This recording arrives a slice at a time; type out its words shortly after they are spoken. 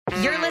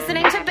You're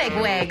listening to Big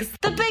Wigs.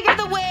 The bigger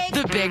the wig,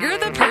 the bigger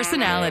the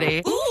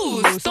personality.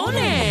 Ooh,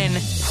 stunning.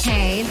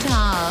 Hey,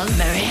 dolls.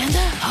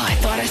 Miranda? Oh, I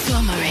thought I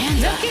saw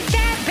Miranda. Look at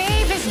that,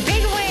 babe. It's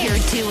Big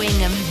Wigs. You're doing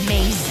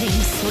amazing,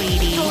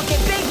 sweetie. Look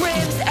at big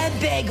ribs and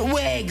big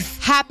wigs.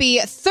 Happy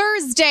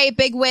Thursday,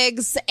 Big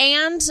Wigs,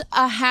 and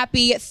a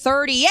happy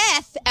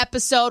 30th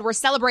episode. We're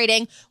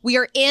celebrating. We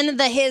are in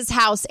his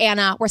house,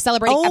 Anna. We're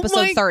celebrating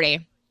episode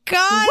 30.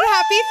 God, Woo!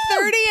 happy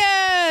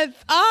 30th.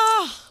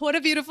 Oh, what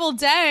a beautiful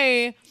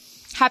day.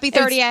 Happy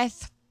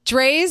 30th.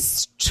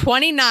 Dre's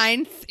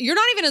 29th. You're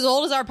not even as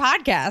old as our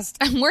podcast,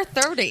 and we're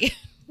 30.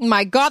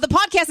 My God, the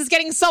podcast is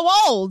getting so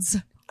old.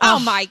 Oh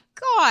my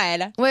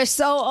God. We're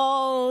so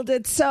old.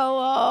 It's so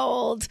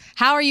old.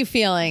 How are you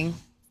feeling?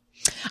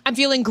 I'm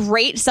feeling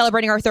great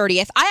celebrating our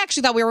 30th. I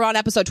actually thought we were on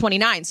episode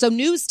 29. So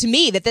news to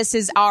me that this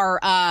is our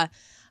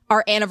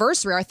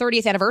anniversary, our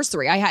 30th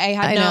anniversary. I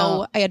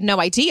had no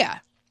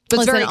idea. But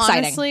it's very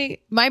exciting.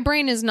 Honestly, my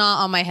brain is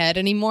not on my head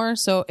anymore,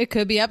 so it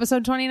could be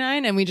episode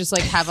 29, and we just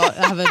like have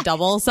a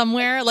double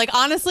somewhere. Like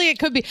honestly, it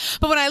could be.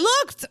 But when I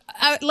looked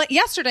like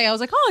yesterday, I was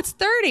like, oh, it's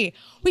 30.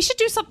 We should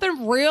do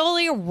something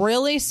really,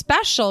 really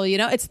special. You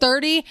know, it's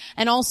 30,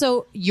 and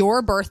also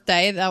your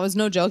birthday. That was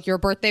no joke. Your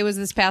birthday was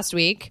this past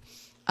week.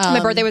 My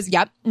birthday was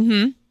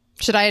Mm-hmm.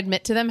 Should I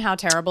admit to them how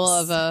terrible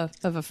of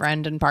a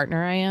friend and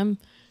partner I am?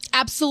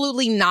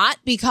 Absolutely not,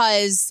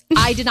 because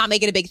I did not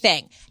make it a big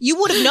thing. You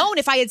would have known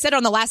if I had said it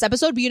on the last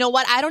episode, but you know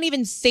what? I don't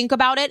even think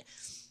about it.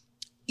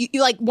 You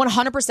like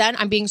 100%.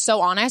 I'm being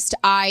so honest.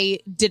 I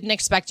didn't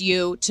expect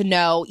you to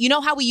know. You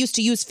know how we used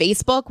to use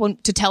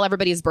Facebook to tell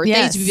everybody his birthdays?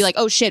 Yes. You'd be like,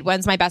 oh shit,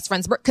 when's my best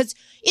friend's birthday? Because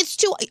it's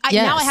too,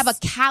 now I have a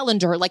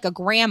calendar like a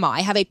grandma.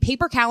 I have a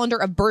paper calendar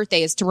of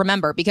birthdays to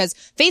remember, because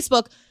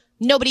Facebook,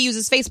 nobody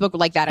uses Facebook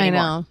like that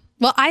anymore. I know.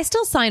 Well, I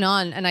still sign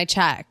on and I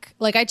check.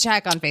 Like, I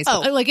check on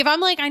Facebook. Like, if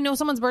I'm like, I know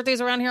someone's birthday's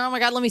around here. Oh my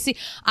God, let me see.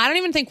 I don't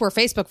even think we're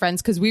Facebook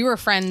friends, because we were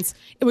friends,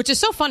 which is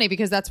so funny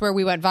because that's where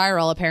we went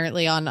viral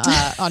apparently on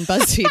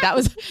BuzzFeed.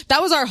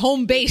 That was our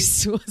home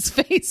base, was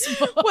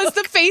Facebook. Was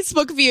the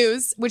Facebook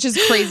views, which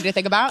is crazy to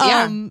think about.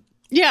 Yeah.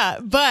 Yeah,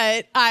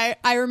 but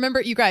I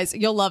remember, you guys,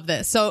 you'll love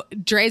this. So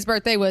Dre's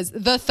birthday was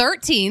the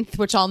 13th,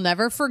 which I'll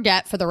never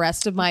forget for the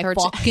rest of my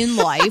fucking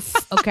life.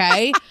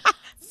 Okay.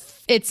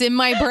 It's in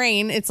my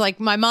brain. It's like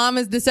my mom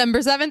is December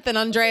 7th and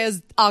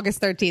Andrea's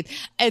August 13th.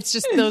 It's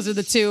just, those are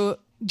the two.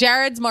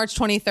 Jared's March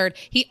 23rd.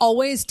 He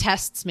always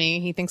tests me.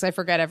 He thinks I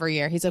forget every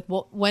year. He's like,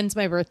 well, when's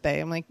my birthday?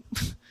 I'm like,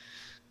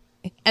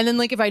 and then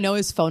like if I know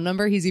his phone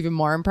number, he's even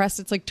more impressed.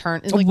 It's like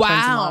turns him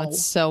on.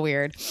 It's so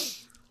weird.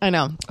 I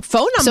know.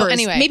 Phone numbers. So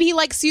anyway, maybe he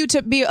likes you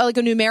to be like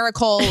a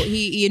numerical.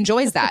 He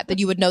enjoys that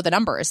you would know the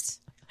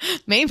numbers.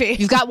 Maybe.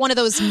 You've got one of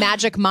those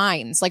magic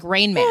minds like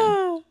Rain Man.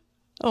 Oh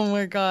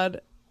my God.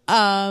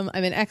 I'm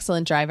an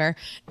excellent driver.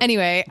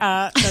 Anyway,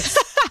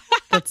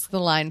 that's the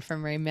line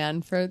from Rain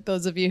Man for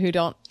those of you who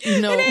don't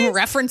know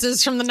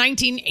references from the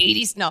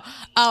 1980s. No.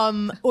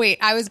 Wait,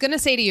 I was going to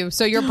say to you,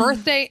 so your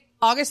birthday,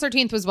 August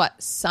 13th was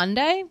what?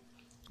 Sunday?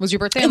 Was your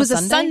birthday? It was a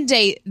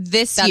Sunday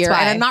this year,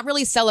 and I'm not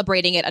really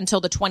celebrating it until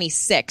the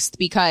 26th,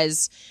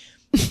 because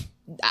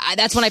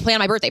that's when I plan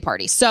my birthday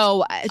party.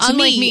 So to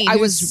me, I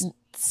was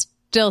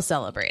still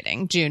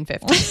celebrating June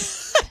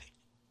 15th.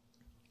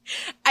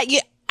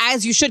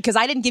 As you should, because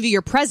I didn't give you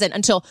your present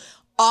until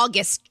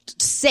August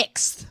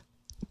 6th.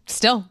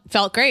 Still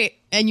felt great.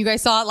 And you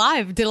guys saw it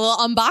live. Did a little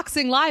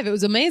unboxing live. It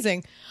was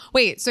amazing.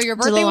 Wait, so your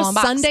birthday was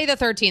Sunday the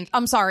 13th.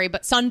 I'm sorry,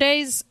 but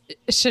Sundays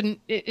shouldn't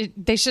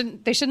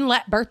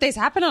let birthdays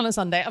happen on a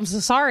Sunday. I'm so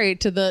sorry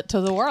to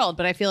the world,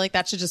 but I feel like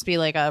that should just be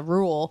like a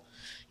rule,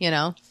 you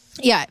know?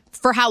 Yeah,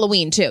 for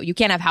Halloween too. You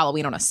can't have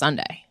Halloween on a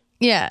Sunday.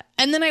 Yeah.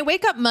 And then I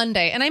wake up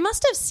Monday and I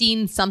must have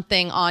seen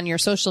something on your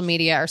social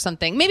media or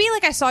something. Maybe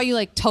like I saw you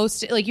like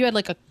toast, like you had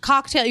like a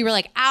cocktail, you were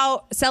like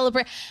out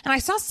celebrate. And I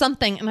saw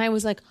something and I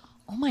was like,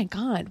 oh my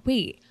God,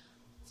 wait,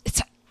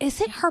 is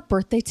it her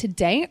birthday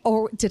today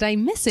or did I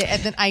miss it?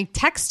 And then I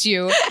text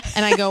you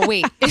and I go,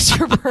 wait, is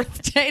your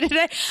birthday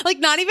today? Like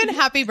not even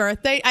happy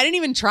birthday. I didn't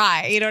even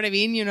try. You know what I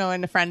mean? You know,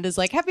 and a friend is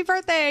like, happy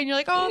birthday. And you're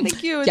like, oh,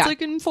 thank you. It's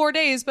like in 4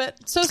 days,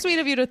 but so sweet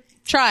of you to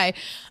try.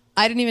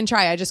 I didn't even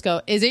try. I just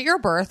go, is it your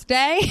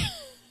birthday?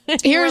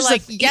 Here's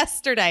like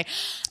yesterday.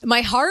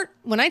 My heart,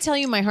 when I tell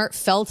you my heart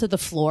fell to the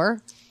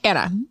floor.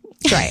 Anna.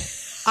 Try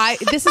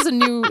it. This is a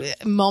new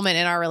moment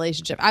in our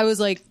relationship. I was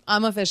like,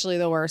 I'm officially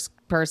the worst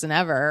person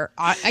ever.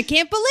 I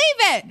can't believe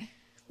it.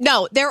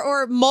 No, there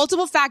are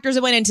multiple factors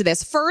that went into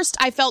this. First,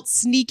 I felt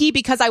sneaky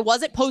because I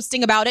wasn't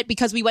posting about it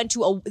because we went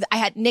to I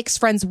had Nick's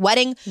friend's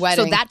wedding.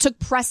 So that took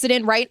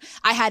precedent, right?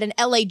 I had an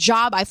LA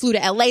job. I flew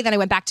to LA. Then I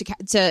went back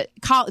to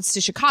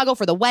Chicago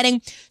for the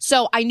wedding.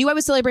 So I knew I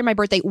was celebrating my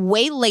birthday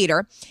way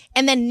later.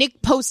 And then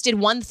Nick posted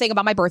one thing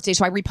about my birthday.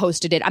 So I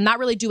reposted it. I'm not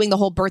really doing the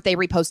whole birthday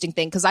reposting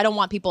thing because I don't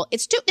want people,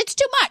 it's too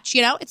much,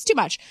 you know, it's too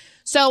much.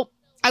 So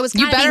I was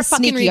kind of being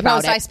sneaky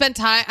about it. I spent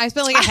like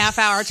a half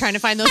hour trying to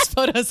find those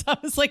photos. I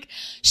was like,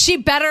 she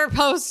better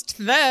post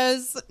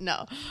this.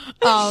 No.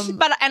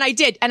 And I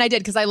did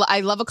because I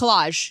love a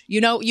collage.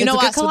 You know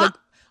us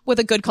with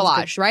a good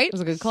collage, right? It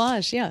was a good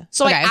collage, yeah.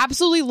 So I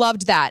absolutely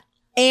loved that.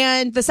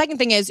 And the second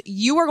thing is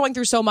you are going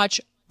through so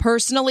much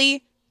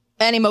personally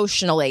and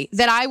emotionally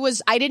that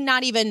I did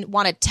not even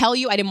want to tell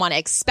you. I didn't want to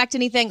expect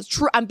anything.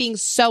 True, I'm being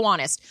so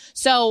honest.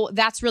 So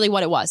that's really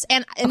what it was.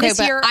 And this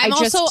year, I'm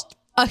also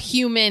a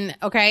human,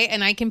 okay?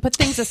 And I can put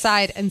things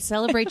aside and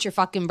celebrate your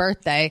fucking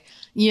birthday.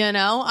 You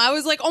know, I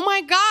was like, oh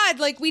my God,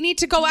 like we need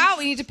to go out.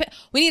 We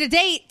need a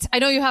date. I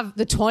know you have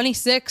the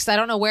 26th. I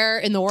don't know where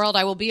in the world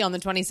I will be on the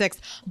 26th,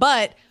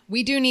 but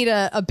we do need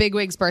a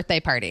bigwig's birthday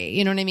party.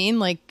 You know what I mean?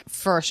 Like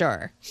for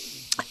sure.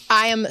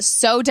 I am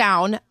so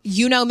down.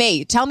 You know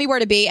me. Tell me where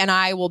to be and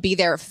I will be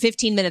there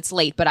 15 minutes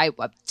late, but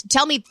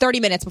tell me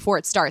 30 minutes before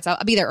it starts. I'll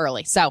be there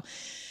early. So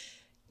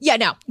yeah,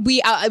 no,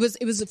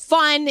 it was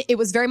fun. It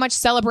was very much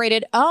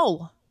celebrated.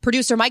 Oh,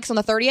 producer Mike's on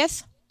the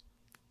 30th.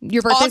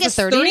 Your birthday's August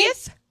the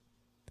 30th?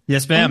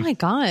 Yes, ma'am. Oh my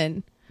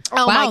God.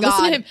 Oh wow, my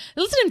God.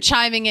 Listen to him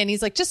chiming in.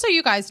 He's like, just so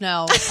you guys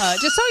know, just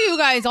so you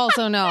guys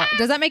also know,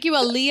 does that make you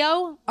a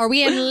Leo? Are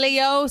we in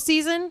Leo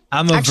season?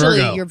 I'm a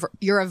Virgo.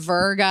 You're a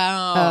Virgo.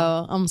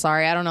 Oh, I'm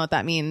sorry. I don't know what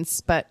that means,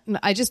 but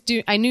I just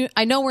do. I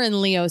know we're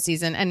in Leo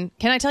season. And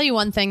can I tell you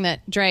one thing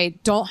that Dre,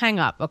 don't hang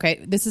up.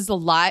 Okay. This is the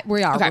live.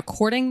 We are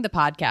recording the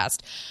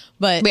podcast,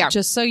 but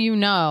just so you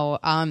know,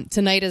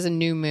 tonight is a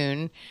new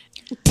moon.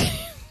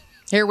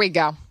 Here we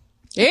go.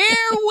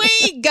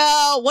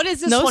 What is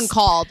this one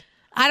called?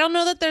 I don't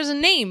know that there's a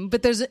name,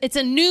 but it's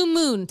a new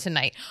moon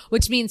tonight,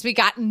 which means we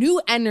got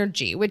new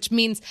energy, which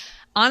means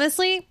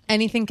honestly,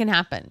 anything can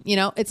happen. You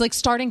know, it's like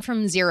starting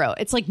from zero.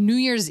 It's like New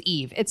Year's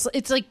Eve. It's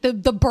like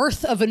the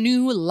birth of a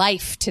new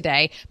life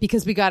today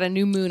because we got a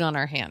new moon on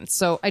our hands.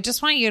 So I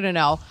just want you to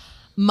know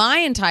my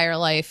entire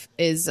life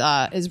is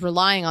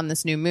relying on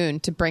this new moon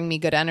to bring me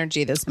good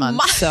energy this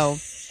month.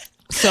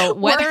 So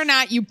whether or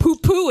not you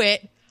poo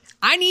it,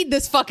 I need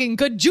this fucking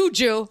good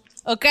juju.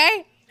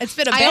 Okay. It's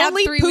been a bad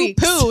 3 weeks. I only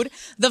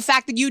poo-pooed the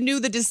fact that you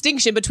knew the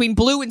distinction between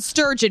blue and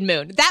sturgeon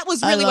moon. That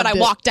was really when I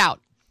walked out.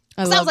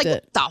 I was like, what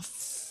the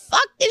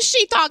fuck is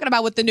she talking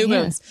about with the new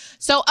moons?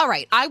 So, all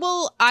right, I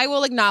will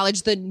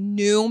acknowledge the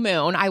new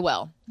moon.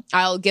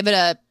 I'll give it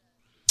a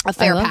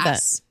fair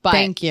pass. But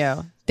thank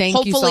you.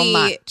 Thank you so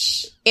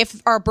much.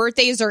 If our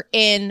birthdays are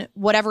in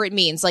whatever it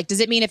means, like, does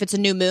it mean if it's a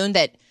new moon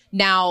that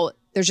now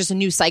there's just a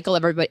new cycle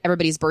of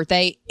everybody's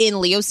birthday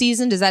in Leo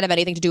season? Does that have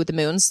anything to do with the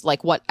moons?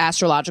 Like what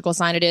astrological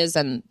sign it is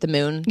and the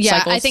moon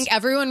cycles? I think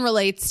everyone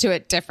relates to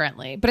it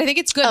differently. But I think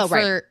it's good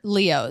for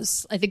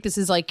Leos. I think this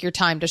is like your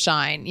time to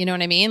shine. You know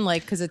what I mean?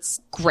 Like, because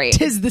it's great.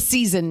 'Tis the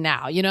season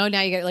now. You know,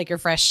 now you get like your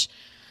fresh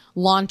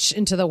launch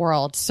into the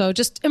world. So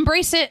just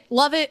embrace it,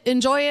 love it,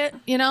 enjoy it.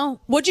 You know,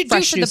 what'd you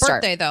do for the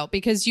birthday though?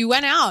 Because you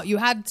went out, you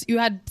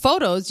had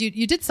photos,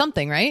 you did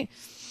something, right?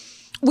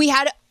 We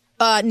had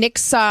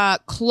Nick's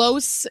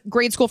close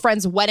grade school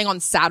friend's wedding on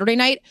Saturday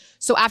night.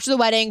 So after the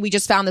wedding, we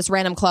just found this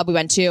random club we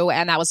went to,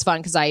 and that was fun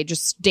because I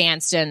just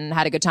danced and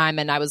had a good time.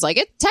 And I was like,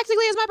 it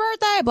technically is my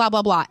birthday, blah,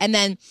 blah, blah. And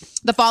then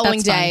the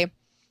following day,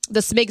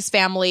 the Smiggs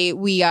family,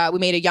 we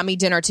made a yummy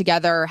dinner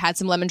together, had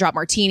some lemon drop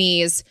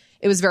martinis.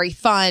 It was very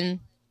fun.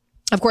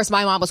 Of course,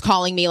 my mom was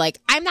calling me like,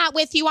 I'm not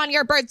with you on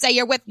your birthday.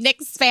 You're with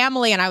Nick's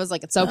family. And I was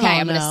like, it's okay.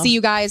 I'm going to see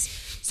you guys.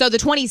 So the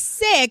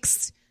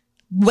 26th,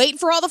 wait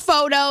for all the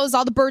photos.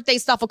 All the birthday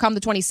stuff will come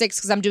the 26th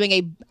because I'm doing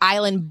a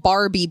Island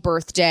Barbie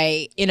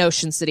birthday in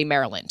Ocean City,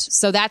 Maryland.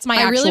 So that's my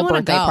actual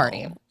birthday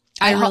party.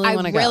 I really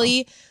want to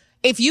go.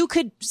 If you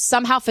could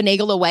somehow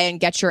finagle away and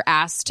get your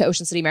ass to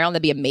Ocean City, Maryland,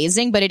 that'd be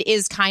amazing. But it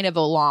is kind of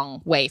a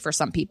long way for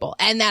some people.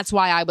 And that's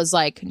why I was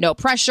like, no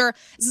pressure.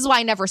 This is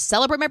why I never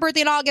celebrate my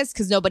birthday in August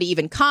because nobody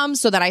even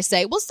comes. So then I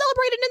say, we'll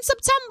celebrate it in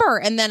September.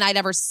 And then I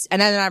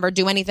never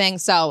do anything.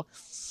 So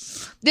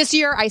this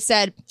year I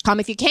said, come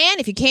if you can.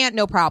 If you can't,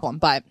 no problem.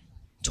 But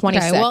 26th.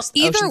 Okay, well,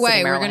 either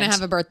way, we're going to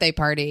have a birthday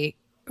party.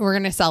 We're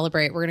going to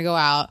celebrate. We're going to go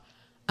out.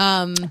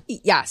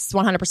 Yes,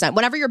 100%.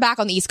 Whenever you're back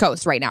on the East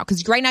Coast right now,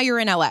 because right now you're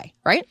in LA,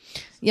 right?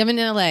 Yeah, I'm in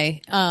LA.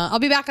 I'll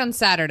be back on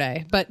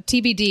Saturday, but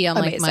TBD on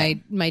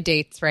like my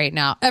dates right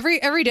now.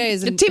 Every day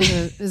is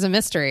a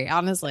mystery,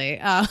 honestly.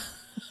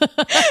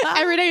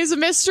 Every day is a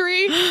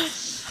mystery.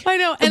 I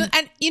know.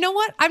 And you know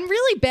what? I'm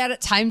really bad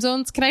at time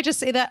zones. Can I just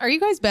say that? Are you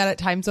guys bad at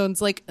time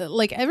zones? Like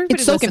everybody's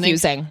It's so listening.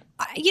 confusing.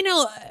 You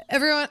know,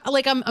 everyone,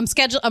 like I'm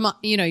scheduled.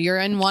 You're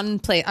in one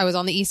place. I was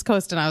on the East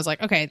Coast and I was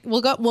like, okay,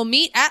 we'll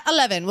meet at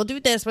 11. We'll do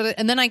this.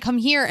 And then I come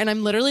here and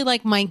I'm literally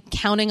like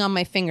counting on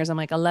my fingers. I'm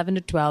like 11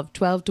 to 12,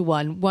 12 to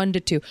 1, 1 to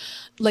 2.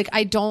 Like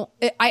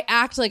I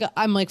act like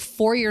I'm like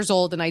 4 years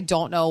old and I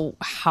don't know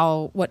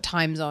what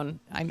time zone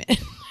I'm in.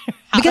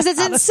 Because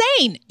it's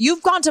insane.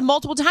 You've gone to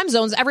multiple time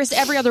zones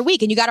every other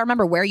week, and you got to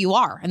remember where you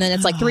are. And then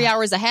it's like 3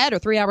 hours ahead or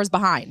 3 hours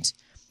behind.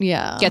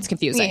 Yeah. Gets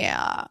confusing.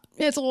 Yeah.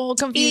 It's a little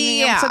confusing.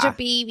 Yeah. I'm such a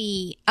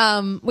baby.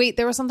 Wait,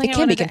 there was something I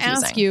wanted to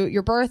ask you.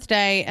 Your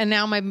birthday, and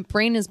now my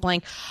brain is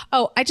blank.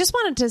 Oh, I just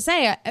wanted to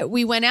say,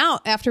 we went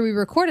out after we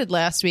recorded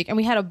last week, and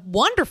we had a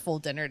wonderful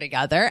dinner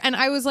together. And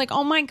I was like,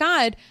 oh my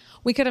God,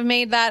 we could have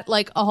made that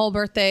like a whole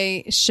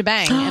birthday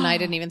shebang. And I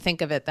didn't even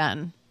think of it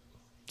then.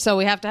 So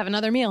we have to have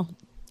another meal.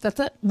 That's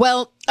it.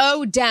 Well,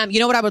 oh, damn. You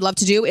know what I would love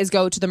to do is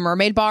go to the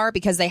Mermaid Bar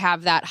because they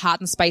have that hot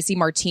and spicy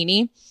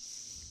martini.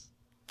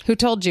 Who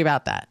told you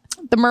about that?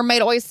 The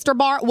Mermaid Oyster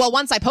Bar. Well,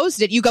 once I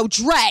posted it, you go,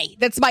 Dre.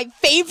 That's my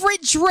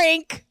favorite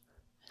drink.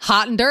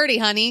 Hot and dirty,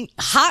 honey.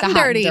 Hot and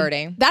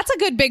dirty. That's a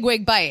good big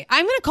wig bite.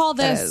 I'm going to call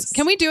this.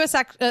 Can we do a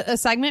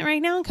segment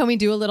right now? Can we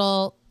do a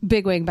little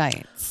big wig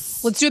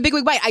bites? Let's do a big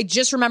wig bite. I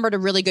just remembered a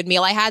really good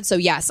meal I had. So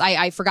yes,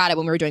 I forgot it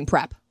when we were doing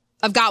prep.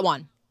 I've got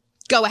one.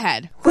 Go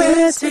ahead.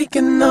 We're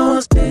taking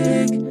those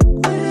big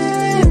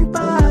wig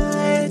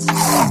bites.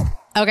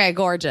 Okay,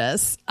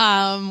 gorgeous.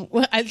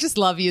 I just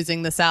love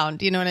using the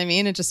sound. You know what I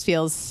mean? It just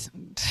feels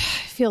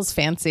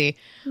fancy.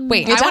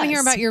 Wait, I want to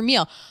hear about your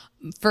meal.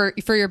 For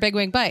your big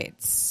wig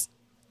bites.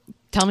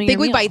 Tell me big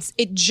your wig meal. bites.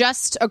 It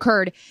just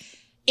occurred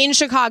in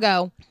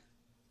Chicago.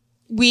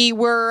 We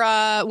were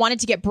wanted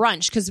to get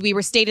brunch because we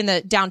were stayed in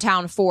the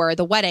downtown for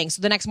the wedding.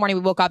 So the next morning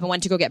we woke up and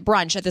went to go get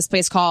brunch at this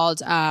place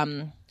called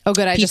oh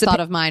good, I just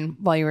thought of mine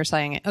while you were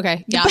saying it.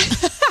 Okay. Yeah.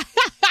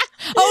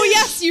 Oh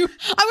yes, I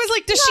was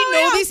like, does she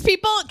know these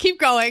people? Keep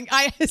going.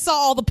 I saw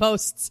all the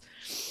posts.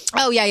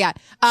 Oh, yeah.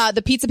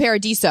 The Pizza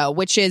Paradiso,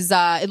 which is,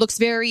 it looks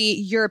very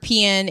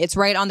European. It's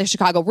right on the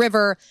Chicago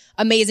River.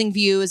 Amazing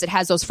views. It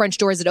has those French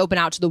doors that open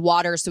out to the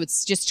water. So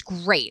it's just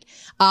great.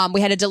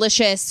 We had a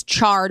delicious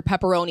charred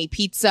pepperoni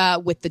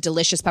pizza with the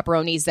delicious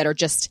pepperonis that are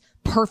just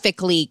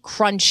perfectly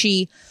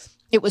crunchy.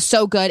 It was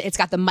so good. It's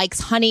got the Mike's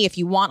honey if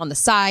you want on the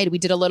side. We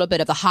did a little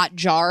bit of the hot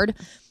jarred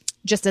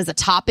just as a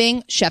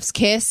topping, chef's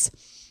kiss.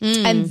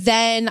 And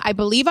then I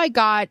believe I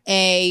got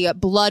a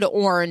blood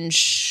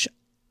orange,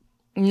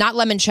 not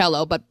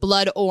limoncello, but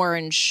blood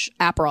orange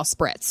Aperol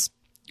spritz.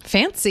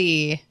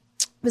 Fancy. It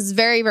was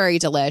very, very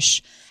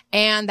delish.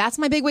 And that's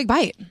my big wig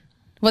bite.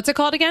 What's it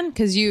called again?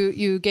 Because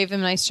you gave him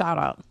a nice shout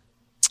out.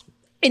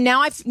 And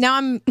now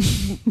I'm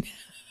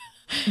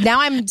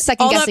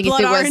second guessing if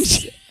it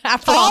was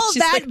Aperol. All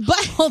that. Like,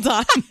 but hold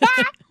on.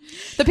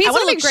 The pizza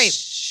looked great.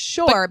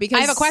 Sure, because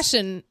I have a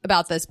question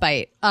about this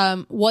bite.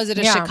 Was it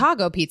a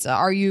Chicago pizza?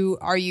 Are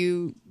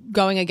you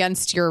going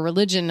against your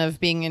religion of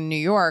being in New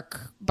York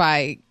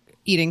by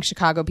eating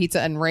Chicago pizza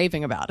and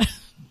raving about it?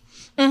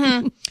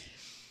 Mm-hmm.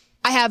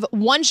 I have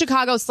one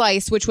Chicago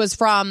slice, which was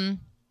from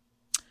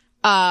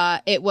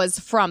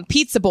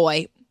Pizza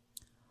Boy,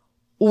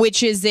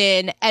 which is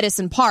in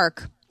Edison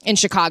Park in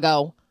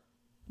Chicago.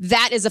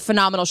 That is a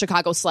phenomenal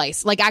Chicago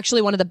slice. Like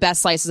actually one of the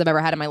best slices I've ever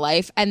had in my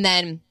life. And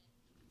then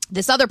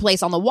this other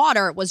place on the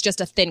water was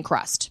just a thin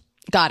crust.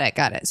 Got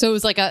it. So it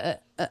was like a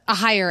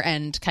higher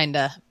end kind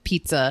of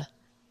pizza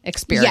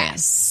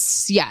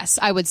experience. Yes,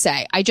 I would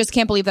say. I just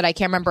can't believe that I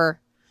can't remember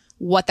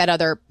what that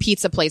other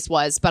pizza place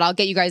was, but I'll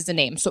get you guys the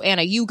name. So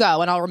Anna, you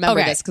go and I'll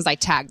remember this because I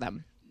tagged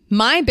them.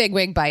 My big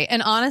wig bite.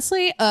 And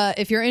honestly,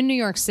 if you're in New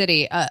York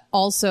City,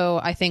 also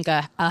I think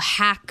a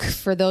hack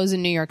for those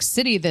in New York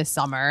City this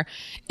summer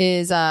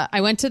is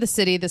I went to the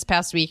city this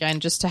past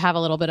weekend just to have a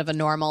little bit of a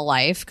normal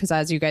life. Because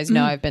as you guys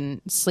know, I've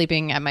been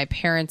sleeping at my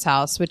parents'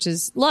 house, which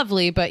is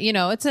lovely, but you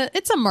know, it's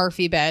a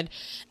Murphy bed,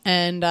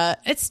 and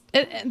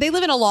they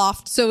live in a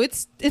loft, so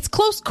it's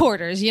close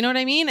quarters. You know what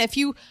I mean? If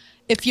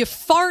you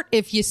fart,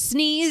 if you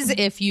sneeze,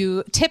 if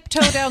you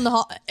tiptoe down the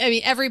hall, I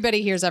mean,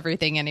 everybody hears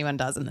everything anyone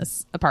does in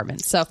this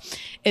apartment. So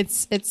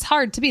it's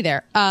hard to be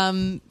there.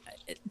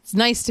 It's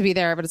nice to be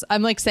there, but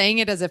I'm like saying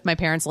it as if my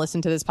parents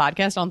listen to this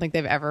podcast. I don't think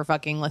they've ever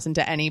fucking listened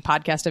to any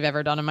podcast I've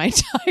ever done in my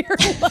entire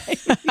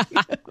life.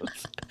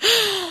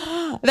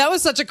 That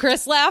was such a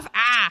Chris laugh.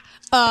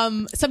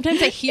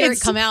 Sometimes I hear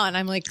it come out and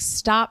I'm like,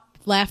 stop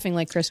laughing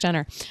like Kris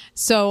Jenner.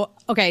 So,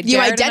 okay. You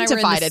Jared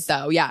identified it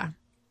though. Yeah.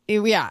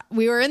 Yeah,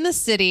 we were in the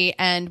city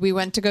and we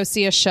went to go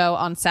see a show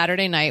on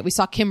Saturday night. We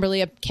saw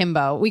Kimberly at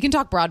Kimbo. We can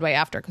talk Broadway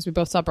after because we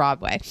both saw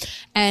Broadway.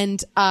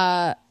 And,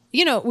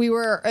 you know, we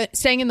were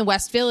staying in the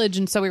West Village.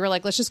 And so we were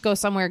like, let's just go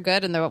somewhere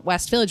good in the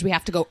West Village. We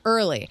have to go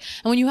early.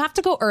 And when you have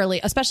to go early,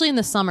 especially in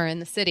the summer in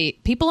the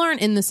city, people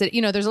aren't in the city.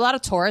 You know, there's a lot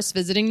of tourists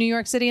visiting New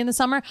York City in the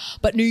summer,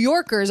 but New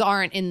Yorkers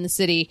aren't in the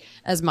city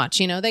as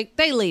much. You know,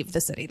 they leave the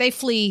city. They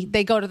flee.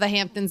 They go to the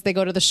Hamptons. They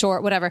go to the Shore,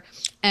 whatever.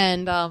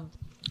 And,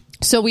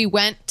 so we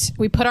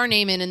put our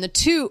name in the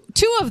two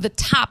of the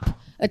top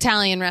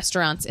Italian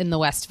restaurants in the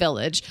West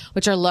Village,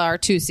 which are La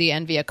Artusi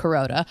and Via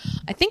Carota.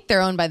 I think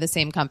they're owned by the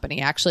same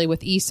company, actually,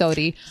 with E.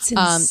 Sodi. It's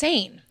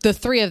insane. The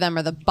three of them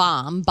are the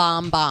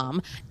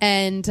bomb.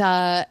 And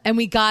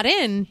we got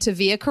into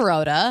Via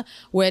Carota,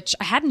 which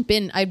I'd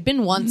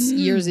been once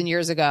years and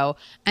years ago.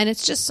 And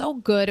it's just so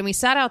good. And we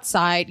sat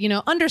outside, you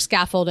know, under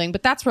scaffolding,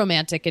 but that's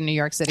romantic in New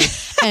York City.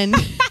 And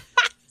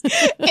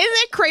isn't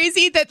it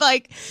crazy that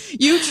like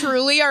you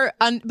truly are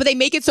but they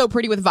make it so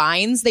pretty with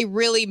vines. They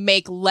really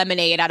make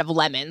lemonade out of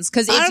lemons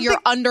because if you're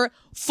under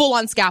full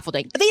on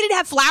scaffolding. They didn't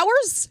have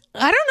flowers.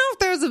 I don't know if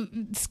there was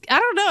I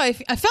don't know. I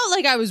felt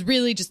like I was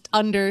really just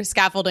under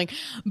scaffolding,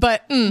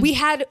 but we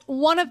had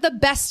one of the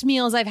best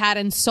meals I've had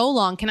in so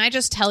long. Can I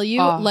just tell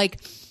you, like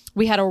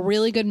We had a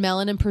really good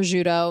melon and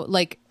prosciutto.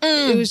 Like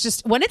it was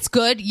just, when it's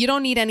good, you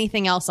don't need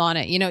anything else on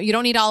it. You know, you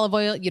don't need olive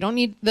oil. You don't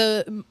need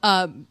the,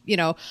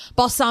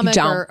 balsamic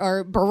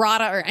or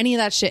burrata or any of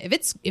that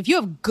shit. If you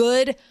have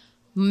good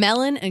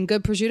melon and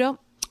good prosciutto,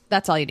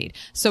 that's all you need.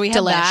 So we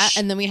had that,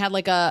 and then we had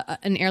like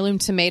an heirloom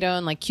tomato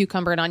and like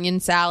cucumber and onion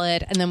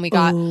salad, and then we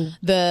got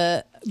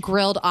the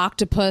grilled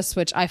octopus,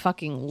 which I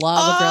fucking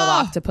love. A grilled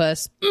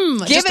octopus.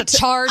 Give it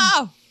charred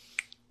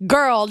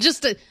girl.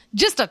 Just a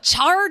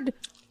charred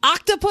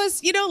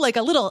octopus. You know, like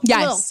a little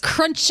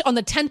crunch on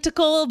the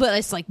tentacle, but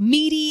it's like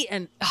meaty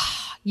and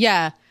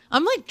yeah.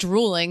 I'm like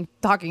drooling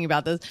talking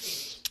about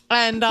this,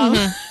 and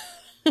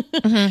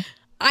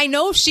I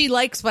know she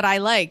likes what I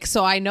like,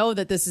 so I know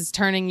that this is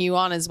turning you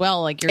on as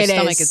well. Like your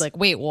stomach is like,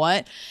 wait,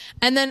 what?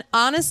 And then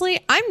honestly,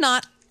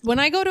 when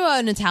I go to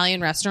an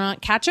Italian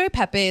restaurant, cacio e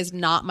pepe is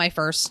not my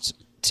first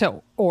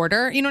to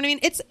order. You know what I mean?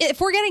 If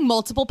we're getting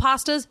multiple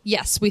pastas,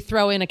 yes, we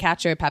throw in a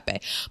cacio e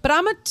pepe. But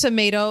I'm a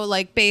tomato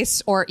like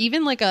base, or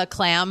even like a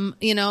clam,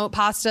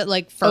 pasta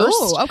like first.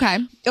 Oh, okay.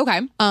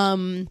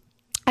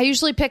 I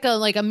usually pick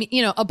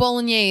a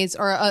bolognese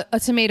or a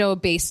tomato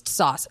based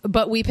sauce,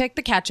 but we picked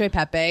the cacio e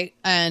pepe,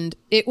 and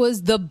it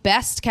was the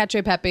best cacio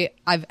e pepe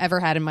I've ever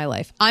had in my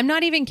life. I'm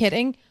not even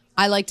kidding.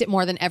 I liked it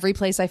more than every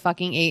place I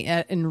fucking ate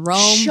at in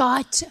Rome.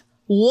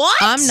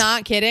 What? I'm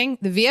not kidding.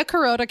 The Via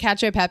Carota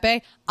cacio e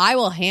pepe, I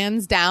will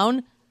hands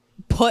down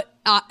put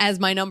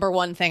as my number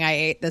one thing I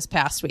ate this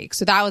past week.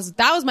 So that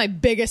was my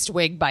biggest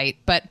wig bite,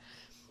 but.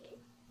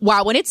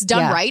 Wow, when it's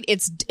done right,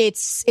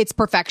 it's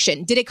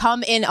perfection. Did it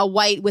come in a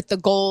white with the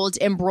gold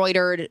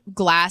embroidered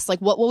glass? Like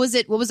what was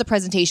it? What was the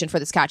presentation for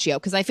this cacio?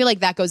 Because I feel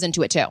like that goes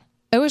into it too.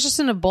 It was just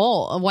in a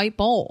bowl, a white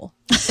bowl.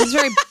 It was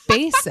very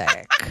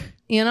basic,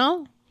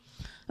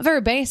 a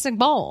very basic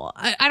bowl.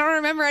 I don't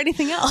remember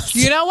anything else.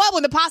 You know what?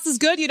 When the pasta's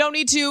good, you don't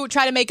need to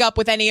try to make up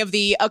with any of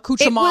the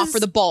accoutrement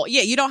for the bowl.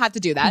 Yeah, you don't have to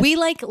do that. We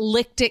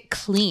licked it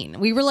clean.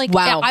 We were like,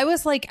 wow. I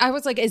was like,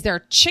 is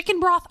there chicken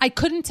broth? I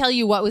couldn't tell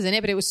you what was in it,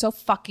 but it was so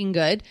fucking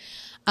good.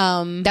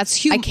 That's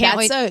huge. I can't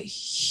wait. That's a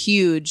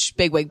huge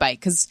big wig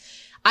bite, because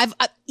I've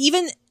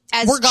even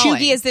as we're going.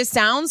 chuggy as this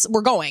sounds,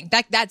 we're going.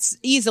 That's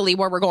easily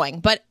where we're going.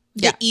 But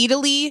the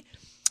Italy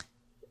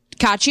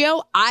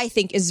cacio, I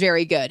think, is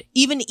very good.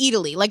 Even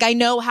Italy, like I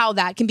know how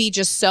that can be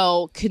just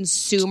so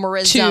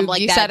consumerism. Chug,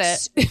 like you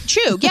that's said it.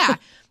 True, yeah.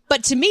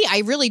 But to me,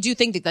 I really do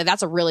think that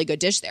that's a really good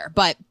dish there.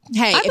 But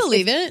hey, I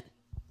believe it.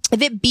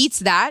 If it beats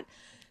that,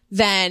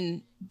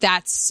 then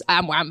that's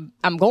I'm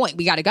going.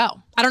 We got to go.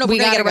 I don't know if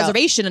we're gonna get a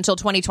reservation until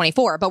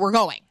 2024, but we're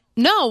going.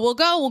 No, we'll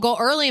go. We'll go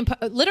early and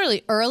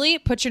literally early.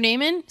 Put your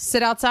name in.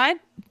 Sit outside.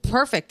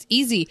 Perfect.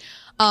 Easy.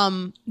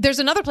 There's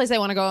another place I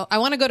want to go. I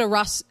want to go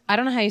to I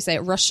don't know how you say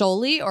it,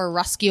 Ruscioli or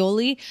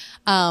Ruscioli.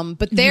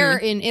 But they're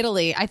in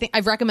Italy. I think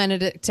I've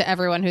recommended it to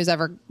everyone who's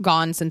ever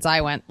gone since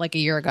I went like a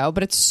year ago,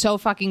 but it's so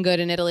fucking good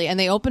in Italy. And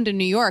they opened in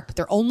New York, but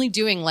they're only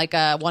doing like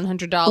a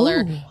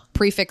 $100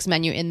 prefix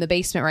menu in the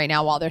basement right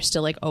now while they're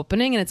still like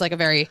opening. And it's like a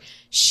very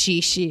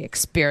shishi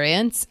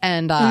experience.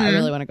 And, I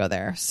really want to go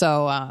there.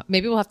 So,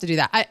 maybe we'll have to do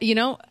that.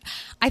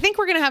 I think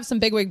we're going to have some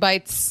bigwig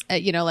bites,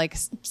 like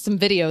some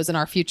videos in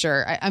our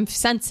future. I'm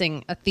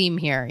sensing a theme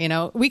here.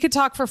 We could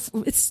talk for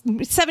it's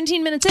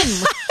 17 minutes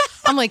in.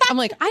 I'm like,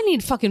 I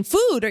need fucking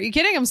food. Are you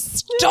kidding? I'm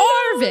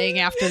starving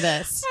after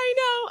this. I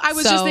know. I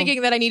was just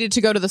thinking that I needed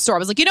to go to the store. I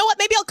was like, you know what?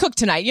 Maybe I'll cook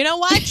tonight. You know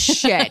what?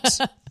 Shit.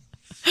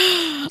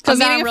 I'm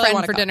meeting a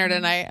friend for dinner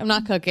tonight. I'm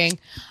not cooking.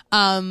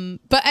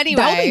 But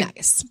anyway. That'll be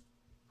nice.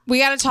 We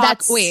got to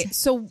talk.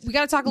 So we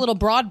got to talk a little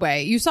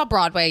Broadway. You saw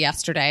Broadway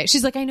yesterday.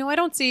 She's like, I know I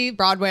don't see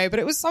Broadway, but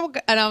it was so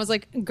good. And I was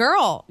like,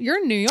 girl, you're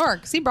in New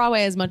York. See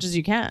Broadway as much as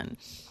you can.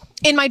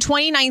 In my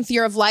 29th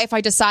year of life,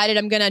 I decided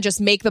I'm going to just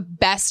make the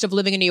best of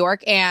living in New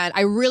York. And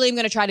I really am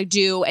going to try to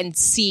do and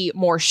see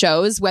more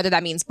shows, whether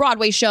that means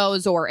Broadway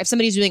shows or if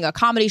somebody's doing a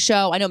comedy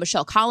show. I know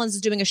Michelle Collins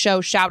is doing a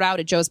show. Shout out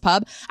at Joe's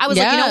Pub. I was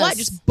like, you know what?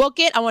 Just book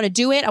it. I want to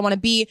do it.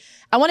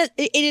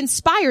 It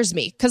inspires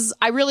me, because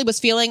I really was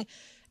feeling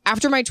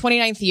after my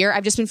 29th year,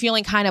 I've just been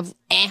feeling kind of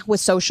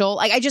with social.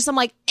 Like I'm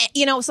like,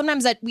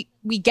 sometimes that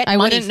we get I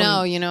money wouldn't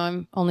know,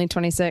 I'm only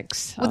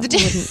 26. I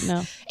wouldn't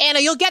know. Anna,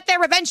 you'll get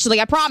there eventually.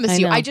 I promise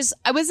you.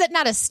 I was at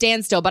not a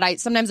standstill,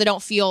 but sometimes I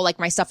don't feel like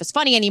my stuff is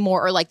funny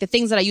anymore, or like the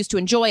things that I used to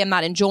enjoy, I'm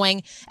not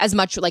enjoying as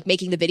much, like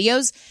making the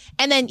videos.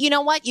 And then, you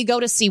know what? You go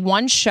to see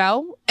one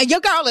show and your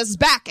girl is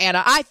back,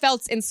 Anna. I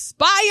felt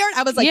inspired.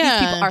 I was like, these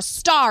people are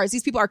stars.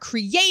 These people are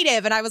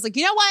creative. And I was like,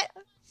 you know what?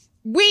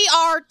 We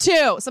are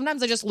too.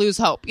 Sometimes I just lose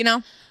hope, It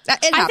happens.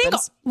 I think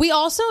we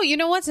also,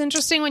 what's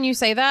interesting when you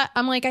say that?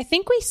 I'm like, I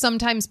think we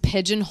sometimes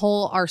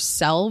pigeonhole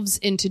ourselves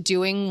into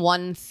doing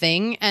one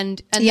thing. And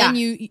then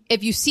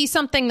if you see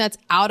something that's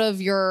out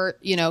of your,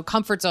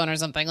 comfort zone or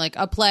something, like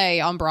a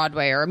play on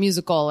Broadway or a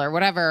musical or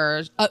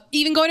whatever,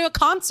 even going to a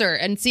concert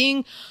and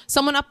seeing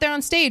someone up there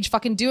on stage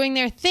fucking doing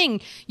their thing,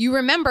 you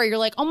remember, you're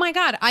like, oh my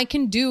God, I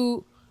can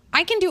do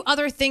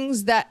other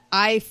things that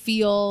I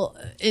feel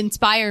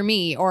inspire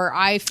me, or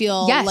I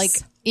feel like,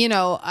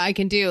 I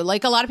can do.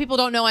 Like, a lot of people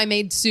don't know I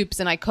made soups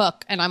and I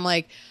cook. And I'm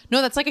like,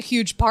 no, that's like a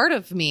huge part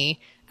of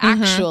me.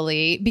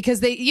 actually, because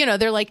they, you know,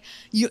 they're like,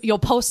 you'll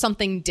post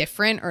something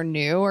different or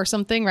new or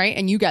something, right?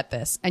 And you get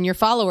this, and your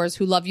followers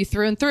who love you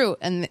through and through,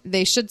 and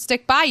they should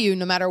stick by you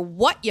no matter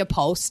what you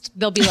post.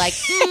 They'll be like,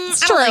 I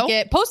don't like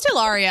it. Post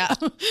Hilaria.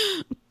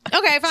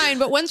 Okay, fine.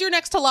 But when's your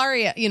next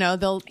Hilaria? You know,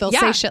 they'll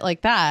say shit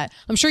like that.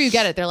 I'm sure you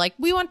get it. They're like,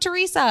 we want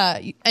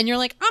Teresa. And you're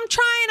like, I'm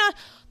trying to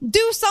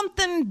do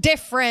something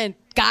different,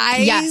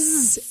 guys.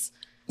 Yes.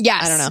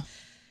 I don't know.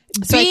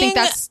 So I think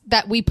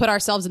that we put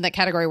ourselves in that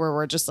category where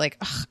we're just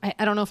like,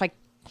 I don't know if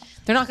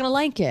they're not going to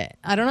like it.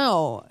 I don't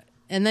know.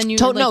 And then you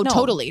no,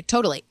 totally.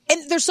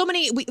 And there's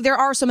there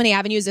are so many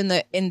avenues in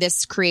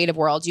this creative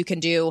world. You can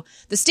do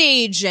the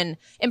stage and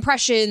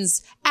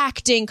impressions,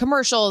 acting,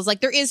 commercials.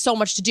 Like there is so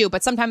much to do,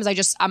 but sometimes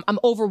I'm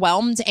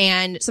overwhelmed,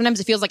 and sometimes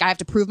it feels like I have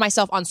to prove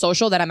myself on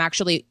social that I'm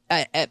actually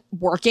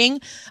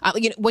working.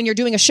 When you're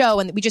doing a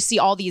show and we just see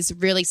all these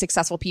really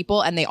successful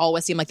people and they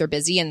always seem like they're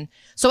busy. And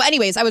so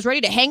anyways, I was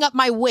ready to hang up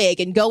my wig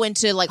and go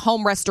into like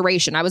home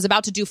restoration. I was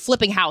about to do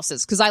flipping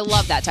houses because I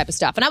love that type of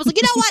stuff. And I was like,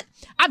 you know what?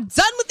 I'm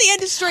done with the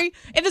industry.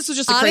 And this was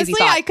just a crazy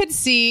thought. I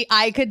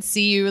could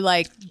see you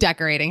like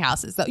decorating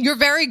houses. Though you're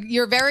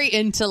very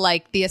into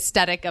like the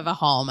aesthetic of a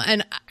home,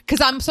 and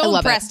because I'm so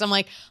impressed. I'm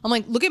like,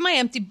 look at my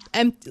empty.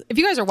 If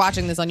you guys are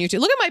watching this on YouTube,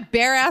 look at my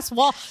bare ass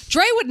wall.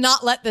 Dre would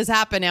not let this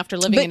happen after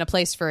living in a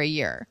place for a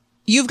year.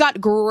 You've got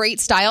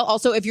great style.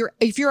 Also, if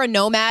you're a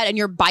nomad and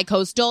you're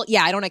bi-coastal,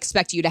 yeah, I don't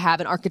expect you to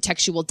have an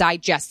architectural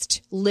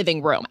digest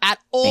living room at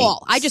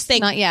all. Thanks. I just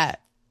think not yet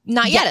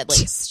at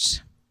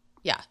least.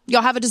 Yeah,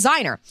 you'll have a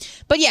designer.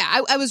 But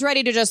yeah, I was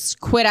ready to just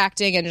quit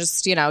acting and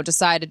just,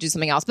 decide to do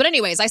something else. But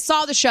anyways, I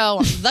saw the show,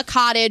 The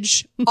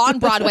Cottage, on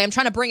Broadway. I'm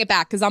trying to bring it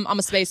back because I'm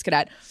a space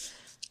cadet.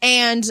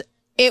 And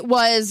it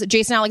was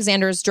Jason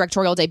Alexander's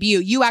directorial debut.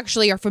 You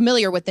actually are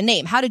familiar with the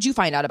name. How did you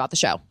find out about the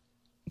show?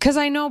 Because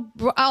I know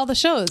all the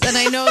shows, and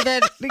I know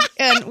that,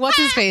 and what's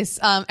his face?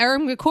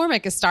 Eric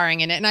McCormick is starring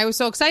in it. And I was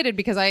so excited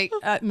because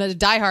I'm a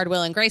diehard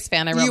Will and Grace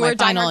fan. I wrote my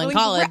final in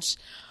college.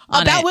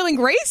 About Will and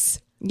Grace?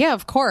 Yeah,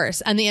 of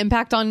course. And the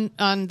impact on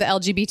the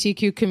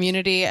LGBTQ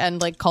community and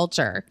like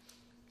culture.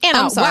 And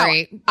I'm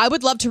sorry. Wow. I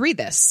would love to read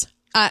this.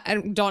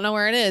 I don't know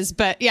where it is,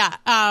 but yeah.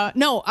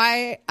 No,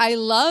 I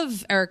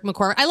love Eric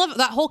McCormick. I love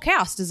that whole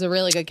cast is a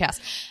really good cast.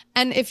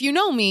 And if you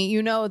know me,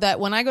 you know that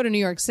when I go to New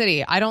York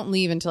City, I don't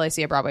leave until I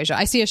see a Broadway show.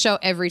 I see a show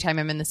every time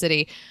I'm in the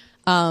city.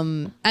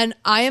 And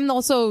I am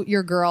also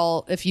your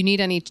girl. If you need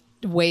any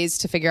ways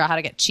to figure out how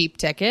to get cheap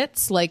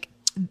tickets, like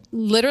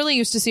literally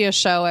used to see a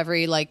show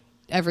every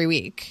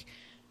week.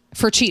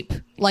 For cheap,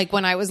 like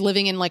when I was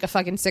living in like a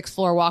fucking 6th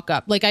floor walk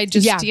up. Like I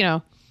just,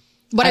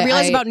 What I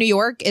realized about New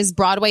York is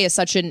Broadway is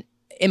such an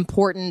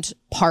important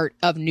part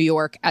of New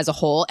York as a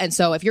whole. And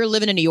so if you're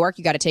living in New York,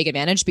 you got to take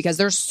advantage because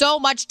there's so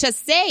much to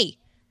say.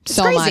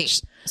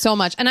 So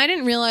much. And I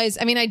didn't realize,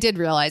 I did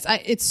realize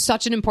it's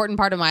such an important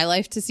part of my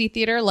life to see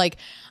theater. Like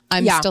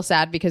I'm still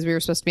sad because we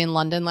were supposed to be in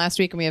London last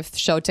week and we have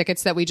show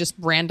tickets that we just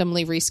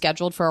randomly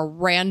rescheduled for a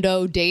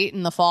rando date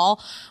in the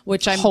fall,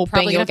 which I'm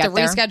probably gonna have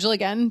to reschedule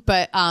again.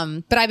 But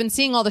I've been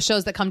seeing all the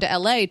shows that come to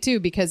LA too,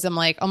 because I'm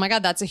like, oh my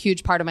God, that's a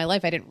huge part of my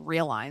life. I didn't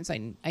realize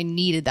I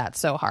needed that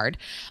so hard.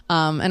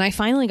 And I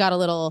finally got a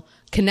little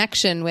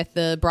connection with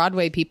the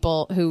Broadway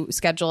people who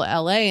schedule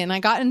LA, and I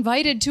got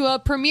invited to a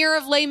premiere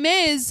of Les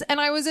Mis, and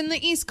I was in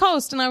the East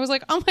Coast, and I was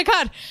like, oh my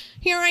God,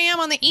 here I am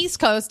on the East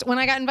Coast when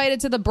I got invited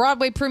to the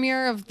Broadway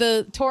premiere of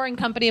the touring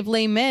company of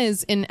Les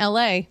Mis in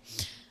LA.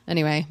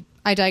 Anyway,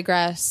 I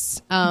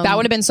digress. That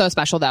would have been so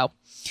special though.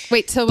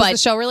 Wait, so was the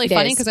show really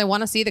funny? Because I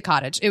want to see The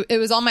Cottage. It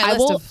was on my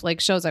list of like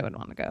shows I would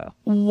want to go.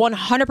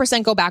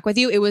 100% go back with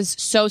you. It was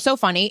so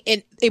funny.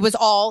 It was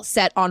all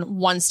set on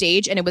one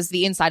stage, and it was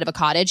the inside of a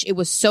cottage. It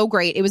was so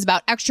great. It was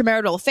about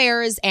extramarital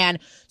affairs and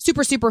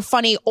super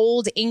funny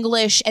old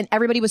English, and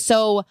everybody was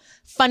so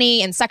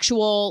funny and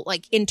sexual.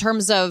 Like in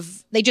terms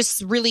of, they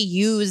just really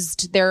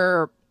used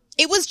their.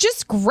 It was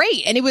just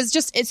great. And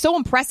it's so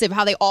impressive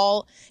how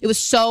it was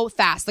so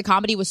fast. The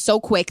comedy was so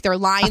quick. Their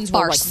lines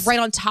were like right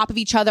on top of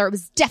each other. It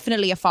was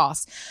definitely a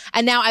farce.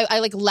 And now I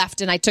like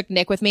left and I took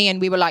Nick with me,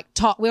 and we were like,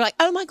 oh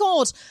my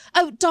God.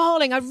 Oh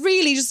darling, I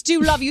really just do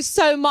love you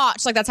so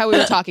much. Like that's how we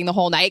were talking the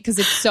whole night because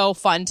it's so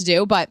fun to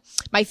do. But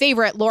my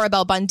favorite, Laura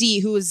Bell Bundy,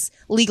 who is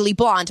Legally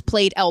Blonde,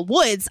 played Elle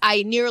Woods.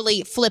 I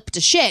nearly flipped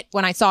a shit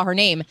when I saw her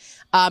name.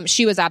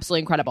 She was absolutely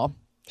incredible.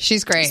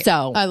 She's great.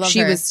 So I love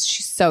her.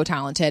 She's so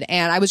talented.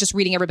 And I was just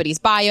reading everybody's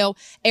bio.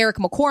 Eric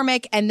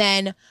McCormick, and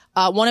then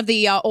one of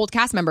the old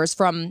cast members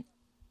from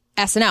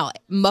SNL,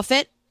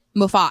 Muffet.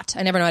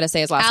 I never know how to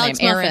say his last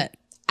name.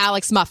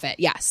 Alex Muffet.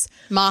 Yes.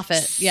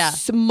 Moffat. Yeah.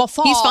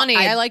 Moffat. He's funny.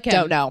 I like him.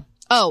 Don't know.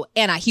 Oh,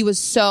 Anna. He was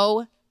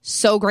so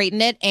great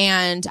in it.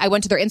 And I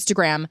went to their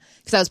Instagram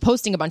because I was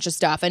posting a bunch of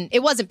stuff, and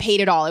it wasn't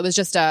paid at all. It was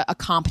just a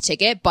comp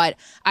ticket, but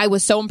I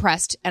was so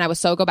impressed, and I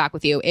was so go back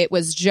with you. It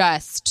was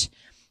just.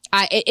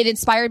 It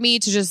inspired me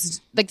to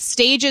just like,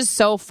 stage is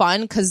so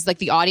fun because like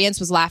the audience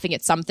was laughing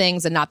at some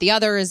things and not the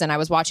others. And I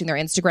was watching their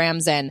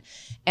Instagrams,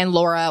 and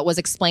Laura was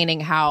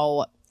explaining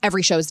how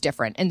every show is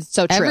different. And it's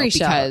so true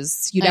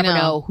because you never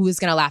know who's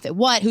going to laugh at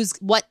what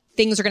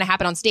things are going to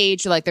happen on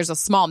stage. Like there's a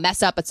small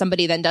mess up, but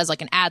somebody then does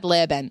like an ad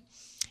lib, and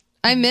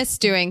I miss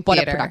doing what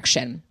theater. A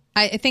production.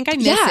 I think I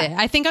miss it.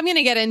 I think I'm going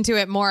to get into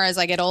it more as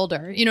I get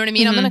older. You know what I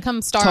mean? I'm going to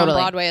come star on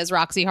Broadway as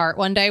Roxy Hart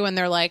one day when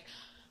they're like,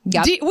 we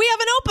have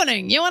an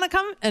opening. You want to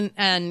come?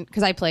 And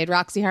because I played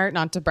Roxy Hart,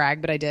 not to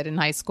brag, but I did in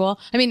high school.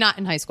 I mean, not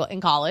in high school,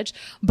 in college.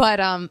 But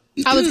I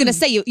was going to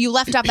say you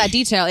left out that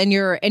detail in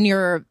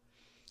your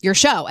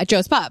show at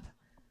Joe's Pub.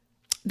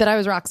 That I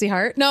was Roxy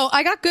Hart. No,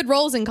 I got good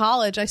roles in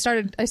college. I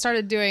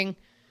started doing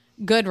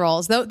good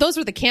roles. Those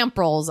were the camp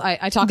roles.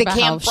 I talk about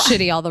how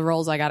shitty all the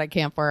roles I got at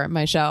camp were at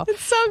my show.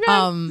 It's so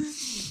good.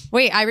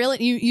 Wait,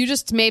 you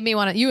just made me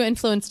want to, you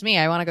influenced me.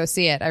 I want to go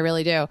see it. I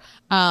really do.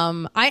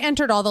 I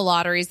entered all the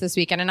lotteries this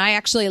weekend, and I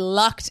actually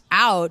lucked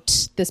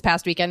out this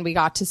past weekend. We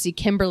got to see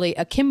Kimberly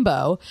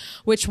Akimbo,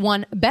 which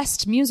won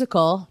Best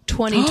Musical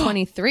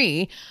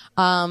 2023.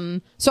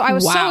 So I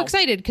was so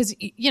excited because,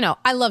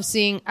 I love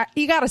seeing,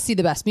 you got to see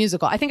the Best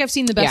Musical. I think I've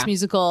seen the Best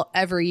Musical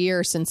every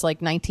year since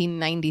like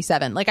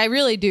 1997. Like I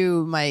really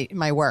do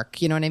my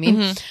work, you know what I mean?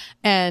 Mm-hmm.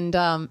 And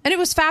it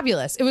was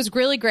fabulous. It was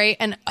really great.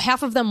 And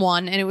half of them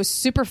won, and it was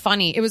super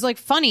funny. It was like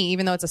funny,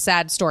 even though it's a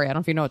sad story. I don't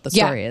know if you know what the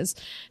story is.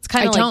 It's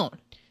kind of like,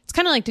 it's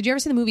kind of like, did you ever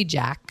see the movie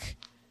Jack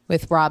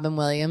with Robin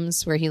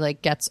Williams, where he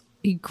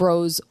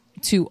grows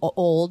too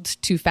old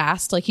too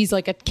fast? Like he's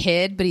like a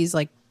kid, but he's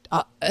like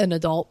an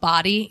adult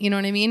body. You know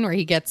what I mean? Where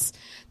he gets,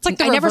 it's like,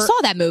 I never saw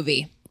that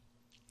movie.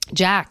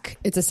 Jack.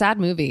 It's a sad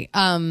movie.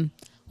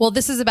 Well,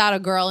 this is about a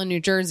girl in New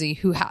Jersey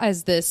who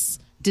has this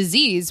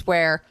disease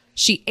where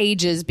she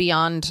ages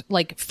beyond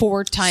like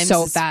 4 times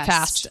as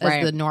fast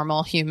as the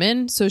normal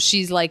human. So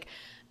she's like,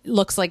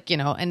 looks like, an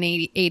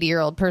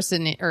 80-year-old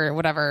person or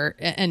whatever.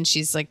 And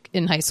she's like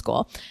in high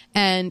school,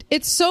 and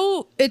it's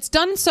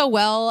done so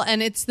well.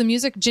 And it's the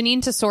music. Janine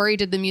Tesori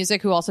did the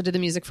music, who also did the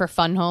music for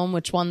Fun Home,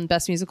 which won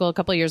Best Musical a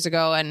couple of years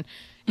ago. And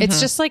it's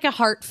just like a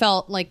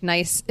heartfelt, like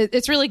nice,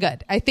 it's really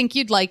good. I think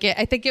you'd like it.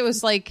 I think it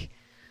was like,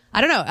 I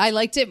don't know. I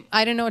liked it.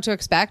 I didn't know what to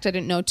expect. I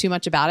didn't know too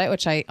much about it,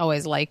 which I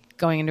always like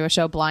going into a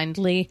show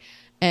blindly.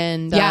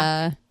 And,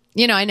 I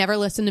never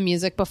listen to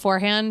music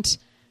beforehand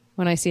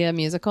when I see a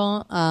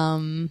musical.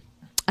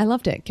 I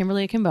loved it.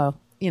 Kimberly Akimbo,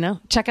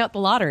 check out the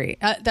lottery.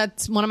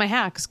 That's one of my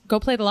hacks. Go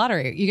play the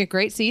lottery. You get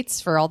great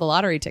seats for all the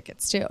lottery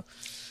tickets too.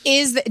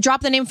 Drop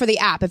the name for the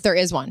app if there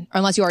is one,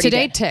 unless you already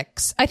Today did.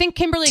 Ticks. I think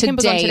Kimberly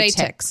Akimbo's on Today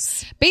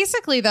Ticks.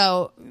 Basically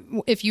though,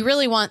 if you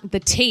really want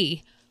the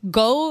tea,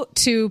 go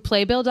to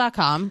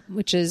playbill.com,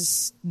 which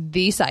is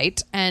the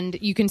site, and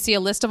you can see a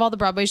list of all the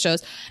Broadway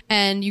shows,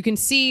 and you can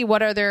see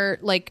what are their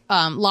like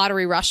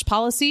lottery rush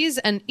policies,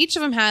 and each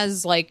of them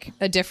has like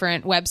a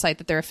different website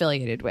that they're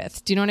affiliated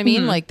with. Do you know what I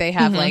mean? Like they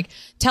have like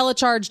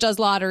Telecharge does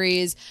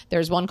lotteries.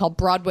 There's one called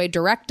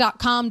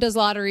BroadwayDirect.com does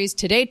lotteries.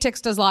 Today Ticks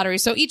does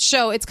lotteries. So each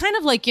show, it's kind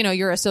of like,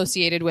 you're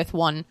associated with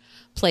one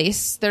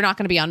place. They're not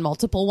going to be on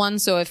multiple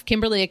ones. So if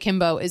Kimberly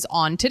Akimbo is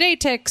on Today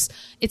Ticks,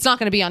 it's not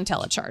going to be on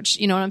Telecharge.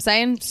 You know what I'm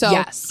saying? So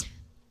yes.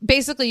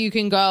 Basically you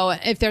can go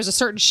if there's a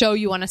certain show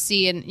you want to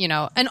see, and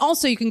and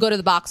also you can go to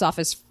the box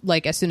office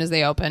like as soon as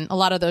they open. A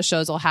lot of those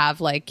shows will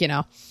have like,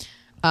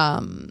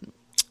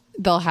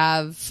 they'll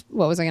have,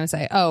 what was I going to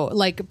say? Oh,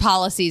 like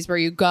policies where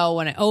you go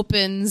when it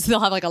opens. They'll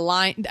have like a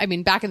line. I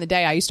mean, back in the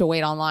day, I used to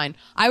wait online.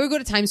 I would go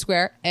to Times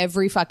Square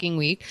every fucking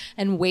week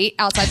and wait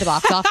outside the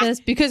box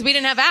office because we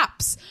didn't have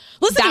apps.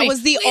 Listen, that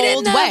was the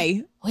old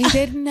way. We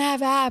didn't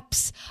have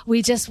apps.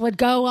 We just would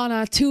go on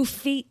our 2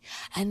 feet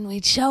and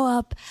we'd show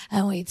up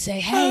and we'd say,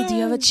 hey, do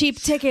you have a cheap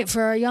ticket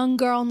for a young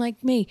girl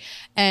like me?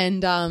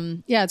 And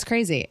yeah, it's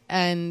crazy.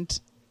 And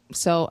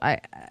so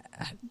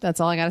that's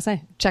all I gotta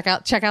say. Check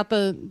out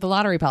the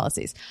lottery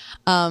policies.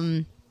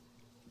 I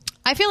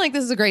feel like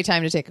this is a great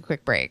time to take a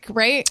quick break,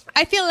 right?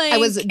 I feel like I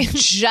was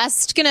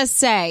just gonna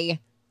say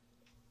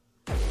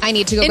I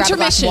need to go grab a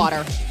glass of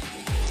water.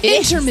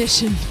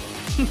 Intermission.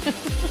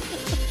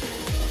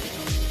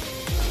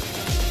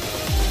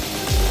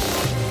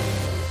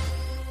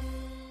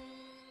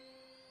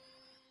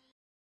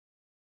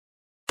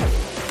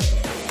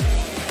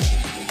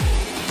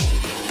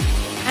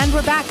 And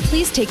we're back.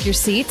 Please take your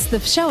seats. The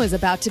show is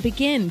about to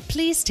begin.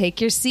 Please take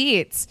your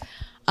seats.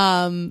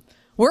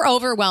 We're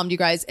overwhelmed, you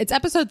guys. It's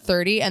episode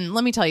 30, and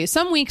let me tell you,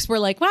 some weeks we're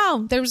like,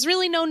 wow, there's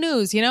really no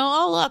news.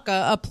 Oh, look,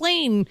 a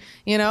plane,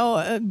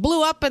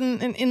 blew up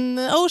in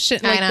the ocean.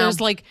 Like, there's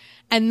like,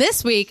 and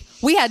this week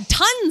we had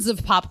tons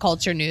of pop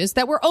culture news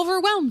that we're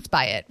overwhelmed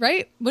by it,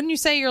 right? Wouldn't you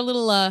say you're a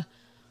little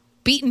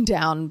beaten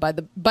down by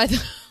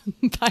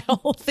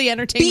all the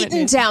entertainment beaten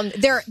news? Down.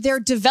 They're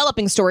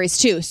developing stories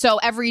too. So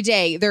every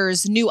day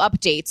there's new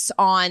updates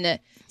on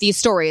these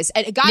stories.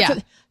 And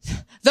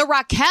the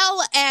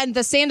Raquel and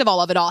the Sandoval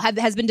of it all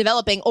has been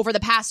developing over the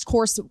past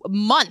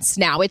months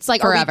now. It's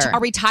like, are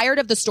we tired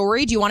of the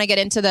story? Do you want to get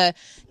into the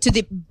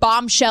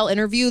bombshell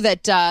interview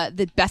that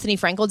Bethany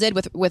Frankel did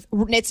with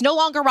it's no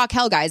longer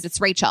Raquel, guys.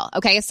 It's Rachel.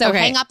 Okay. So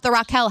hang up the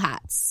Raquel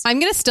hats. I'm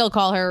going to still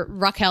call her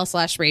Raquel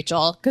 /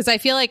 Rachel because I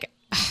feel like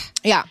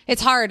Yeah.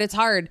 It's hard.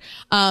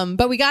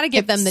 But we got to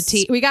give them the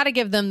tea. We got to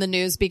give them the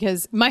news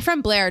because my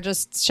friend Blair,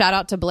 just shout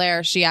out to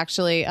Blair. She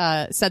actually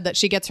said that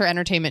she gets her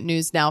entertainment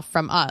news now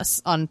from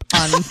us on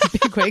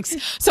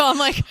Bigwigs. So I'm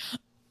like,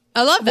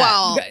 I love that.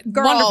 Well,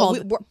 girl,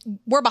 wonderful.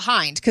 we're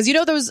behind because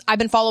I've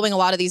been following a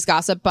lot of these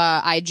gossip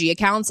IG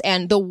accounts,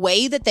 and the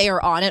way that they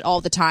are on it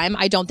all the time,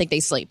 I don't think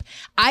they sleep.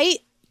 I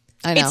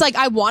know. It's like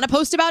I want to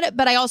post about it,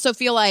 but I also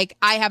feel like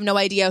I have no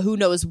idea who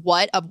knows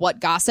what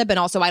gossip, and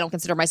also I don't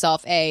consider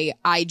myself a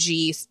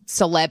IG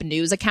celeb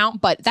news account.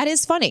 But that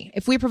is funny.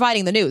 If we're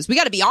providing the news, we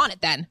got to be on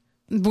it. Then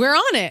we're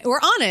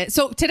on it.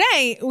 So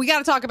today we got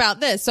to talk about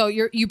this. So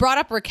you brought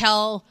up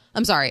Raquel.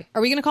 I'm sorry.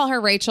 Are we going to call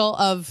her Rachel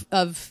of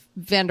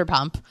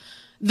Vanderpump?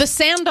 The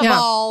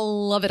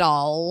Sandoval of it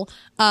all.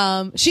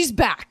 She's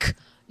back.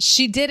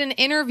 She did an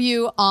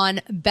interview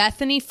on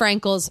Bethany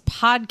Frankel's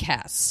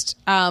podcast.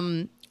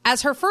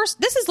 As her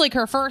this is like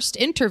her first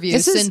interview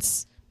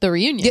since the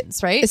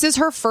reunions, right? This is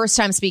her first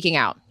time speaking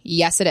out.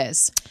 Yes, it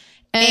is.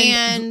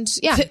 And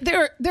yeah,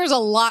 there's a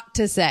lot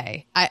to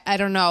say. I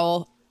don't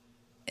know.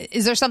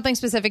 Is there something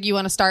specific you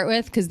want to start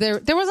with? Because there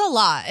was a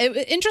lot.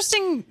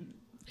 Interesting.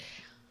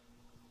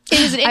 It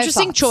is an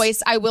interesting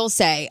choice, I will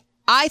say.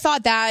 I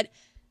thought that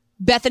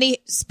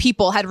Bethany's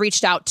people had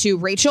reached out to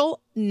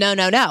Rachel. No.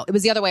 It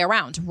was the other way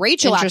around.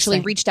 Rachel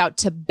actually reached out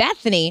to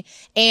Bethany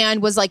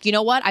and was like, you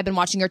know what? I've been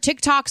watching your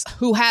TikToks.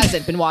 Who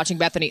hasn't been watching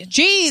Bethany?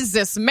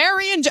 Jesus,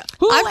 Marion.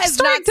 Who has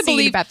not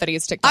seen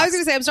Bethany's TikToks? I was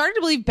going to say, I'm starting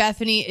to believe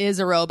Bethany is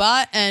a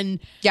robot. And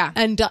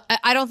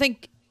I don't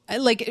think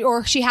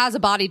or she has a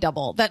body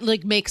double that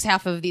like makes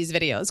half of these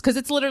videos because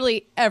it's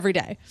literally every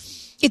day.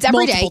 It's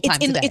every day.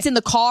 It's in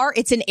the car.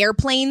 It's in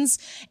airplanes.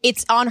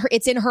 It's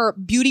in her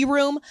beauty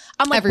room.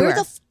 I'm like,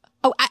 everywhere.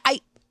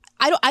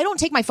 I don't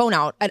take my phone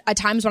out at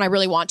times when I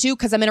really want to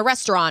because I'm in a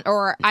restaurant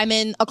or I'm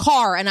in a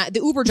car and the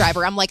Uber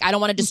driver, I'm like, I don't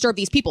want to disturb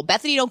these people.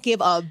 Bethany don't give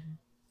a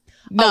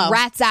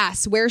rat's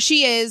ass where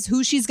she is,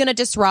 who she's going to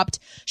disrupt.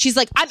 She's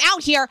like, I'm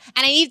out here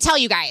and I need to tell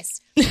you guys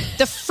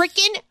the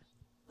freaking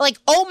like,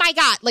 oh my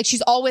God. Like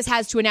she's always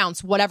has to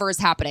announce whatever is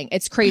happening.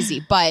 It's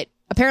crazy. But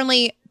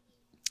apparently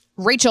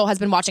Rachel has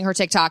been watching her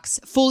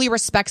TikToks, fully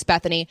respects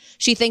Bethany.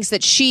 She thinks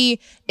that she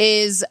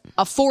is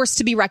a force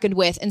to be reckoned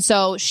with. And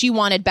so she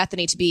wanted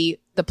Bethany to be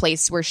the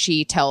place where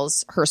she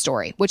tells her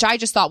story, which I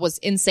just thought was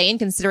insane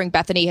considering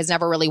Bethany has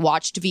never really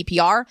watched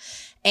VPR.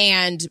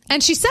 And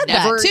she said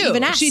never that too.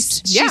 Even asked. She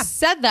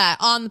said that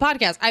on the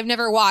podcast. I've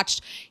never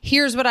watched.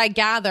 Here's what I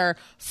gather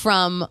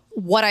from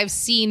what I've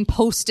seen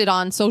posted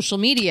on social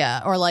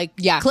media or like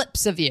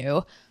clips of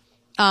you.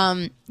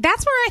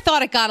 That's where I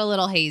thought it got a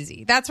little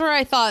hazy. That's where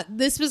I thought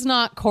this was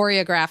not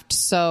choreographed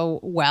so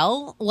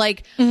well.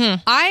 Like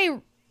I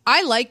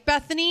like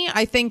Bethany.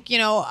 I think,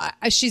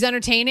 she's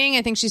entertaining.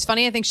 I think she's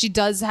funny. I think she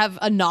does have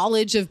a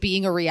knowledge of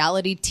being a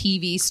reality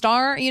TV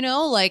star,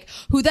 like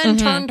who then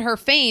turned her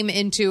fame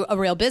into a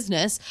real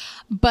business.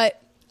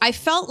 But I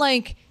felt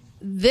like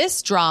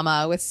this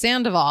drama with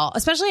Sandoval,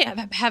 especially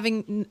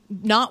having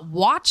not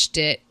watched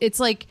it, it's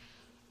like,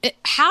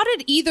 how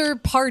did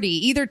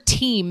either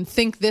team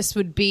think this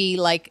would be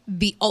like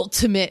the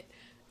ultimate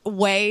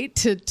way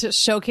to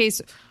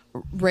showcase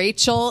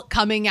Rachel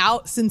coming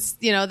out since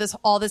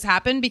all this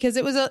happened? Because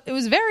it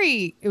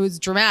was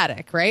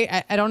dramatic,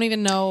 right? I don't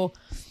even know.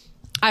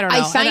 I don't know.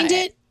 I find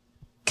it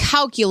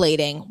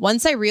calculating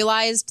once I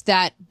realized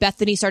that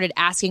Bethany started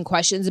asking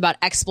questions about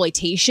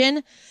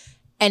exploitation.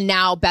 And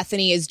now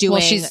Bethany is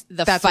doing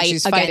the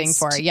fight fighting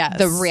for,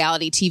 the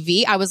reality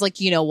TV. I was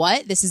like, you know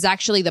what? This is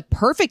actually the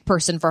perfect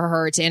person for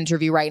her to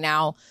interview right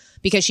now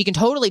because she can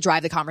totally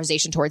drive the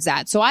conversation towards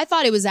that. So I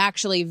thought it was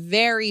actually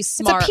very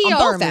smart on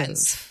both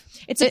ends.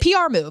 It's a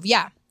PR move.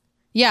 Yeah.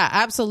 Yeah,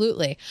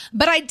 absolutely.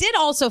 But I did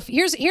also,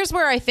 here's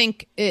where I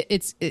think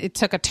it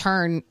took a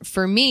turn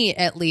for me,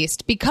 at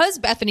least, because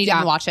Bethany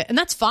didn't watch it. And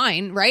that's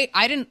fine, right?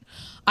 I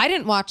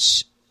didn't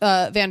watch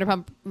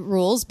Vanderpump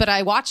Rules, but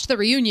I watched the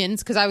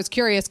reunions because I was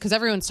curious because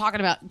everyone's talking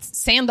about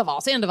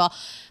Sandoval.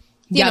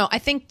 I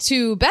think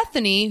to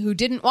Bethany, who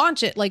didn't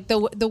watch it, like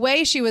the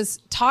way she was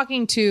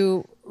talking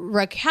to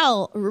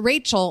Rachel,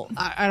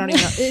 I don't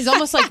even know, it's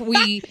almost like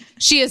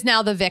she is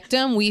now the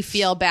victim. We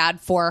feel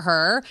bad for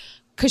her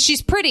because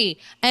she's pretty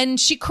and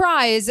she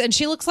cries and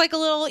she looks like a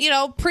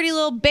little, pretty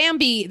little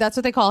Bambi. That's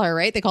what they call her,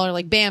 right? They call her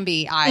like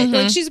Bambi.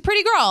 Like she's a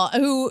pretty girl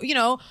who,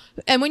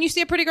 and when you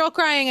see a pretty girl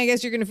crying, I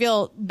guess you're going to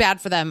feel bad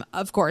for them,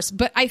 of course.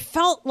 But I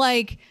felt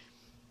like,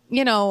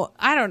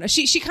 I don't know.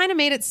 She kind of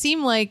made it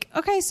seem like,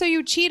 okay, so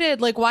you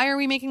cheated. Like, why are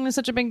we making this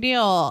such a big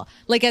deal?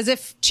 Like, as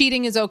if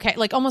cheating is okay.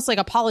 Like, almost like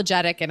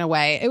apologetic in a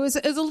way. It was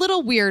a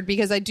little weird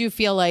because I do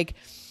feel like,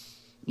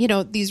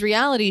 these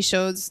reality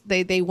shows,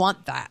 they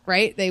want that,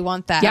 right? They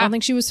want that. Yeah.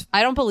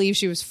 I don't believe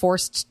she was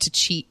forced to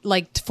cheat,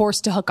 like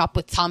forced to hook up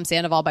with Tom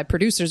Sandoval by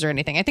producers or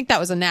anything. I think that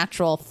was a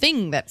natural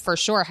thing that for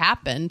sure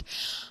happened.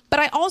 But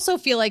I also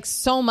feel like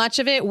so much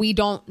of it, we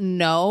don't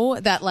know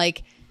that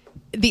like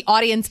the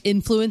audience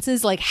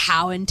influences like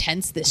how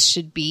intense this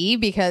should be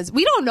because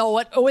we don't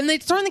know when they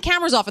turn the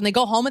cameras off and they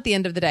go home at the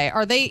end of the day,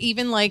 are they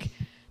even like,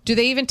 Do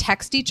they even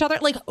text each other?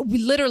 Like,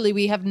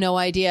 we have no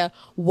idea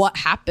what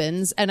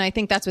happens. And I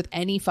think that's with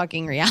any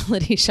fucking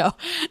reality show.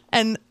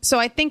 And so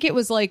I think it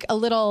was like a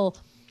little,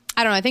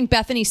 I don't know. I think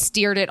Bethany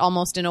steered it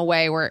almost in a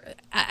way where,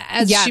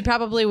 as she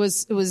probably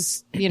was,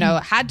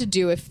 had to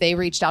do if they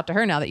reached out to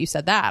her. Now that you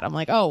said that, I'm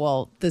like, oh,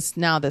 well, this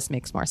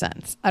makes more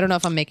sense. I don't know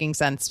if I'm making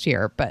sense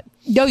here, but.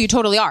 No, you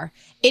totally are.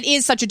 It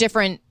is such a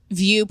different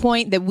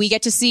viewpoint that we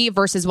get to see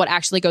versus what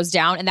actually goes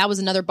down. And that was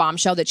another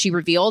bombshell that she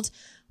revealed.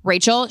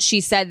 Rachel,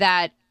 she said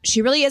that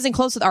she really isn't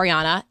close with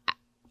Ariana.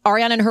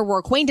 Ariana and her were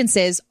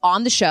acquaintances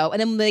on the show. And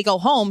then when they go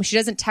home, she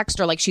doesn't text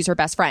her like she's her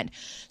best friend.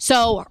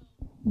 So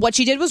what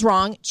she did was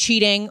wrong,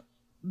 cheating,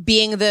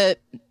 being the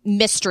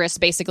mistress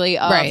basically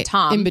of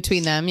Tom. In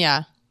between them,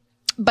 yeah.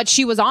 But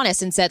she was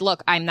honest and said,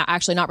 look, I'm not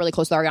really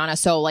close with Ariana.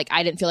 So like,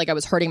 I didn't feel like I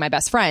was hurting my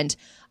best friend.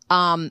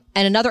 And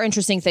another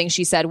interesting thing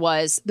she said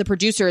was the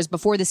producers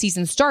before the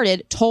season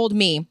started told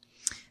me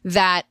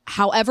that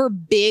however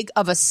big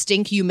of a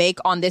stink you make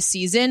on this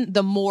season,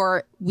 the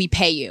more we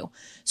pay you.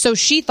 So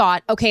she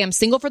thought, okay, I'm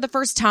single for the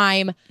first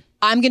time.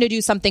 I'm going to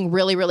do something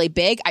really, really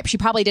big. She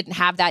probably didn't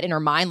have that in her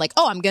mind. Like,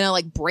 oh, I'm going to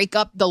like break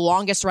up the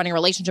longest running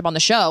relationship on the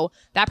show.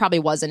 That probably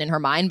wasn't in her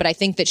mind. But I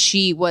think that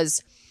she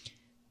was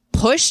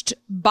pushed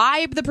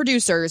by the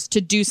producers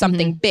to do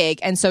something big.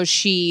 And so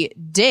she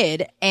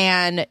did.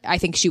 And I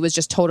think she was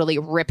just totally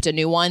ripped a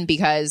new one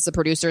because the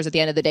producers at the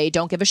end of the day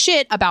don't give a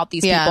shit about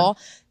these people.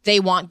 They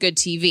want good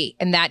TV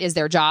and that is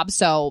their job.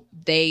 So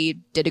they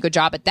did a good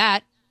job at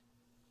that.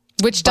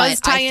 Which does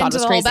tie into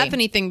the whole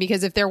Bethany thing,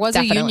 because if there was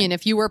a union,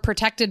 if you were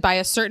protected by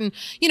a certain,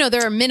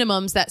 there are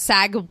minimums that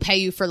SAG will pay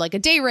you for like a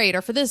day rate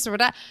or for this or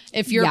that.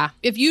 If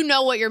you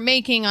know what you're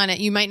making on it,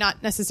 you might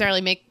not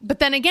necessarily make, but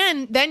then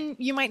again, then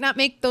you might not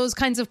make those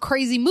kinds of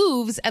crazy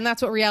moves. And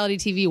that's what reality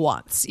TV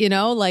wants,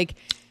 like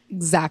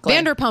exactly.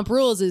 Vanderpump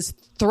Rules is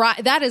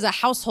that is a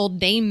household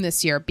name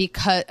this year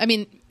because, I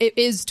mean, it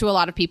is to a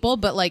lot of people,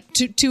 but like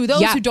to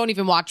those who don't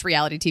even watch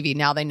reality TV,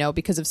 now they know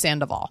because of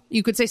Sandoval.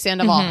 You could say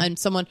Sandoval and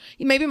someone,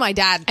 maybe my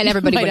dad and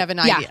everybody might have an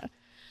idea.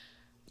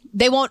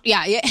 They won't.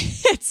 Yeah,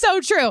 it's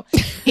so true.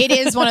 It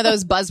is one of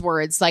those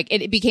buzzwords. Like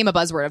it became a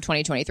buzzword of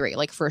 2023,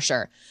 like for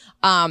sure.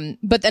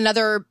 But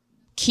another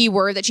key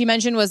word that she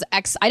mentioned was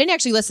I didn't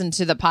actually listen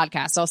to the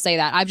podcast. So I'll say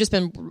that. I've just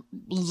been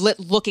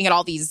looking at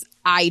all these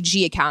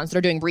IG accounts that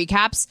are doing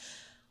recaps.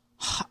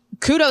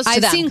 Kudos to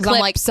them. I've seen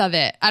clips of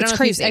it. I don't know.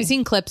 Crazy. I've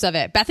seen clips of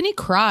it. Bethany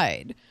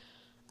cried.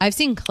 I've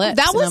seen clips.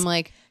 That was, and I'm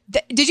like,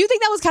 did you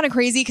think that was kind of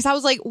crazy? Because I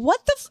was like, what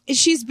the?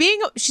 She's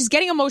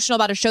getting emotional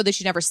about a show that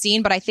she's never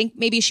seen. But I think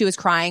maybe she was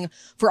crying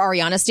for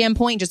Ariana's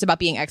standpoint, just about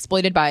being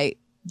exploited by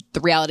the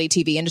reality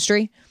TV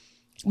industry.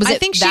 I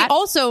think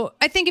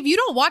if you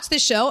don't watch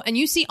this show and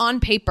you see on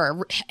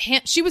paper,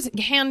 she was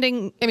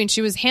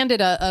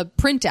handed a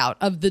printout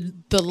of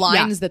the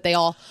lines that they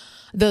all,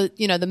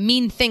 the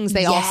mean things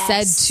they all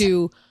said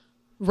to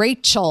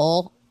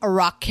Raquel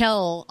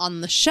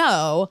on the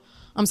show.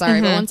 I'm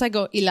sorry, but once I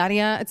go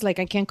Ilaria, it's like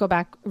I can't go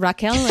back.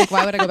 Raquel, like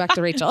why would I go back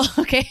to Rachel?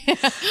 Okay.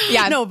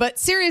 Yeah. No, but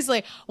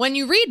seriously, when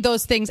you read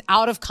those things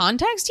out of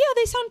context,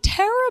 they sound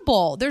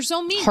terrible. They're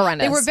so mean.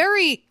 Horrendous. They were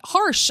very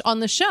harsh on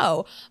the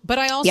show. But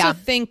I also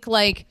think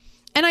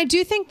and I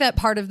do think that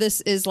part of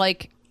this is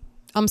like,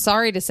 I'm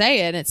sorry to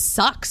say it, it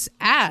sucks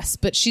ass,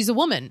 but she's a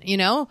woman,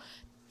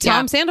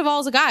 Tom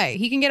Sandoval's a guy.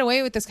 He can get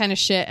away with this kind of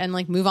shit and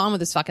like move on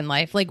with his fucking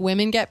life. Like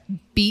women get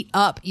beat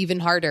up even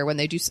harder when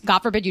they do, God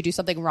forbid you do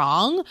something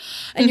wrong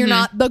and you're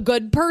not the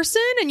good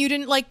person and you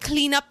didn't like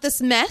clean up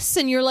this mess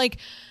and you're like,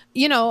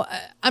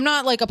 I'm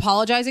not like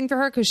apologizing for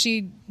her because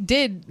she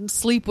did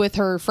sleep with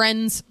her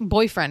friend's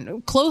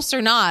boyfriend. Close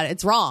or not,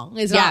 it's wrong.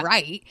 It's not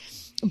right.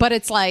 But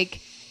it's like,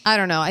 I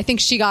don't know. I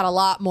think she got a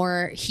lot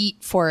more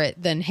heat for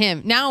it than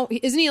him. Now,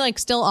 isn't he like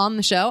still on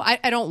the show?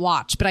 I don't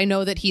watch, but I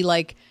know that he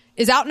like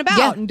is out and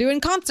about and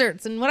doing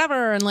concerts and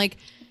whatever. And like,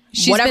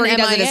 whatever he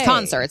does at his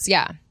concerts.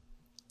 Yeah.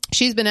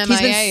 She's been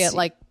MIA at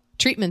like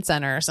treatment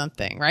center or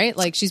something, right?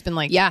 Like she's been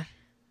like,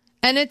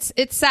 and it's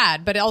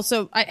sad, but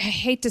also I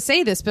hate to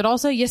say this, but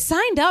also you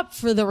signed up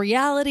for the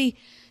reality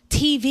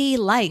TV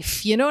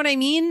life. You know what I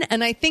mean?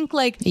 And I think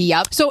like,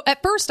 so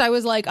at first I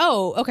was like,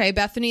 oh, okay,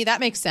 Bethany, that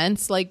makes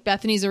sense. Like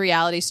Bethany's a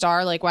reality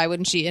star. Like why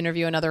wouldn't she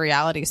interview another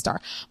reality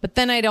star? But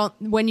then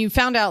when you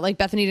found out like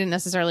Bethany didn't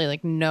necessarily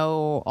like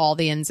know all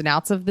the ins and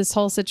outs of this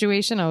whole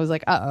situation, I was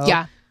like,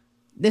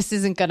 this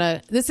isn't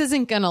gonna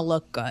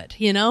look good.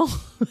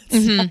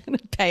 It's not gonna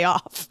pay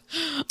off.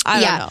 I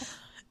don't know.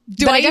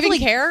 Do I even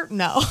care?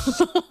 No.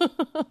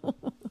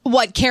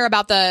 What, care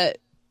about the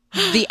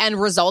end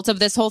result of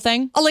this whole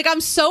thing? Like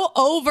I'm so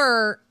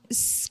over.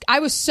 I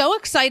was so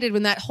excited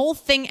when that whole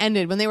thing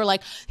ended, when they were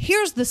like,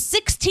 here's the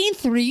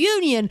 16th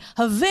reunion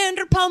of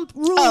Vanderpump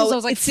Rules. I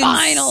was like,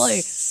 finally.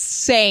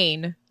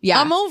 Insane.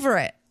 Yeah. I'm over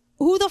it.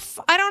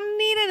 I don't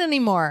need it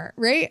anymore.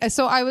 Right.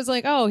 So I was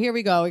like, oh, here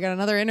we go. We got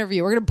another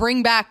interview. We're going to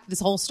bring back this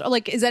whole story.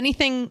 Like, is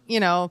anything,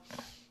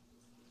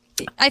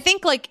 I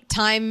think like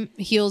time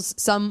heals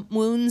some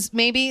wounds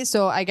maybe.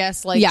 So I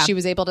guess like she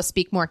was able to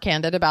speak more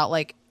candid about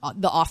like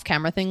the off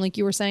camera thing, like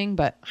you were saying,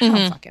 but I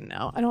don't fucking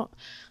know.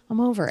 I'm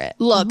over it.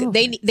 Look,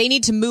 they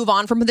need to move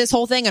on from this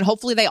whole thing, and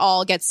hopefully they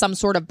all get some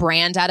sort of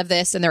brand out of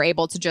this and they're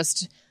able to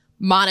just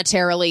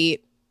monetarily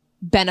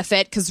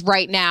benefit, because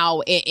right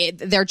now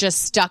they're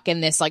just stuck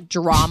in this like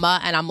drama,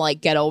 and I'm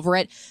like, get over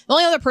it. The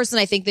only other person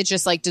I think that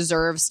just like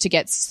deserves to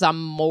get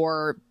some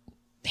more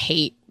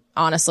hate,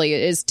 honestly,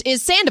 is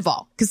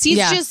Sandoval, because he's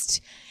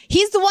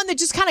the one that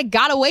just kind of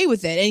got away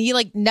with it, and he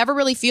like never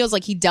really feels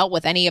like he dealt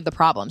with any of the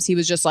problems. He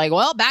was just like,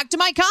 well, back to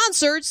my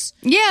concerts.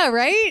 Yeah,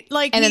 right?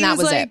 Like, and then that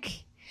was like,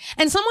 it.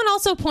 And someone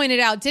also pointed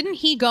out, didn't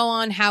he go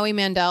on Howie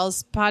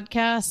Mandel's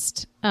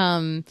podcast,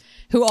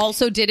 who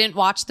also didn't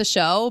watch the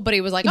show, but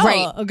he was like,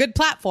 oh, a good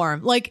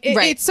platform. Like,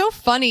 it's so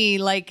funny.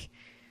 Like,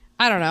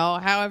 I don't know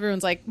how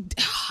everyone's like,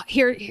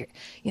 here,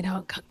 you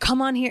know,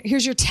 come on here.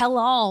 Here's your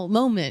tell-all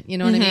moment. You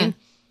know what I mean?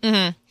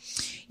 Mm-hmm.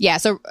 Yeah.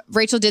 So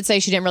Rachel did say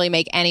she didn't really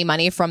make any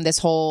money from this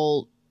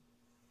whole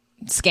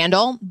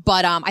scandal,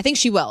 but I think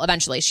she will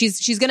eventually.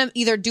 She's going to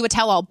either do a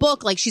tell-all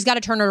book, like she's got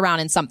to turn it around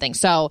in something.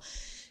 So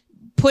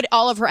put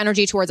all of her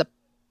energy towards a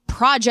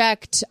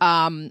project.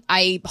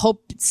 I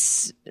hope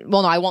no,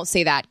 I won't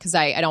say that because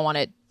I don't want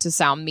it to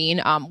sound mean.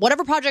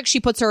 Whatever project she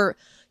puts her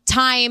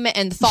time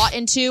and thought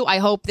into, I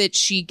hope that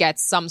she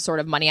gets some sort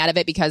of money out of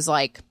it, because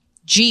like,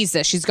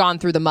 Jesus, she's gone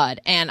through the mud,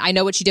 and I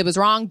know what she did was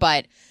wrong,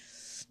 but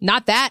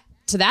not that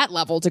to that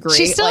level degree.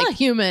 She's still like, a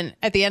human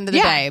at the end of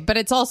the day, but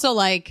it's also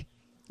like,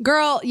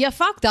 girl, you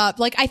fucked up.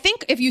 Like, I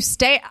think if you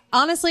stay,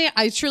 honestly,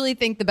 I truly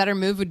think the better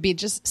move would be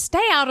just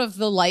stay out of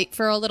the light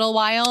for a little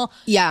while.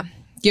 Yeah.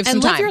 Give some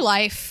and time. Live your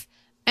life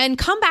and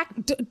come back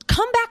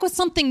with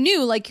something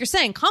new. Like you're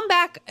saying, come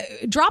back,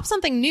 drop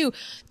something new.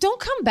 Don't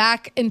come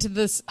back into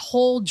this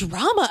whole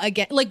drama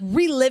again, like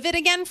relive it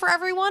again for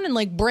everyone and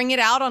like bring it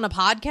out on a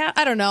podcast.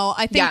 I don't know.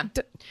 I think,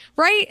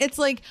 right? It's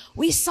like,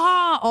 we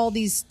saw all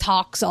these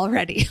talks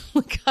already.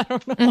 Like, I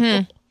don't know.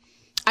 Mm-hmm.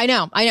 I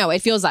know. It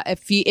feels that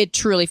it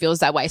truly feels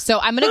that way. So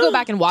I'm going to go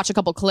back and watch a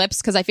couple clips,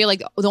 because I feel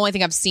like the only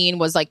thing I've seen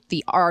was like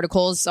the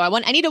articles. So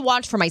I need to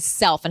watch for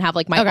myself and have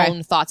like my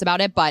own thoughts about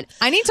it. But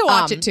I need to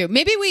watch it too.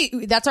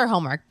 Maybe that's our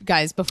homework,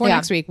 guys. Before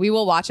next week, we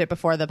will watch it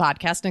before the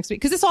podcast next week,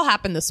 because this all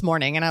happened this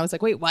morning, and I was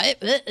like, wait,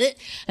 what?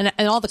 And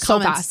all the comments. So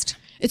fast.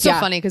 It's so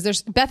funny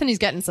because Bethany's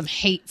getting some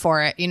hate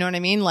for it. You know what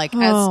I mean? Like,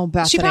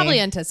 she probably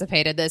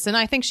anticipated this, and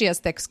I think she has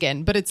thick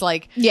skin. But it's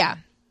like,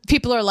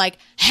 people are like,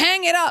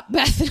 hang it up,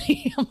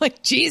 Bethany. I'm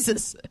like,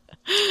 Jesus.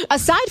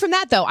 Aside from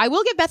that, though, I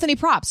will give Bethany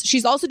props.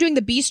 She's also doing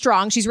the Be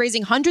Strong. She's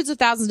raising hundreds of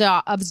thousands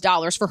of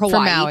dollars for Hawaii.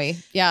 For Maui.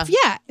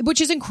 Yeah,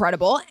 which is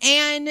incredible.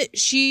 And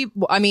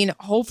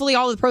hopefully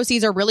all of the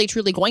proceeds are really,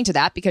 truly going to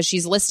that, because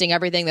she's listing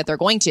everything that they're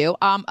going to.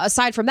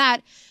 Aside from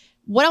that,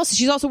 what else?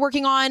 She's also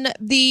working on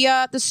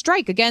the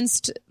strike for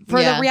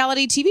the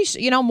reality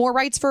TV, more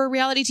rights for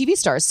reality TV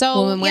stars.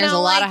 So woman wears a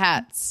lot of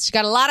hats. She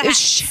got a lot of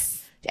hats.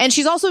 And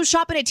she's also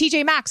shopping at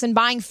TJ Maxx and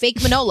buying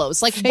fake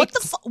Manolos. Like, what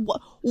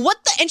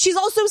the? And she's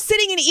also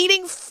sitting and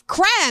eating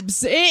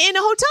crabs in a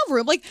hotel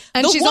room. Like,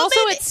 and she's also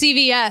at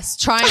CVS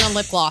trying on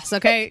lip gloss.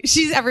 Okay,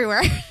 she's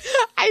everywhere.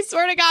 I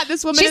swear to God,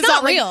 this woman she's is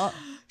not real.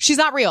 She's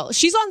not real.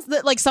 She's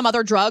on like some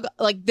other drug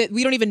like that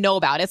we don't even know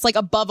about. It's like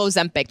above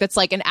Ozempic. That's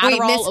like an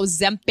Adderall,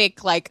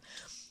 Ozempic, like.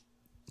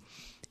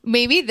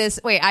 Maybe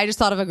I just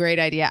thought of a great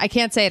idea. I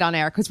can't say it on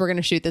air because we're going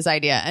to shoot this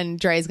idea and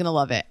Dre's going to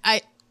love it.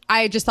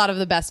 I just thought of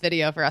the best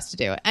video for us to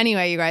do.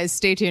 Anyway, you guys,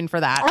 stay tuned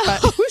for that. But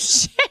oh,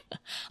 shit.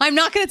 I'm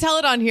not going to tell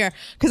it on here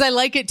because I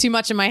like it too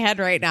much in my head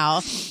right now.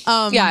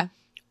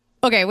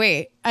 Okay,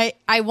 wait.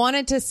 I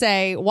wanted to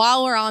say,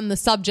 while we're on the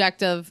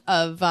subject of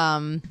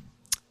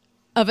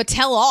a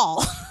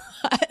tell-all,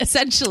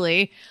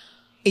 essentially,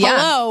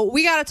 hello,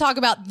 we got to talk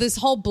about this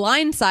whole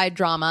Blindside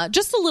drama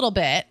just a little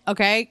bit,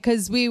 okay?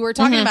 Because we were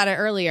talking about it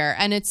earlier,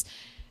 and it's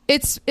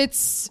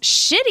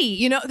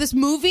shitty, this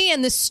movie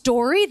and this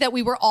story that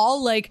we were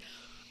all like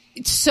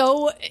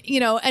so,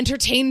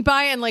 entertained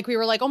by, and like we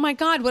were like, oh my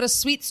God, what a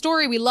sweet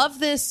story. We love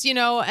this,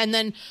 and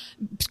then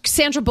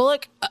Sandra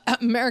Bullock,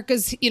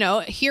 America's,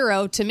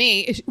 hero to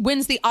me,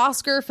 wins the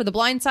Oscar for The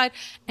Blind Side.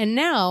 And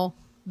now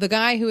the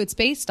guy who it's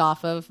based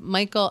off of,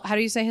 Michael, how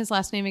do you say his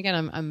last name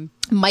again? I'm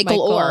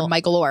Michael Orr.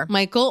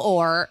 Michael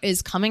Orr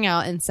is coming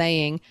out and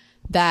saying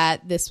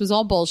that this was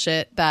all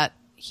bullshit, that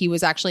he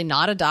was actually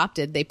not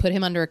adopted. They put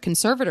him under a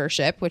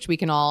conservatorship, which we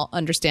can all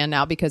understand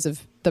now because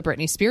of the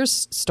Britney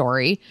Spears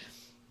story,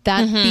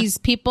 that these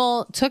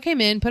people took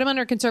him in, put him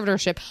under a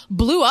conservatorship,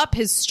 blew up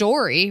his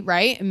story,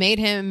 right?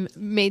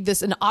 Made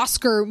this an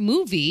Oscar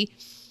movie,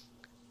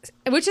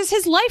 which is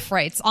his life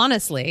rights,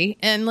 honestly.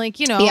 And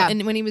like,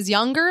 and when he was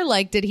younger,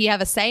 like, did he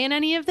have a say in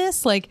any of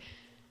this? Like,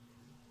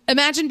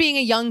 imagine being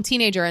a young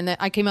teenager and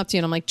I came up to you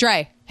and I'm like,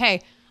 Dre,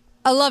 hey,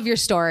 I love your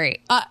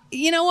story.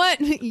 You know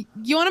what?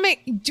 You want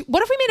to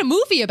what if we made a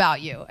movie about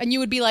you? And you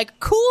would be like,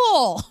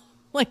 cool.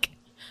 Like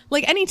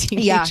any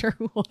teenager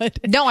would.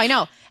 No, I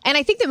know. And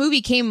I think the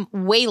movie came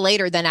way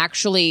later than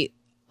actually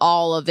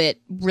all of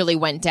it really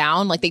went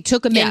down. Like, they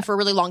took him in for a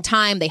really long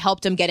time. They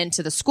helped him get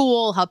into the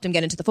school, helped him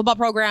get into the football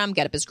program,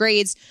 get up his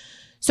grades.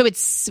 So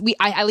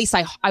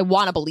I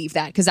want to believe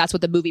that, because that's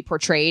what the movie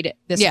portrayed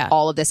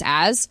all of this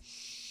as.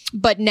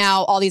 But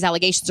now all these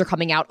allegations are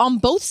coming out on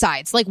both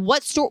sides. Like,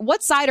 what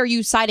side are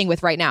you siding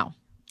with right now?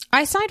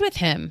 I side with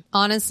him.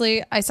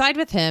 Honestly, I side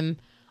with him.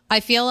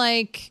 I feel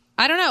like,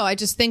 I don't know. I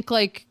just think,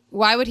 like,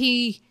 why would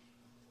he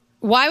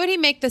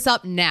make this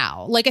up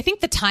now? Like, I think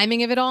the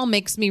timing of it all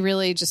makes me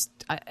really just,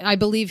 I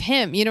believe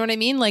him. You know what I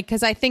mean? Like,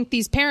 because I think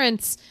these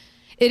parents,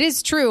 it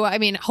is true. I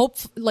mean,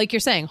 like you're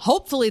saying,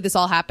 hopefully this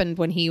all happened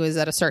when he was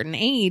at a certain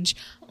age.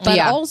 But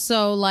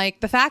also, like,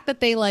 the fact that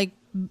they, like,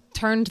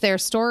 turned their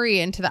story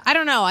into the, I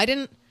don't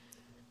know.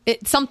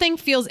 Something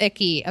feels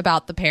icky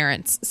about the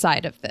parents'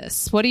 side of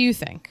this. What do you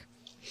think?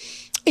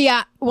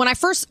 Yeah. When I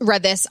first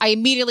read this, I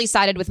immediately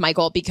sided with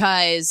Michael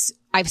because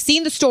I've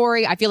seen the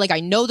story. I feel like I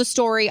know the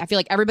story. I feel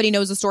like everybody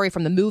knows the story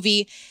from the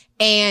movie.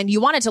 And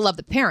you wanted to love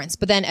the parents.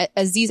 But then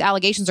as these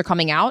allegations are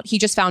coming out, he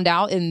just found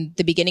out in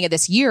the beginning of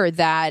this year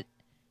that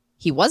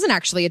he wasn't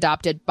actually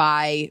adopted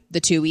by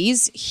the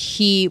Tuohys.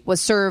 He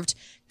was served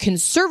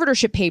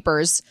conservatorship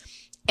papers,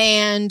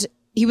 and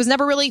he was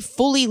never really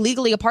fully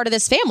legally a part of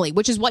this family,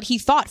 which is what he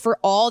thought for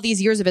all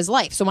these years of his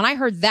life. So when I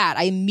heard that,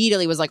 I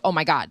immediately was like, oh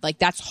my God, like,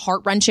 that's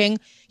heart-wrenching.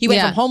 He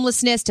went from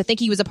homelessness to think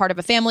he was a part of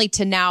a family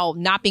to now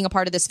not being a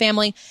part of this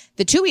family.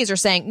 The Tuohys are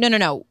saying,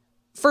 no.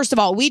 First of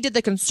all, we did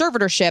the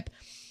conservatorship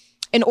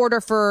in order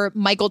for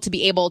Michael to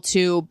be able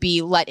to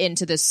be let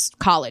into this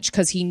college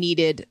because he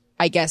needed,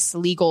 I guess,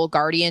 legal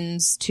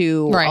guardians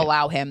to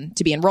allow him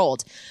to be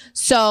enrolled.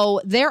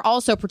 So they're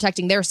also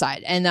protecting their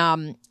side. And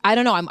I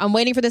don't know. I'm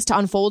waiting for this to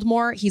unfold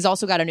more. He's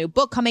also got a new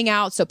book coming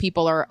out. So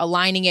people are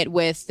aligning it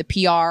with the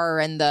PR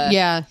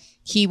and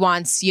he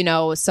wants,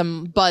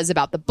 some buzz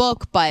about the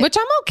book, but which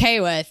I'm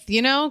okay with,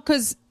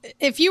 because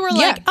if you were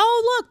like,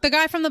 oh, look, the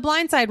guy from The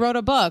Blind Side wrote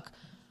a book,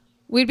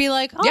 we'd be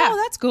like,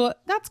 oh, that's cool.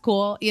 That's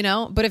cool.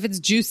 But if it's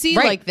juicy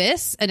like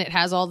this and it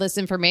has all this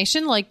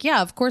information, like,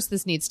 yeah, of course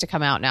this needs to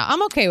come out now.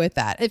 I'm okay with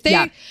that.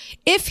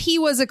 If he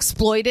was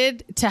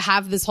exploited to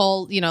have this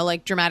whole,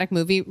 like, dramatic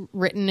movie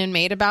written and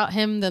made about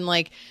him, then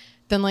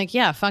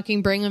yeah,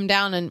 fucking bring him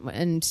down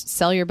and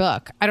sell your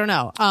book. I don't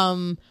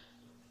know.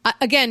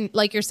 Again,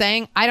 like you're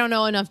saying, I don't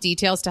know enough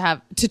details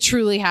to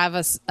truly have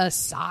a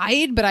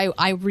side, but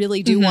I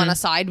really do want to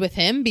side with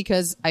him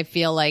because I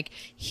feel like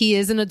he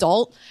is an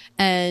adult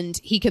and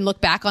he can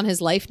look back on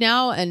his life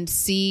now and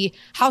see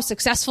how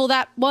successful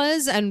that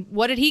was and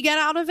what did he get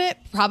out of it?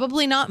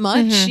 Probably not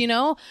much,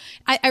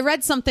 I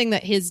read something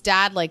that his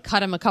dad, like,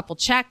 cut him a couple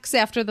checks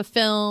after the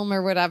film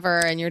or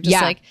whatever, and you're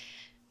just like,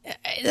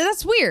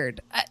 that's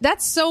weird.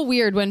 That's so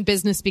weird when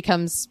business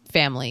becomes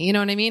family. You know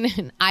what I mean?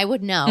 And I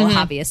would know,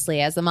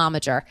 obviously, as a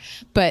momager,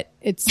 but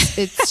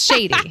it's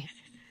shady.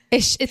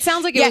 It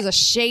sounds like it was a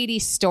shady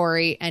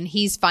story, and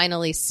he's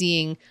finally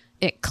seeing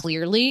it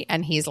clearly,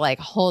 and he's like,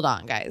 hold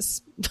on,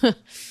 guys.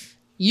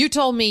 You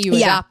told me you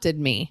adopted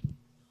me.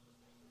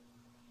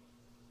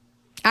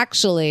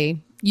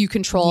 Actually, you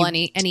control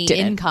any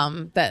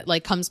income that,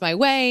 like, comes my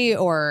way,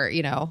 or,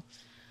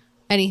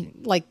 any,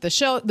 like,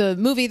 the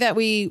movie that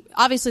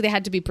obviously they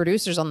had to be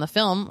producers on the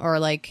film or,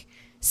 like,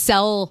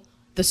 sell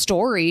the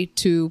story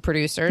to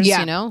producers,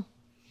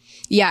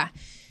 Yeah.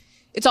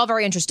 It's all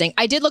very interesting.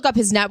 I did look up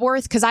his net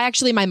worth because I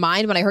actually, in my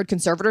mind, when I heard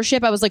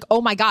conservatorship, I was like,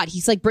 oh my God,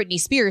 he's like Britney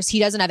Spears. He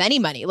doesn't have any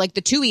money. Like,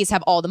 the Tuohys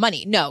have all the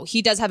money. No,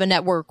 he does have a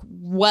net worth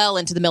well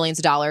into the millions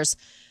of dollars.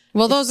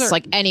 Well, those are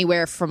like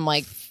anywhere from,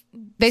 like,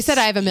 they said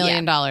I have $1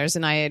 million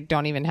and I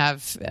don't even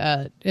have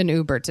an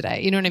Uber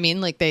today. You know what I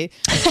mean? Like, they...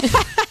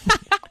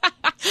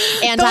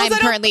 And I'm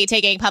currently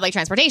taking public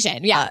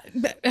transportation. Yeah.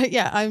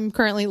 I'm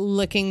currently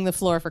licking the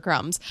floor for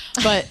crumbs.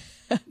 But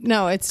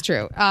no, it's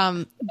true.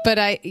 But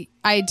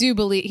I do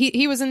believe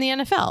he was in the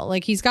NFL.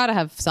 Like, he's got to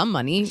have some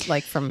money,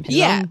 like, from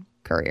his own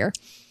career.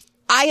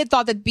 I had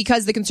thought that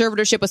because the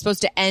conservatorship was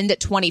supposed to end at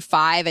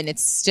 25 and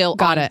it's still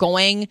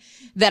ongoing,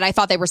 that I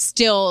thought they were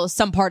still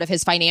some part of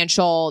his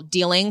financial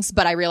dealings.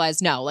 But I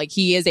realized no, like,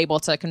 he is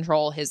able to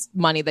control his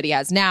money that he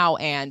has now.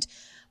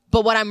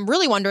 But what I'm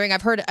really wondering,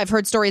 I've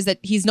heard stories that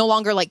he's no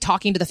longer, like,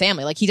 talking to the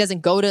family. Like, he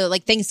doesn't go to,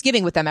 like,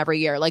 Thanksgiving with them every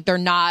year. Like, they're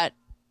not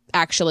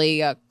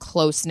actually a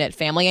close-knit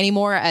family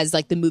anymore as,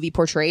 like, the movie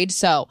portrayed.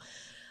 So,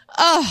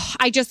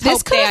 I just hope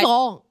this could have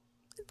all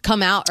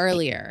come out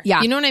earlier.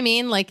 Yeah. You know what I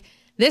mean? Like,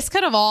 this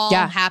could have all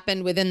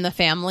happened within the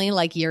family,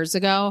 like, years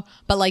ago.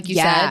 But like you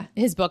said,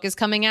 his book is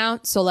coming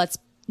out. So let's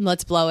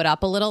blow it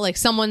up a little. Like,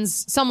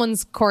 someone's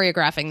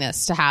choreographing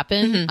this to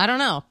happen. I don't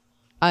know.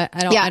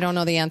 I don't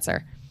know the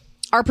answer.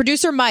 Our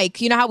producer, Mike,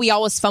 you know how we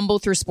always fumble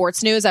through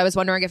sports news? I was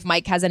wondering if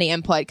Mike has any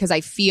input because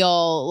I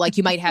feel like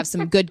you might have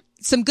some good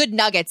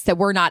nuggets that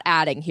we're not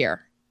adding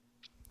here.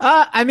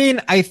 I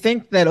mean, I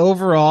think that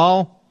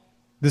overall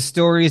the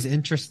story is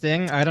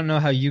interesting. I don't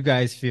know how you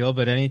guys feel,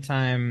 but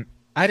anytime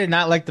I did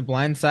not like the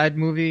Blind Side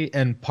movie,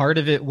 and part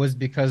of it was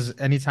because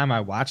anytime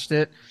I watched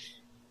it,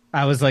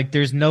 I was like,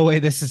 there's no way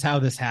this is how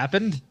this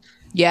happened.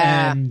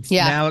 Yeah. And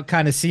now it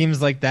kind of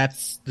seems like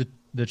that's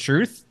the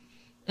truth.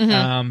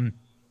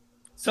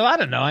 So I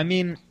don't know. I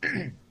mean,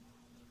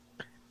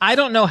 I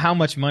don't know how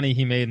much money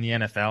he made in the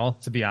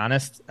NFL, to be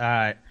honest.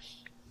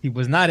 He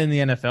was not in the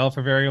NFL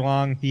for very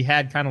long. He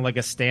had kind of like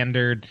a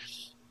standard,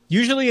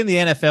 usually in the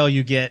NFL,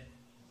 you get,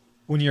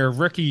 when you're a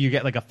rookie, you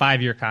get like a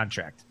 5-year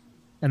contract.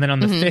 And then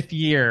on the 5th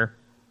year,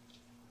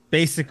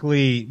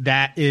 basically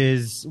that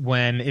is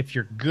when, if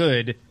you're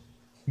good,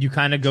 you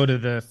kind of go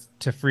to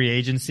free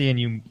agency and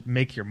you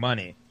make your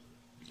money.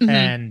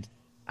 And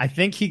I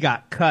think he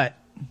got cut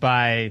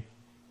by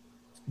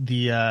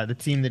the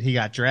team that he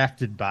got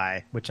drafted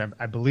by, which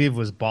I believe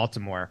was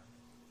Baltimore.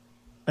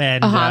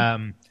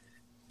 And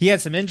he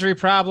had some injury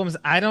problems.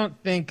 I don't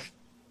think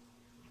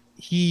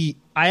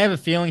I have a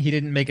feeling he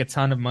didn't make a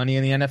ton of money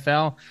in the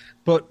NFL.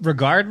 But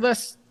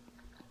regardless,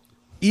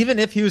 even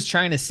if he was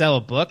trying to sell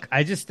a book,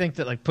 I just think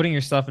that like putting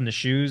yourself in the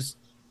shoes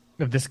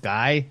of this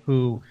guy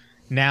who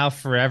now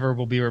forever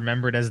will be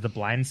remembered as the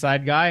Blind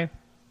Side guy.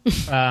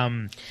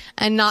 And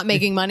not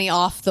making money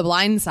off the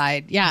Blind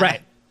Side. Yeah.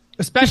 Right.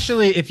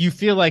 Especially if you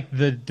feel like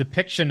the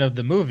depiction of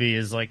the movie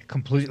is like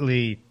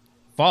completely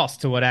false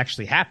to what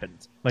actually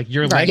happened. Like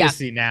your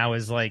legacy now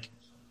is like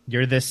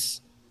you're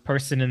this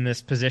person in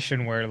this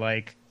position where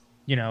like,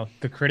 you know,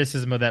 the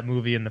criticism of that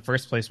movie in the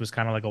first place was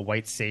kind of like a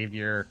white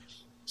savior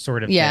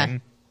sort of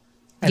thing.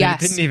 And it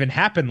didn't even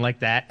happen like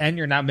that. And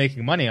you're not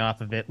making money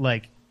off of it.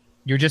 Like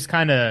you're just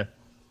kind of,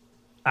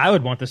 I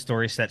would want the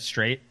story set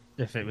straight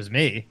if it was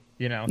me,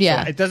 you know?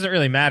 Yeah. So it doesn't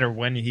really matter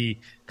when he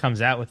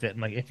comes out with it.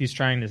 And like, if he's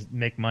trying to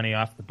make money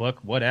off the book,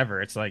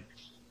 whatever. It's like,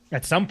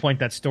 at some point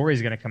that story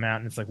is going to come out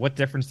and it's like, what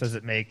difference does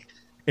it make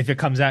if it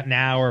comes out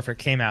now or if it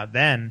came out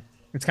then?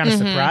 It's kind of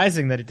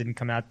surprising that it didn't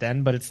come out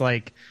then, but it's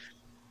like,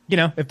 you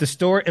know, if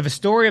a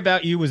story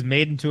about you was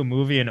made into a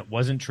movie and it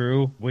wasn't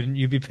true, wouldn't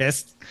you be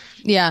pissed?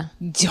 Yeah,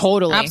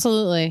 Totally.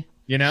 absolutely.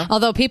 You know?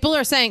 Although people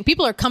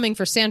are coming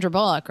for Sandra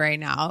Bullock right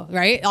now,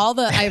 right?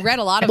 I read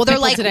a lot of they're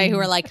people like, today who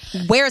are like,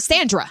 where's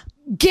Sandra?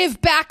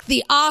 give back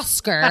the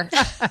Oscar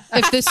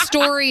if the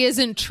story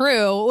isn't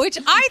true, which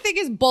I think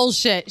is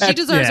bullshit. She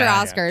deserves her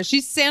Oscar. Yeah.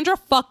 She's Sandra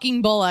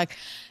fucking Bullock.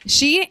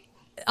 She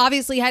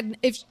obviously had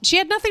nothing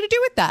to do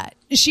with that.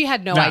 She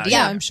had no idea,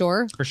 I'm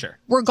sure. For sure.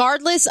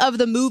 Regardless of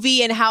the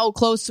movie and how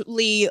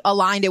closely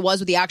aligned it was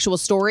with the actual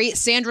story,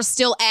 Sandra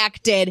still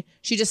acted.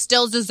 She just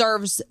still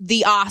deserves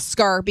the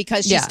Oscar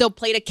because she still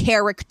played a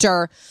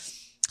character.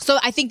 So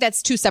I think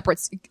that's two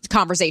separate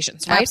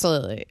conversations, right?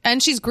 Absolutely.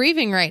 And she's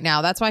grieving right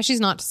now. That's why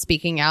she's not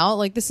speaking out.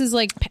 Like, this is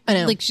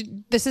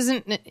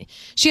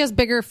she has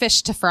bigger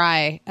fish to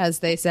fry, as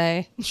they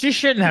say. She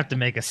shouldn't have to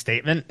make a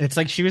statement. It's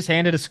like she was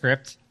handed a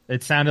script.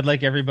 It sounded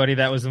like everybody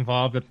that was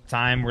involved at the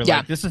time were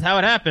like, this is how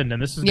it happened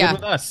and this is good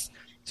with us.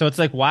 So it's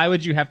like, why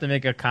would you have to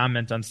make a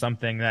comment on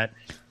something that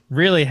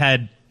really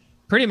had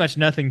pretty much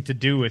nothing to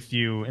do with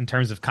you in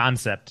terms of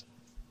concept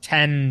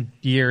 10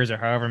 years or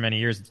however many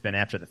years it's been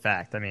after the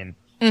fact? I mean,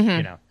 you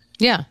know.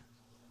 Yeah.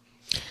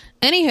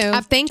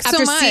 Anywho, thanks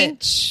so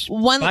much.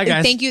 Bye,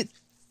 guys.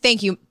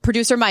 Thank you.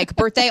 Producer Mike,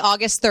 birthday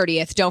August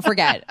 30th. Don't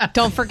forget.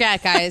 Don't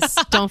forget, guys.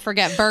 Don't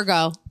forget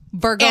Virgo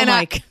and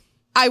Mike.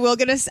 I was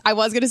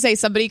gonna say,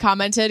 somebody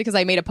commented because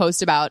I made a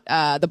post about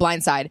The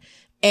Blind Side,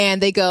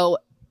 and they go,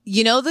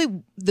 you know,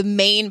 the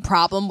main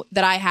problem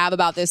that I have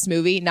about this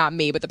movie, not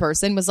me, but the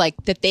person, was like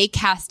that they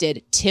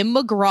casted Tim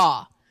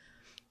McGraw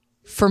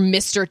for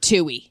Mr.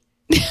 Toohey.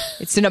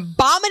 It's an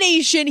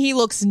abomination. He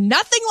looks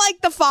nothing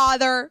like the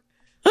father.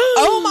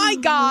 Oh my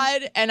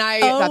God. And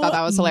I thought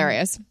that was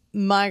hilarious.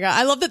 My God.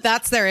 I love that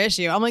that's their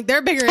issue. I'm like, there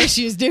are bigger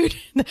issues, dude.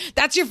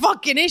 That's your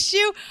fucking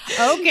issue?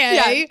 Okay.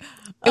 Yeah.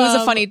 It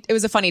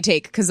was a funny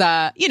take because,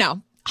 you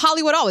know,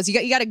 Hollywood always,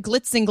 you got to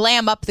glitz and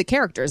glam up the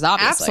characters,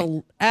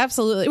 obviously.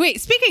 Absolutely.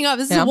 Wait, speaking of,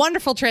 this is a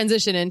wonderful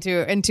transition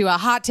into a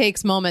hot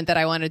takes moment that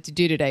I wanted to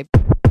do today.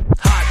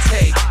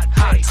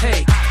 Hot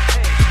take.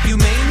 You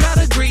may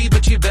not agree,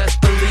 but you best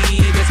believe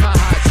it's my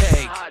hot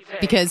take.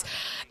 Because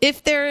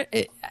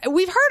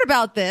we've heard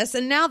about this,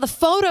 and now the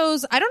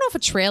photos, I don't know if a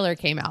trailer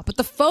came out, but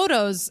the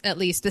photos, at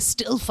least, the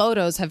still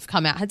photos have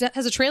come out.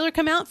 Has a trailer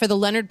come out for the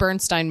Leonard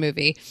Bernstein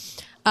movie?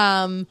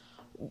 A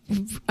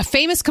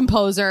famous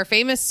composer,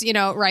 famous,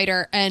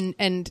 writer,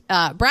 and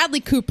Bradley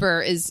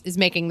Cooper is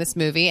making this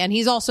movie, and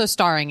he's also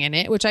starring in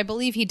it, which I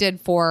believe he did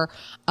for,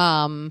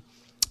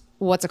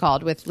 what's it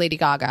called, with Lady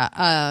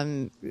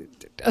Gaga?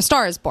 A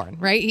Star Is Born,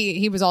 right?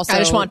 He was also. I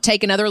just want to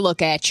take another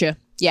look at you.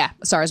 Yeah,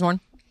 A Star Is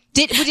Born.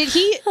 Did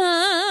he?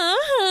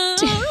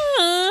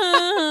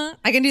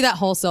 I can do that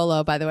whole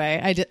solo, by the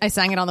way. I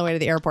sang it on the way to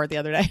the airport the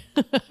other day.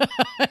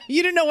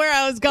 You didn't know where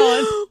I was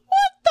going. What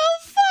the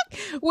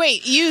fuck?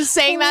 Wait, you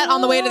sang that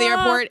on the way to the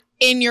airport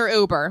in your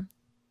Uber?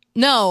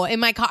 No, in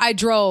my car. I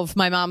drove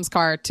my mom's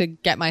car to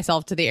get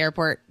myself to the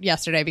airport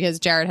yesterday because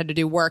Jared had to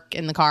do work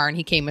in the car and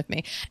he came with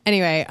me.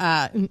 Anyway,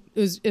 it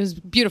was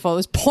beautiful. It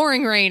was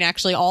pouring rain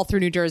actually all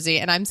through New Jersey,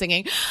 and I'm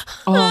singing,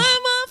 I'm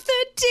off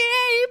the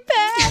deep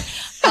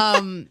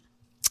end.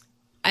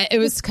 It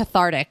was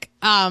cathartic.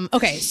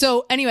 Okay,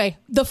 so anyway,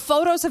 the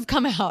photos have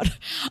come out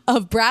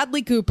of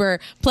Bradley Cooper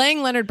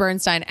playing Leonard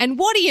Bernstein, and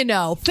what do you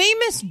know?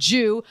 Famous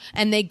Jew,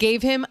 and they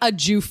gave him a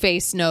Jew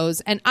face nose.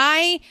 And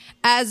I,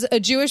 as a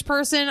Jewish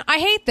person, I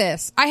hate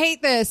this. I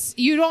hate this.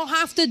 You don't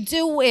have to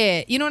do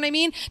it. You know what I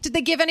mean? Did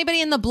they give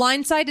anybody in The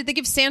Blind Side? Did they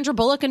give Sandra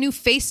Bullock a new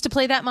face to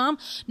play that mom?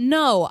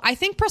 No. I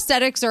think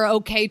prosthetics are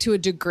okay to a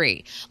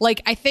degree.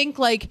 Like, I think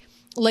like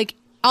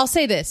I'll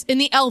say this in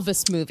the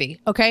Elvis movie.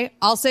 Okay,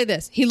 I'll say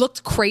this: he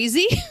looked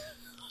crazy,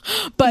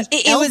 but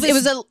it was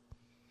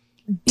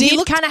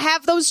did kind of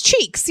have those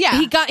cheeks.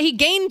 Yeah, he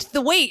gained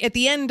the weight at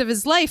the end of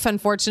his life,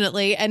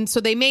 unfortunately, and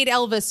so they made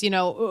Elvis.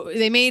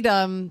 They made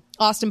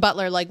Austin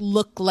Butler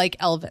look like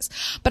Elvis.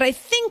 But I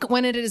think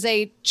when it is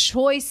a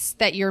choice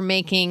that you're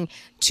making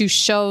to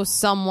show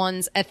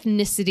someone's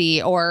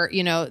ethnicity or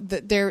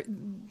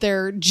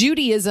their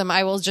Judaism,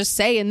 I will just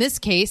say in this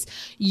case,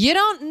 you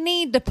don't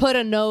need to put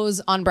a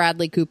nose on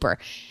Bradley Cooper.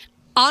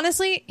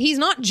 Honestly, he's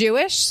not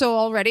Jewish, so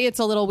already it's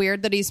a little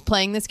weird that he's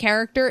playing this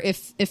character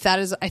if that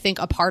is, I think,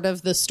 a part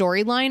of the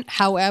storyline.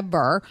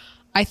 However,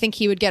 I think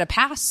he would get a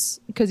pass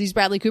because he's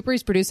Bradley Cooper.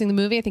 He's producing the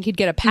movie. I think he'd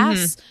get a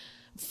pass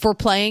for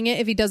playing it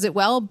if he does it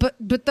well.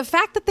 But the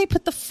fact that they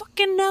put the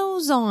fucking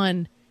nose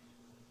on...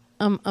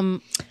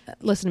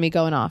 listen to me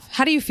going off.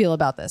 How do you feel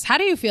about this?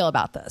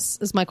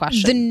 Is my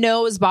question. The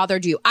nose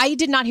bothered you. I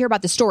did not hear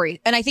about the story.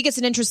 And I think it's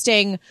an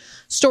interesting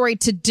story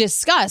to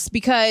discuss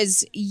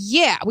because,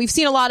 yeah, we've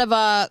seen a lot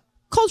of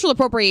cultural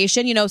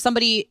appropriation.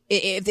 Somebody,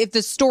 if the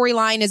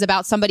storyline is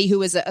about somebody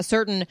who is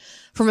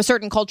from a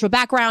certain cultural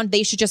background,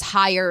 they should just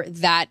hire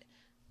that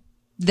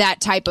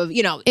type of,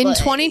 In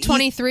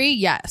 2023,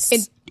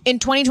 yes. In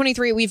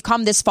 2023, we've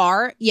come this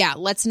far. Yeah,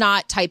 let's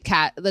not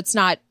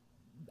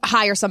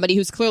hire somebody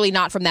who's clearly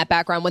not from that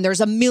background when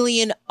there's a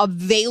million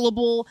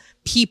available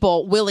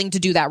people willing to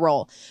do that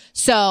role.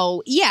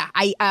 So yeah,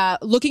 I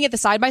looking at the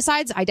side by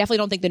sides, I definitely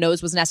don't think the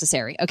nose was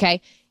necessary.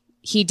 Okay.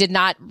 He did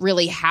not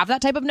really have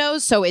that type of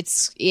nose, so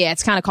it's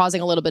kind of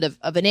causing a little bit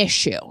of an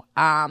issue. You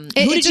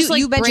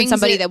mentioned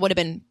somebody that would have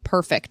been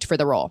perfect for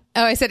the role.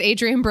 Oh, I said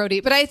Adrian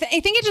Brody, but I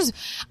think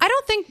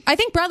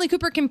Bradley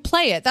Cooper can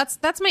play it.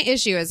 That's my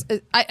issue.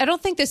 I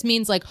don't think this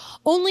means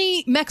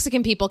only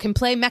Mexican people can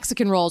play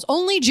Mexican roles,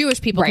 only Jewish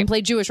people can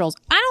play Jewish roles.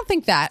 I don't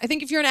think that. I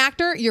think if you're an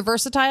actor, you're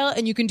versatile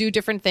and you can do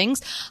different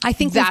things. I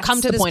think we've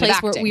come to this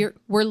place where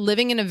we're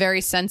living in a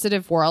very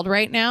sensitive world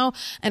right now,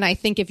 and I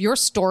think if your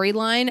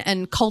storyline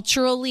and culturally,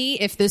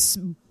 if this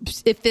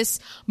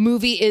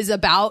movie is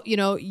about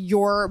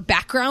your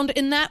background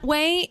in that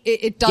way,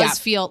 it does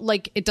feel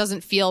like it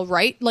doesn't feel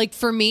right. Like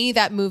for me,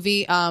 that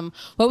movie,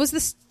 what was the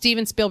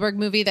Steven Spielberg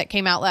movie that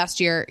came out last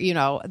year?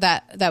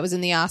 That was in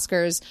the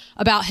Oscars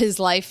about his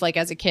life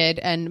as a kid,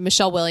 and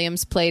Michelle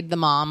Williams played the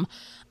mom.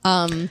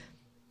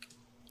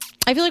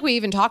 I feel like we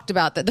even talked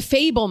about that. The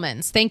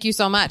Fabelmans. Thank you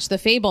so much. The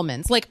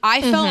Fabelmans.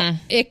 I felt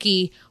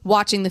icky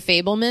watching The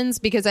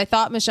Fabelmans because I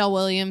thought Michelle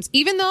Williams,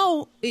 even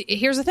though,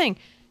 here's the thing,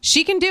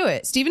 she can do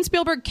it. Steven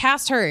Spielberg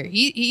cast her.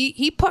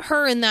 He put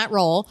her in that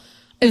role.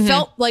 It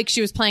felt like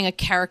she was playing a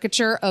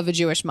caricature of a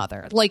Jewish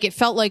mother. It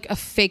felt like a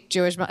fake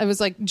Jewish mother. It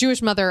was like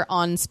Jewish mother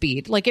on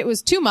speed. It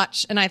was too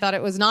much, and I thought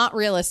it was not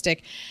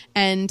realistic.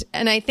 And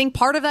I think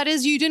part of that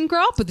is you didn't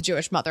grow up with a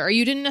Jewish mother, or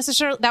you didn't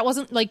necessarily, that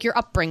wasn't your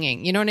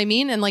upbringing. You know what I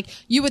mean? And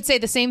you would say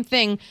the same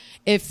thing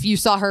if you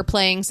saw her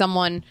playing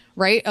someone,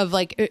 right, of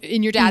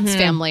in your dad's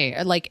family.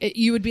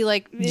 You would be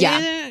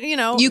yeah,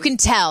 you can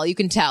tell.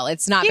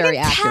 It's not very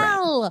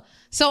accurate.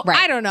 So right.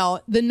 I don't know.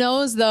 The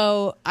nose,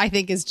 though, I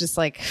think is just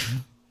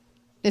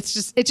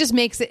it just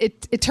makes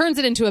it turns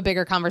it into a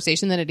bigger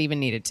conversation than it even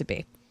needed to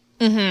be.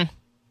 I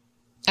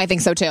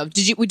think so too.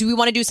 Do we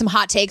want to do some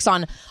hot takes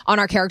on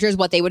our characters,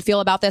 what they would feel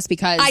about this?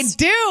 Because I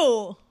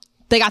do.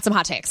 They got some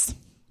hot takes.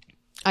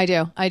 I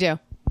do.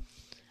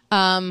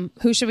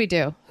 Who should we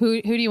do?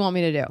 Who do you want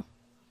me to do?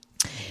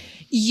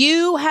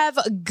 You have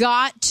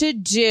got to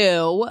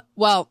do,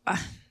 well,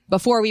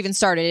 before we even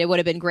started, it would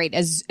have been great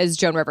as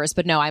Joan Rivers,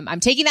 but no, I'm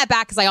taking that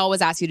back because I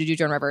always ask you to do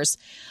Joan Rivers.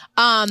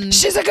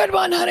 She's a good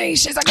one, honey.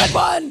 She's a good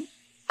one.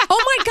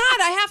 Oh my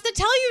God, I have to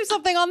tell you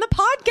something on the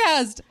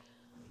podcast.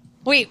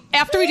 Wait,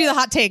 after we do the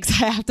hot takes,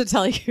 I have to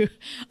tell you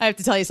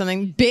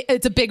something.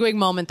 It's a bigwig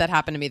moment that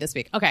happened to me this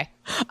week. Okay.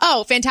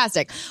 Oh,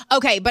 fantastic.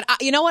 Okay, but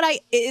you know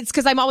what? It's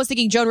because I'm always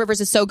thinking Joan Rivers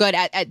is so good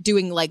at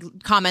doing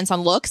comments on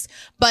looks,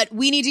 but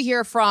we need to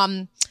hear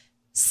from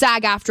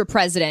SAG-AFTRA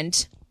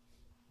president.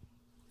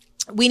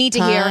 We need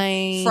to hear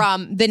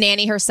from the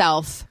nanny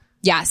herself.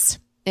 Yes.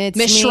 It's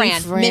Miss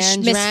Shran.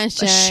 Shran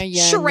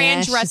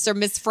Dresser.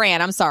 Miss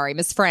Fran. I'm sorry,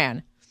 Miss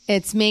Fran.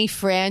 It's me,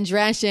 Fran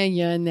Drescher,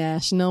 your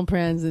national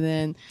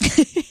president.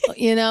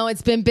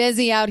 It's been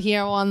busy out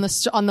here on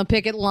the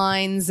picket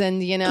lines,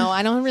 and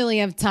I don't really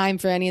have time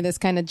for any of this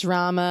kind of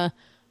drama.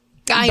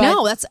 I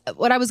know. That's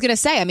what I was going to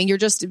say. I mean, you're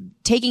just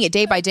taking it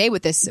day by day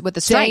with the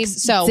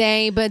strikes.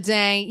 Day by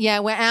day. Yeah,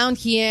 we're out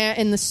here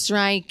in the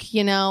strike.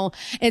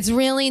 It's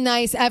really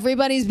nice.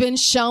 Everybody's been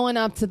showing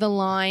up to the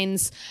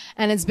lines,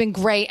 and it's been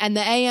great. And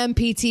the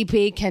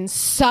AMPTP can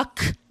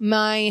suck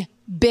my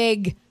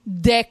big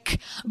dick,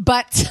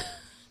 but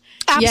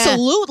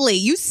Absolutely.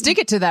 You stick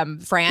it to them,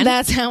 Fran.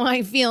 that's how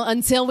I feel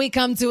until we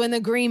come to an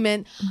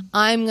agreement.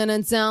 I'm going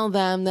to tell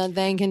them that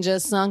they can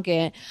just suck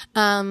it.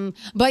 But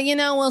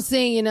we'll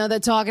see, they're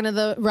talking to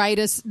the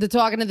writers, they're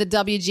talking to the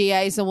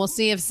WGA. So we'll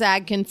see if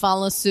SAG can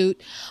follow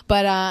suit.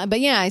 But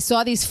yeah, I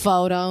saw these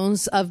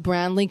photos of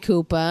Bradley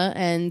Cooper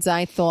and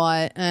I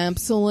thought,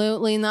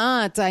 absolutely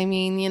not. I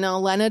mean,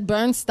 Leonard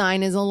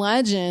Bernstein is a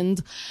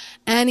legend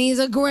and he's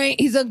a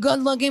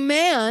good looking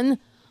man.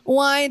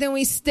 Why do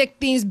we stick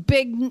these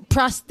big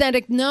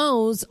prosthetic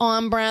nose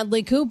on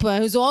Bradley Cooper,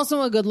 who's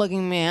also a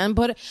good-looking man?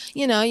 But,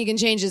 you can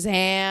change his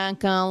hair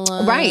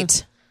color.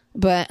 Right.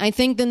 But I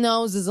think the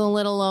nose is a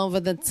little over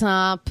the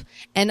top,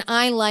 and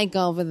I like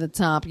over the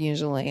top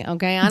usually,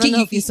 okay? I don't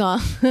know if you saw.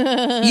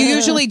 You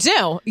usually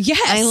do.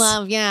 Yes. I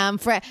love,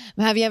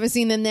 have you ever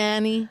seen The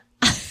Nanny?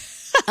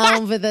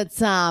 Over the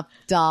top,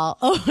 doll.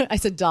 Oh, I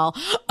said doll.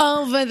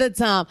 Over the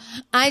top.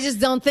 I just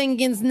don't think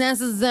it's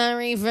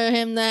necessary for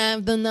him to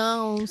have the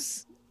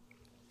nose.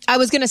 I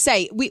was going to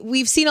say,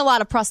 we've seen a lot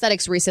of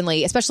prosthetics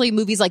recently, especially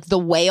movies like The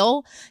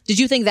Whale. Did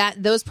you think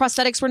that those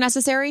prosthetics were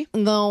necessary?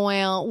 The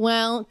Whale.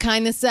 Well,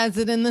 kind of says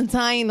it in the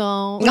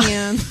title.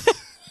 Yeah.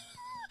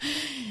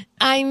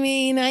 I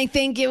mean, I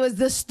think it was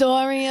the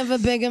story of a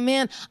bigger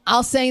man.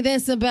 I'll say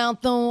this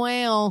about The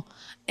Whale.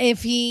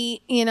 If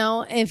he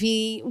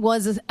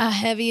was a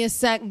heavier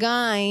set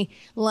guy,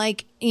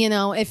 like,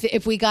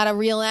 if we got a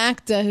real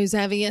actor who's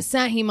heavier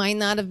set, he might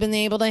not have been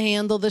able to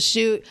handle the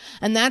shoot.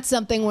 And that's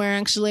something we're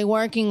actually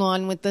working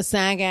on with the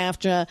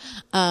SAG-AFTRA,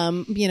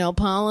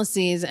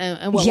 policies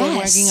and what we're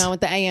working on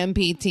with the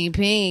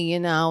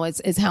AMPTP,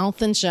 it's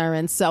health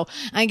insurance. So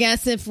I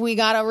guess if we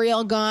got a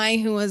real guy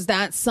who was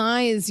that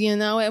size,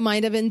 it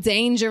might have been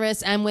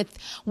dangerous. And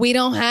we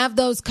don't have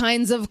those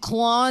kinds of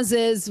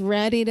clauses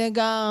ready to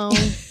go.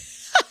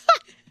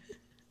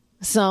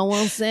 So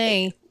we'll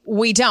see.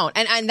 We don't.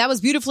 And that was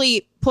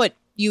beautifully put.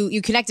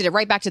 You connected it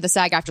right back to the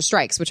SAG-AFTRA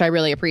strikes, which I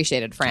really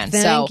appreciated, Fran.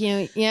 Thank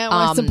you.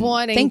 Yeah, we're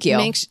supporting. Thank you.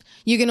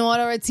 You can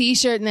order a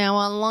t-shirt now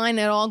online.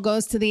 It all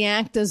goes to the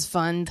Actors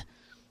Fund.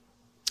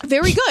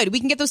 Very good. We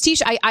can get those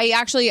t-shirts.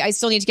 I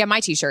still need to get my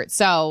t-shirt.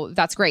 So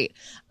that's great.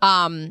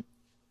 Thank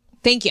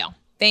you.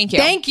 Thank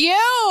you.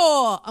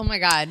 Oh my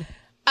God.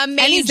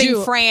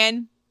 Amazing,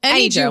 Fran.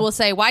 Any Jew will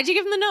say, why'd you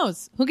give him the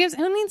nose? Who needs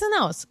a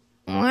nose?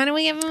 Why do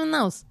we give him a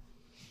nose?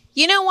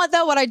 You know what,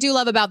 though? What I do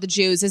love about the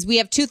Jews is we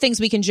have two things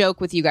we can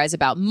joke with you guys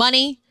about: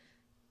 money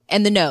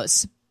and the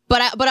nose.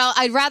 But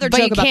I'd rather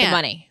joke about the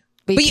money.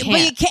 But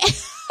you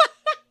can't.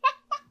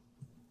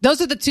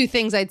 Those are the two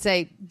things I'd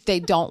say they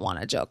don't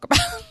want to joke about.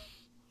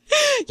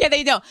 Yeah,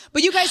 they don't.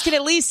 But you guys can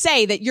at least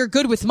say that you're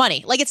good with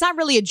money. Like, it's not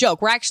really a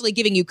joke. We're actually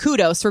giving you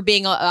kudos for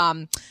being,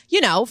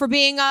 for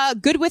being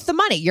good with the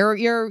money.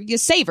 Your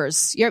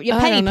savers, your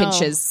penny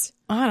pinches.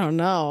 I don't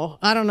know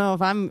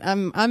if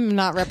I'm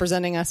not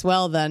representing us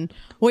well then.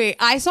 Wait,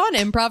 I saw an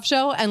improv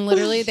show and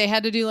literally they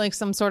had to do like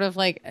some sort of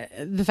like,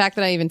 the fact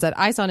that I even said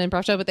I saw an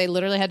improv show, but they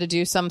literally had to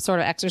do some sort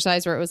of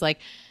exercise where it was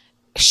like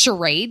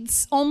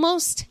charades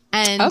almost.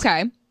 And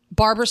okay,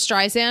 Barbara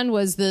Streisand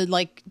was the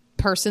like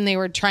person they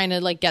were trying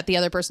to like get the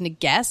other person to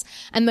guess,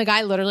 and the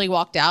guy literally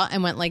walked out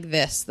and went like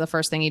this. The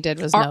first thing he did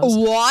was nose.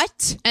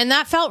 What? And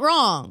that felt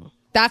wrong.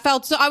 That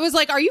felt so. I was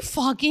like, "Are you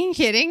fucking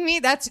kidding me?"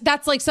 That's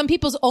like some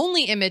people's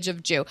only image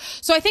of Jew.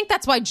 So I think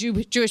that's why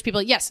Jewish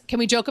people. Yes, can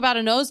we joke about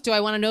a nose? Do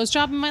I want a nose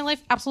job in my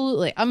life?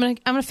 Absolutely. I'm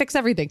gonna fix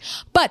everything.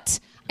 But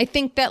I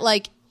think that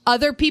like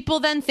other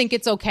people then think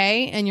it's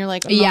okay, and you're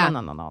like,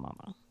 no.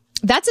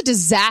 That's a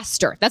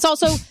disaster. That's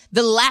also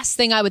the last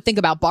thing I would think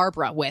about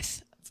Barbara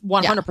with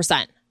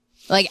 100%.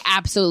 Like,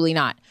 absolutely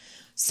not.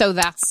 So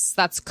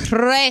that's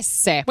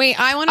crazy. Wait,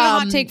 I wanted a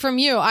hot take from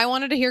you. I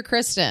wanted to hear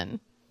Kristen.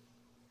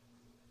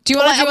 Do you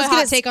want to do a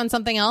hot take on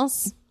something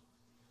else?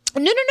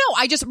 No.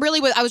 I just really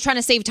I was trying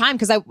to save time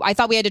because I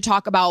thought we had to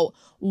talk about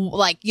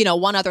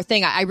one other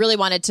thing. I really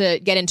wanted to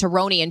get into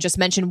RHONY and just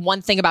mention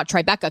one thing about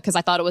Tribeca because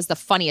I thought it was the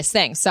funniest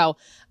thing. So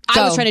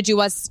I was trying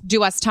to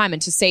do us time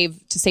and to save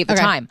the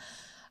time.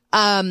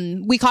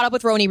 We caught up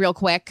with RHONY real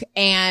quick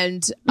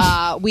and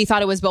we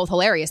thought it was both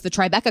hilarious. The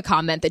Tribeca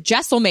comment that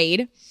Jessel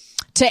made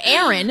to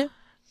Aaron,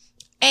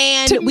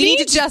 and we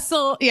need to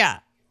Jessel. Yeah,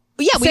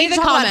 we need to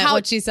talk about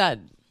what she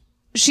said.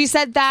 She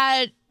said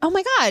that, oh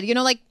my God,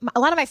 like a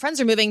lot of my friends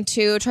are moving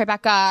to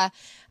Tribeca.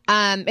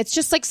 It's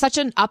just like such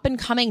an up and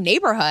coming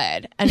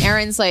neighborhood. And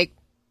Aaron's like,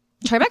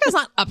 Tribeca's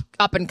not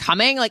up and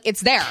coming. Like it's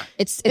there.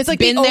 It's like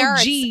been the there.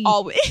 It's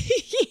always,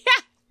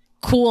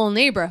 cool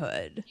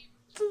neighborhood.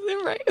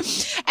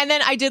 Right. And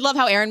then I did love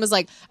how Aaron was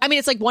like, I mean,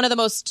 it's like one of the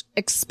most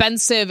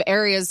expensive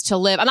areas to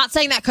live. I'm not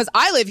saying that because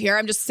I live here.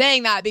 I'm just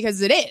saying that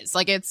because it is.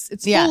 Like it's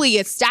fully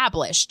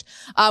established,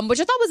 which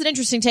I thought was an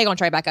interesting take on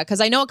Tribeca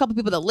because I know a couple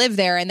people that live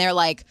there and they're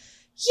like,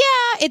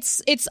 yeah,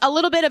 it's a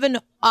little bit of an,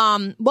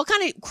 what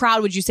kind of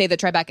crowd would you say that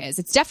Tribeca is?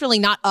 It's definitely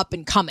not up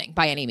and coming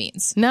by any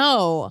means.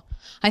 No,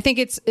 I think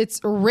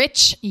it's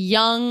rich,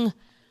 young,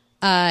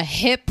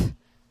 hip,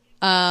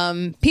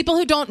 people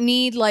who don't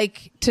need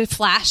like to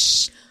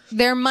flash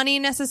their money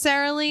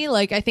necessarily.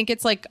 Like I think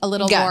it's like a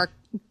little more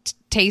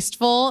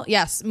tasteful.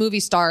 Yes, movie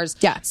stars.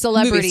 Yeah,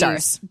 celebrities. movie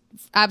stars.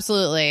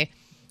 Absolutely.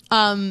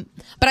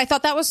 But I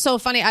thought that was so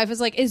funny. I was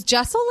like, is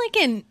Jessel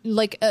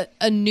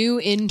a new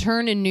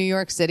intern in New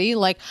York City?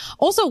 Like,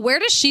 also, where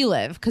does she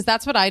live? Because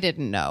that's what I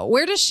didn't know.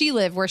 Where does she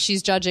live where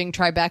she's judging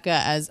Tribeca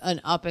as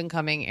an up and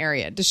coming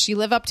area? Does she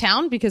live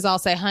uptown? Because I'll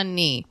say,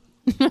 honey.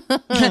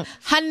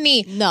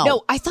 Honey.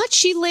 No, I thought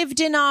she lived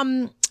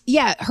in,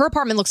 yeah, her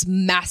apartment looks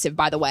massive,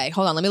 by the way.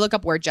 Hold on, let me look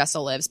up where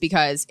Jessel lives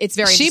because it's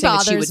very interesting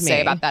what she would say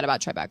about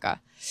Tribeca.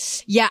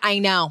 Yeah, I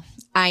know.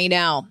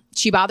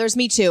 She bothers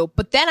me too.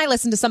 But then I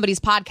listened to somebody's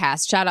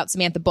podcast, shout out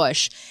Samantha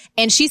Bush,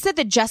 and she said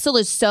that Jessel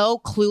is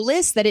so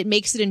clueless that it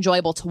makes it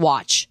enjoyable to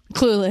watch.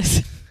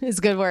 Clueless is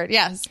a good word.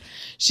 Yes.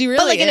 She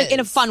really is.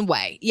 In a fun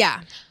way.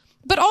 Yeah.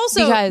 But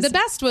also, the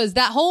best was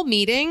that whole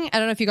meeting. I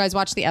don't know if you guys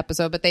watched the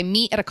episode, but they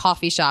meet at a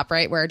coffee shop,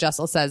 right? Where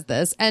Jessel says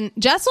this. And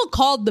Jessel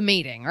called the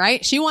meeting,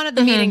 right? She wanted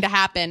the meeting to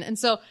happen. And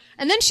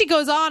then she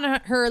goes on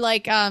her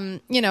like,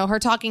 her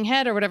talking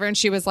head or whatever. And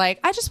she was like,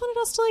 I just wanted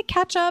us to like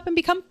catch up and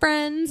become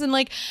friends and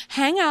like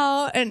hang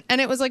out. And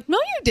it was like, no,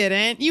 you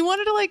didn't. You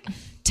wanted to like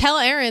tell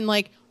Aaron,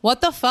 like, what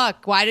the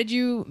fuck? Why did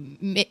you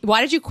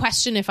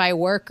question if I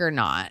work or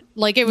not?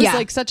 Like it was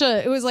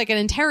it was like an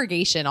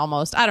interrogation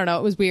almost. I don't know.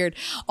 It was weird.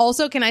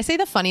 Also, can I say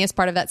the funniest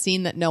part of that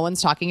scene that no one's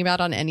talking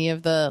about on any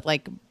of the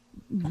like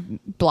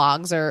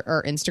blogs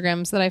or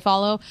Instagrams that I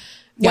follow?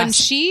 Yes. When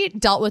she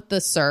dealt with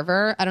the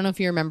server, I don't know if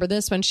you remember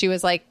this, when she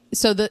was like,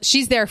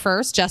 she's there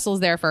first,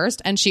 Jessel's there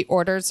first, and she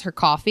orders her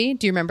coffee.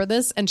 Do you remember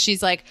this? And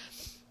she's like,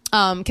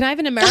 can I have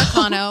an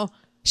Americano?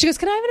 She goes,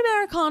 can I have an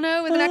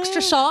Americano with an extra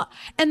shot?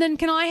 And then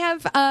can I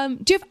have,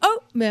 do you have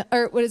oat milk,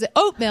 or what is it?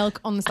 Oat milk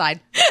on the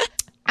side,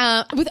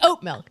 with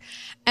oat milk.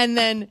 And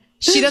then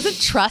she doesn't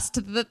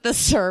trust that the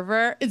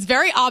server, it's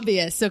very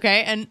obvious.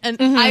 Okay. And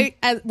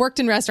I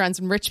worked in restaurants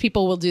and rich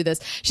people will do this.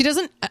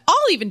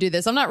 I'll even do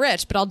this. I'm not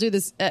rich, but I'll do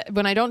this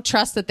when I don't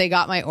trust that they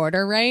got my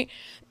order right.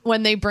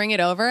 When they bring it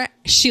over,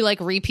 she like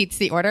repeats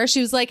the order.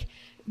 She was like,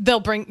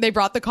 they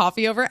brought the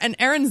coffee over and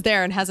Aaron's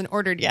there and hasn't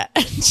ordered yet.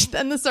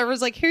 And the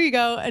server's like, here you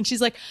go. And she's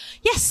like,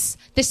 yes,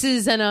 this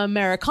is an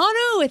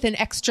Americano with an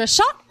extra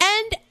shot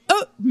and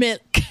oat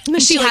milk.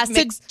 And she has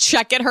to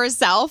check it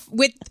herself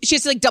she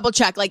has to like double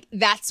check, like,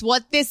 that's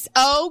what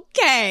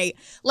okay.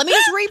 Let me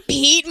just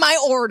repeat my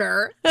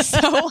order.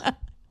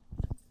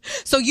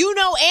 So you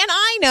know, and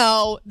I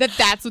know that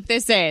that's what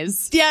this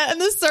is. Yeah, and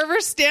the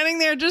server's standing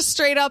there just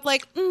straight up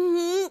like, am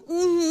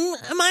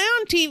I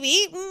on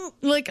TV?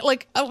 Like,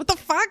 what the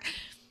fuck?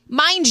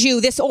 Mind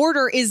you, this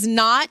order is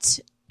not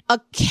a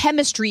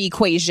chemistry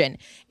equation.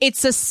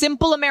 It's a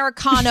simple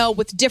Americano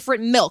with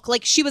different milk.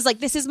 Like, she was like,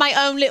 this is my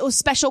own little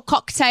special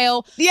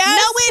cocktail. Yes.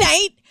 No, it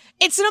ain't.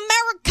 It's an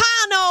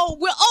Americano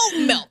with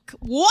oat milk.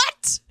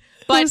 What?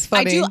 But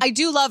I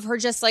do love her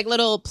just like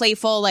little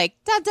playful, like,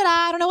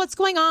 I don't know what's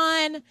going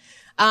on.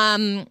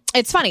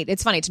 It's funny.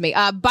 It's funny to me.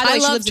 By the way,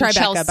 she lives in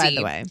Chelsea. By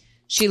the way.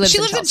 She lives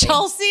in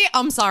Chelsea?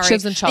 I'm sorry. She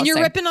lives in Chelsea. And you're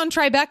ripping on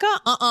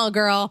Tribeca?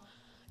 Girl.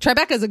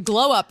 Tribeca's a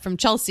glow up from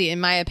Chelsea, in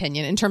my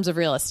opinion, in terms of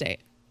real estate.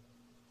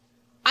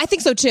 I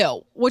think so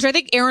too, which I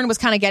think Aaron was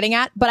kind of getting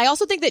at. But I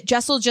also think that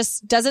Jessel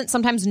just doesn't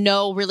sometimes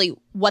know really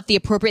what the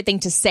appropriate thing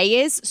to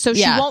say is. So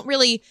she won't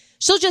really,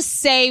 she'll just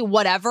say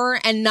whatever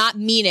and not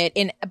mean it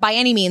in by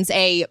any means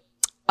a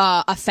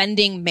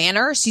offending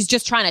manner. She's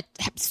just trying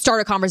to start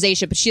a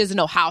conversation, but she doesn't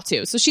know how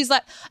to. So she's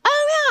like,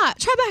 oh yeah,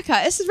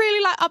 Tribeca, this is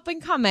really like up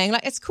and coming.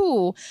 Like, it's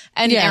cool.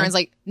 And Aaron's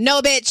like,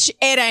 no, bitch,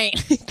 it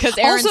ain't. Because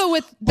Aaron's also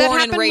with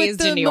born and raised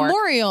in New York.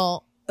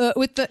 Memorial,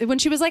 when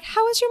she was like,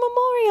 how was your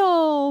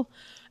memorial?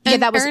 And yeah,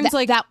 that was Aaron's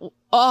like that.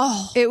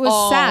 Oh, it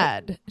was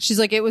sad. She's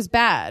like, it was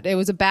bad. It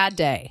was a bad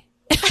day.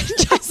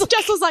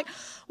 Jess was like,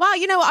 wow,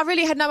 you know what? I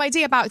really had no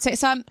idea about it.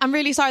 So I'm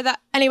really sorry that,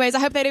 anyways, I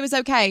hope that it was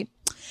okay.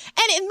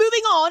 And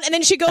moving on. And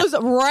then she goes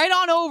right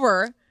on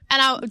over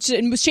and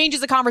changes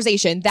the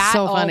conversation. That,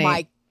 so funny. Oh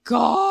my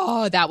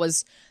God, that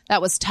was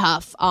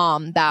tough.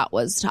 That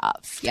was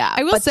tough. Yeah.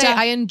 I will say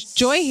I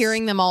enjoy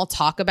hearing them all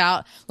talk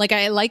about, like,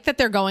 I like that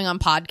they're going on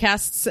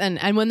podcasts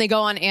and when they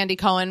go on Andy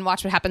Cohen,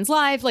 Watch What Happens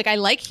Live, like, I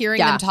like hearing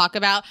them talk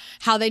about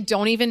how they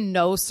don't even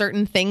know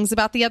certain things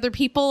about the other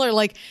people, or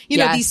like, you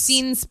know, these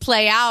scenes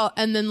play out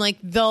and then like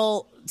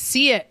they'll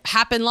see it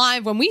happen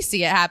live when we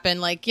see it happen,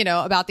 like, you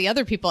know, about the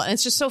other people. And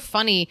it's just so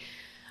funny.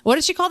 What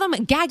did she call them?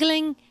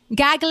 Gaggling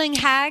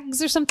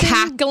hags or something?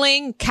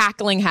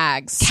 Cackling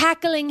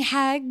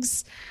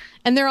hags.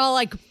 And they're all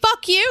like,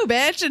 fuck you,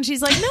 bitch. And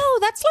she's like, no,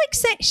 that's like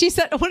saying, she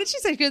said, what did she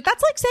say? She goes,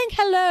 that's like saying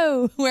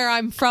hello where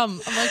I'm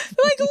from. I'm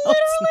like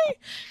literally.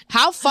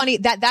 How funny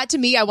that to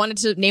me, I wanted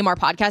to name our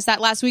podcast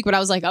that last week, but I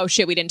was like, oh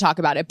shit, we didn't talk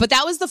about it. But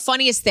that was the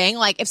funniest thing.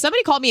 Like, if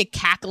somebody called me a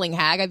cackling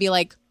hag, I'd be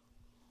like,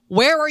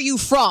 where are you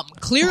from?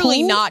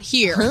 Clearly not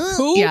here.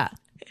 Who? Yeah.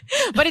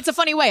 But it's a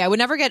funny way. I would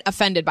never get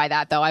offended by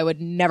that, though. I would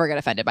never get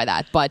offended by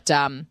that. But,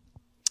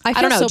 I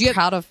feel so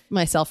proud of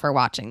myself for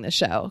watching this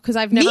show because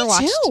I've never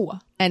watched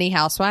any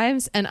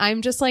Housewives, and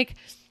I'm just like,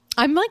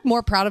 I'm like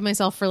more proud of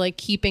myself for like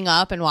keeping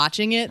up and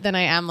watching it than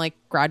I am like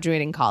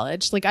graduating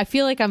college. Like, I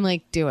feel like I'm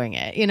like doing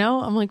it, you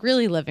know? I'm like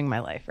really living my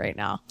life right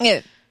now.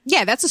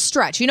 Yeah, that's a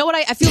stretch. You know what?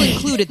 I feel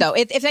included though.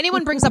 If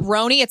anyone brings up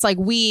RHONY, it's like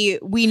we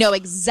know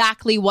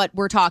exactly what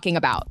we're talking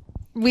about.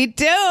 We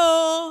do.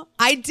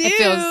 I do.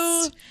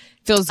 It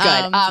feels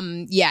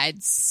good. Yeah,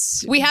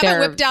 it's. We haven't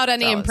whipped out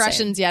any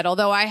impressions yet,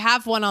 although I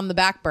have one on the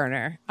back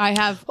burner.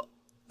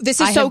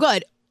 This is so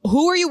good.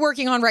 Who are you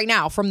working on right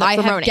now from I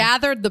have RHONY?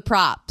 gathered the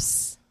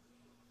props.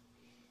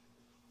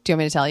 Do you want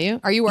me to tell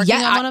you? Are you working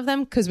on one of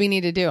them? Because we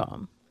need to do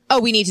them. Oh,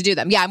 we need to do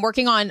them. Yeah, I'm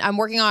working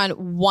on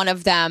one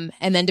of them,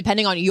 and then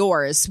depending on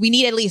yours, we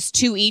need at least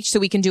 2 each so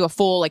we can do a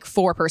full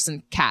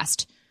 4-person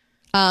cast.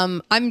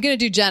 I'm gonna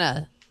do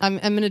Jenna. I'm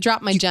gonna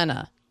drop my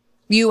Jenna.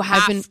 You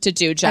have to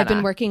do Jenna. I've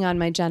been working on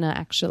my Jenna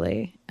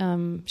actually.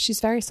 She's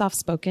very soft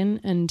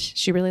spoken and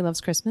she really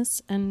loves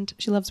Christmas and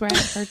she loves wearing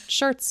her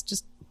shirts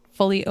just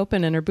fully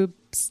open and her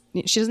boobs.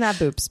 She doesn't have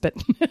boobs, but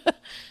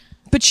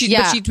she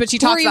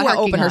talks about how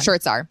open her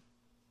shirts are.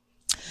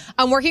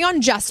 I'm working on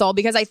Jessel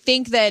because I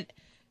think that.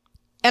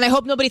 And I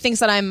hope nobody thinks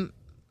that I'm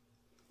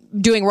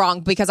doing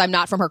wrong because I'm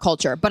not from her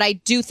culture. But I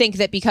do think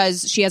that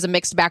because she has a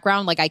mixed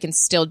background, I can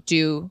still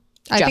do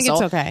Jessel. I think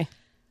it's okay.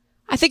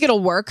 I think it'll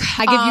work.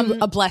 I give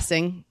you a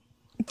blessing.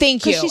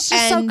 Thank you. She's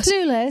just so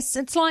clueless.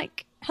 It's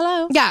like,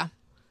 hello. Yeah.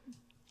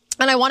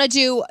 And I want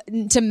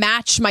to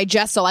match my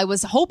Jessel. I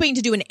was hoping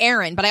to do an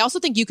Aaron, but I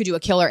also think you could do a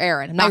killer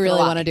Aaron. I really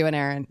want to do an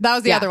Aaron. That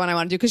was the other one I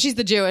want to do because she's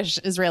the Jewish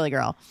Israeli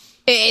girl.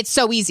 It's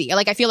so easy.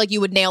 I feel like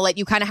you would nail it.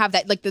 You kind of have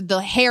that,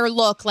 the hair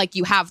look,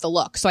 you have the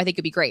look. So I think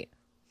it'd be great.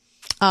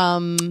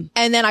 And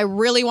then I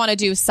really want to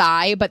do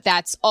Psy, but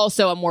that's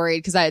also, I'm worried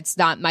because it's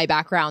not my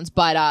background.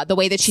 But the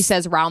way that she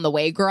says "round the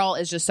way, girl"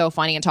 is just so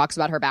funny and talks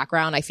about her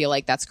background. I feel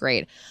like that's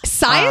great.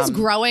 Psy is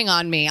growing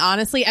on me,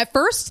 honestly. At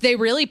first, they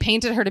really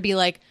painted her to be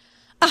like,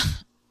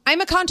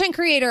 I'm a content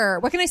creator.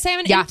 What can I say?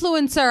 I'm an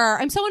influencer.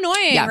 I'm so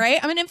annoying, right?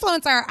 I'm an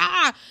influencer.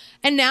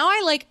 And now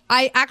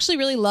I actually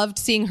really loved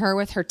seeing her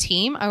with her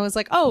team. I was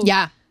like, oh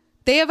yeah,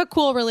 they have a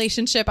cool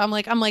relationship.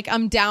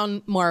 I'm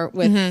down more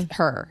with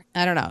her.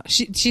 I don't know.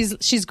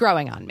 She's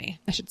growing on me,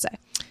 I should say.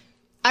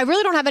 I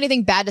really don't have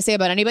anything bad to say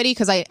about anybody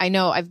because I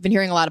know I've been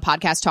hearing a lot of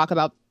podcasts talk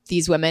about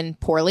these women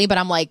poorly, but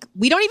I'm like,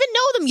 we don't even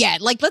know them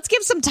yet. Let's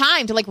give some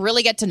time to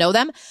really get to know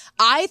them.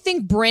 I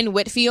think Brynn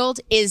Whitfield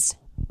is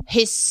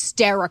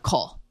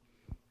hysterical.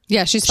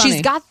 Yeah, she's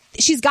funny.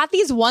 She's got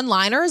these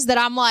one-liners that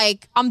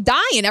I'm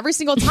dying every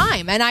single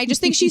time. And I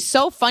just think she's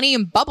so funny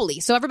and bubbly.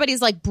 So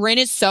everybody's like, Brynn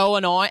is so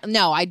annoying.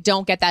 No, I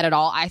don't get that at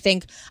all. I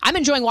think I'm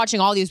enjoying watching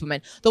all these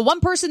women. The one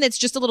person that's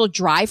just a little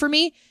dry for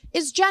me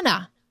is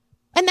Jenna.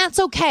 And that's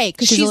okay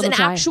because she's an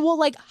actual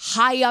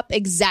high up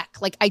exec.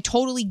 I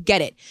totally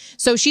get it.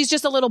 So she's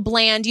just a little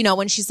bland,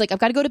 when she's like, I've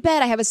got to go to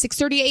bed. I have a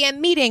 6:30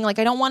 a.m. meeting. I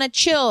don't want to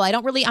chill.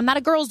 I'm not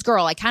a girl's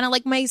girl. I kind of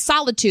like my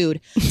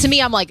solitude. To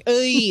me, I'm like,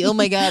 oh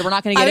my God, we're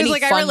not going to get any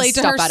fun I relate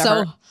stuff to her out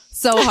of her.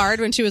 So hard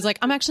when she was like,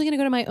 I'm actually going to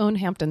go to my own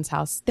Hamptons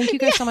house. Thank you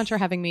guys so much for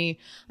having me.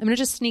 I'm going to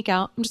just sneak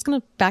out. I'm just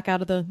going to back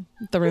out of the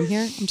room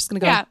here. I'm just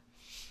going to go. Yeah.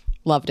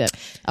 Loved it.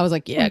 I was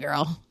like, yeah,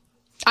 girl.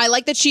 I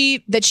like that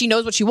she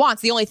knows what she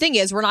wants. The only thing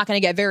is we're not going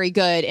to get very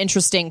good,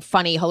 interesting,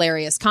 funny,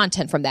 hilarious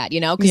content from that,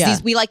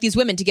 because we like these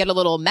women to get a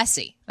little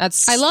messy. I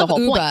love the whole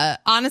Uba. point.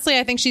 Honestly,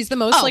 I think she's the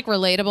most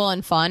relatable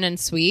and fun and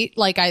sweet.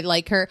 I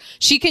like her.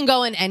 She can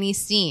go in any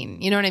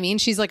scene. You know what I mean?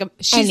 She's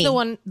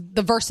the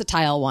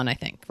versatile one, I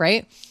think,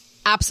 right?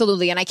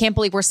 Absolutely. And I can't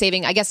believe we're save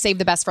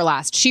the best for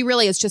last. She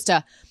really is just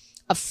a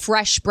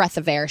fresh breath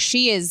of air.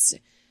 She is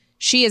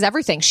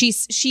everything.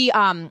 She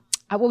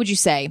what would you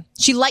say?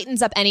 She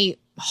lightens up any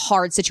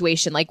hard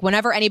situation.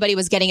 Whenever anybody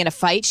was getting in a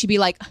fight, she'd be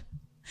like,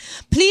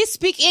 please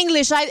speak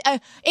English.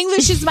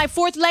 English is my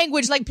fourth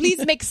language.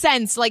 Please make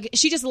sense.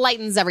 She just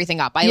lightens everything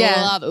up. I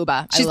love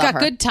Uba. She's got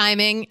good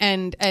timing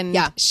and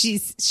she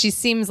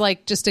seems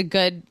like just a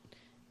good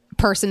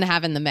person to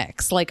have in the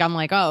mix. I'm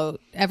like, oh,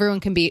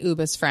 everyone can be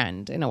Uba's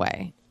friend in a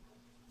way.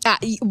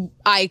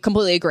 I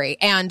completely agree.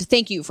 And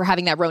thank you for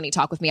having that RHONY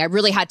talk with me. I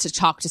really had to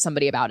talk to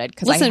somebody about it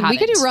because we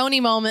could do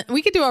RHONY moment.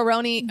 We could do a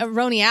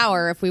RHONY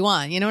hour if we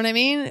want. You know what I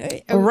mean?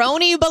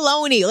 RHONY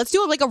baloney. Let's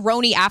do a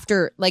RHONY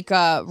after, a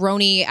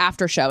RHONY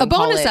after show. A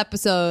bonus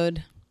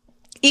episode.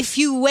 If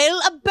you will,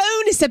 a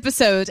bonus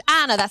episode.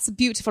 Anna, that's a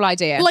beautiful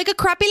idea. Like a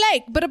Crappy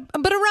Lake, but a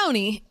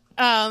RHONY.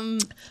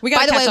 We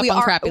got to catch up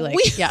on Crappy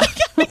Lake. Yeah.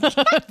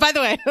 By the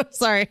way,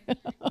 sorry.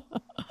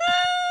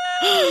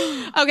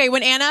 Okay,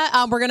 when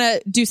Anna, we're gonna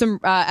do some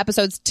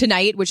episodes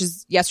tonight, which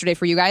is yesterday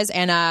for you guys,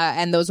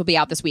 and those will be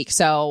out this week.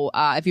 So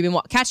if you've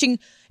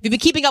been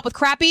keeping up with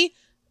Crappy,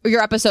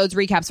 your episodes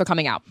recaps are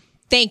coming out.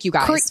 Thank you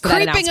guys for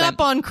that creeping up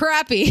on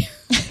Crappy,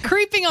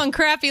 creeping on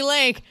Crappy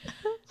Lake.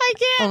 I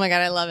can't. Oh my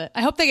God, I love it.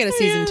 I hope they get a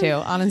season 2.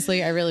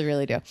 Honestly, I really,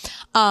 really do.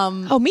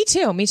 Me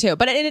too.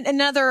 But in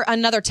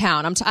another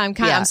town.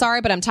 I'm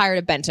sorry, but I'm tired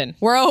of Benton.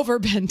 We're over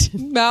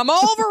Benton. I'm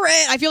over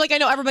it. I feel like I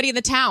know everybody in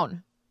the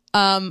town.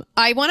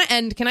 I want to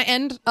end. Can I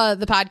end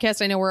the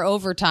podcast? I know we're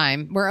over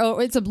time.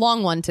 It's a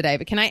long one today,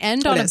 but can I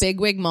end on a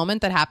bigwig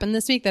moment that happened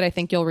this week that I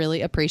think you'll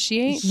really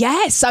appreciate?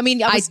 Yes. I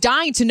mean, I was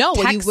dying to know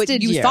what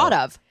you thought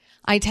of.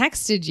 I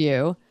texted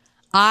you.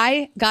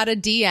 I got a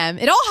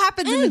DM. It all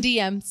happens in the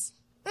DMs.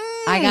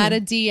 I got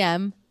a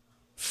DM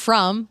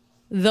from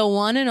the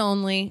one and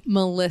only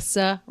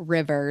Melissa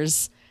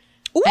Rivers.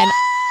 Woo! And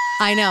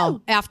I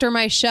know, after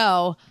my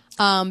show,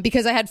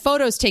 because I had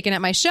photos taken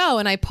at my show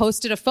and I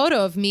posted a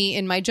photo of me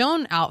in my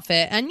Joan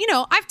outfit. And, you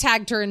know, I've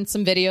tagged her in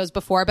some videos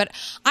before, but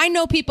I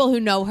know people who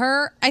know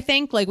her, I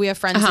think. Like, we have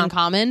friends in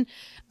common.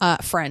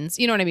 Friends,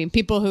 you know what I mean?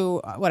 People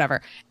who,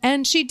 whatever.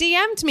 And she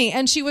DM'd me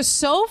and she was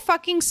so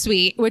fucking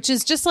sweet, which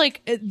is just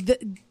like,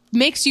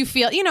 makes you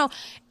feel, you know,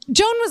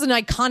 Joan was an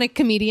iconic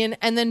comedian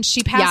and then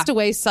she passed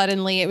away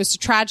suddenly. It was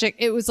tragic.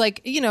 It was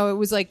like, you know, it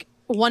was like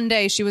one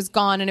day she was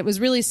gone and it was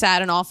really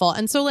sad and awful.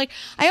 And so, like,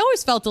 I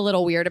always felt a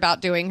little weird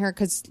about doing her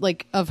because,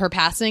 like, of her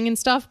passing and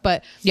stuff.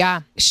 But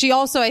yeah, she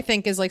also, I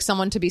think, is like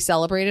someone to be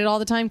celebrated all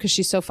the time because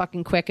she's so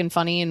fucking quick and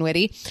funny and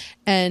witty.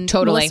 And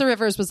totally. Melissa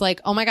Rivers was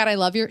like, oh my God,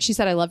 she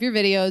said, I love your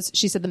videos.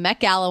 She said the Met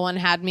Gala one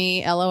had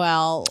me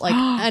LOL. Like,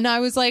 and I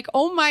was like,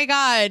 oh my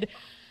God.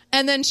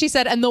 And then she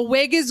said, and the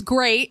wig is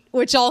great,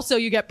 which also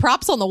you get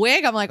props on the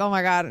wig. I'm like, oh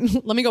my God,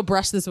 let me go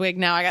brush this wig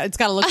now. It's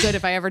got to look good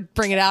if I ever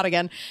bring it out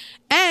again.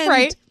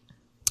 And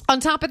on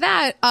top of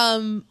that,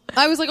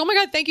 I was like, oh my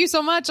God, thank you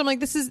so much. I'm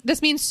like,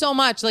 this means so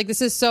much. Like,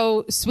 this is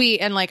so sweet.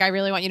 And like, I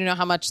really want you to know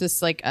how much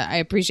this, like, I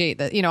appreciate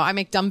that. You know, I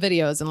make dumb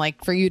videos and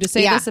like for you to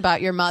say this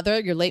about your mother,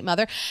 your late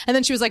mother. And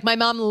then she was like, my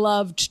mom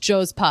loved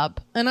Joe's Pub.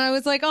 And I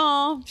was like,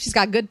 oh, she's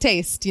got good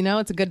taste. You know,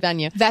 it's a good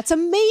venue. That's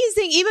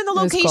amazing. Even the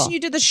location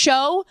you did the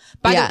show,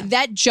 by the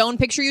that Joan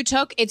picture you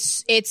took,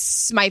 it's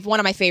one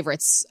of my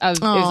favorites of,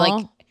 it was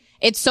like,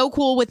 it's so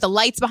cool with the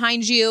lights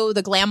behind you,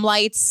 the glam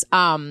lights.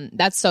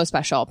 That's so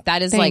special.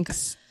 That is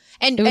Thanks.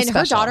 like, and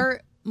her daughter,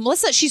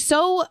 Melissa,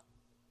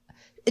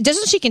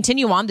 doesn't she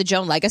continue on the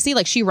Joan legacy?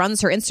 Like, she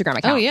runs her Instagram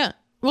account. Oh yeah.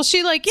 Well,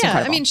 she like,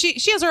 I mean,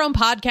 she has her own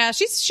podcast.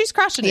 She's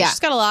crushing it. Yeah.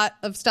 She's got a lot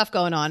of stuff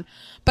going on.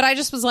 But I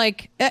just was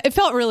like, it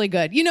felt really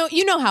good. You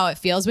know how it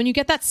feels when you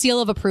get that seal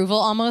of approval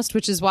almost,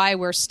 which is why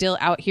we're still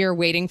out here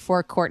waiting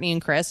for Courtney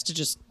and Chris to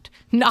just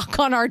knock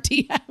on our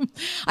DM.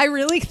 I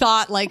really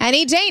thought like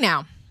any day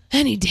now.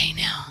 Anyway,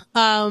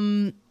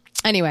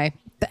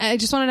 I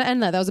just wanted to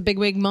end that. That was a big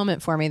wig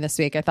moment for me this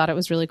week. I thought it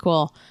was really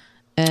cool.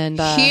 And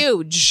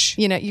huge.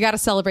 You know, you got to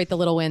celebrate the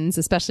little wins,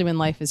 especially when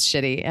life is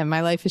shitty. And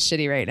my life is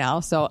shitty right now.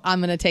 So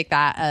I'm going to take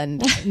that.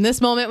 And this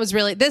moment was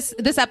really, this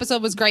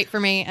episode was great for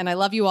me. And I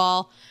love you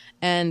all.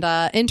 And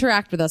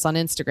interact with us on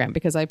Instagram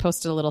because I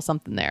posted a little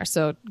something there.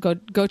 So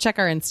go check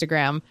our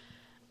Instagram.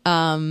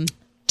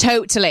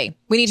 Totally.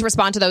 We need to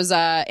respond to those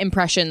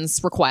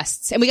impressions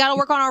requests. And we got to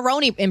work on our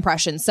RHONY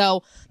impressions.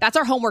 So that's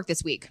our homework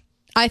this week.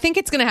 I think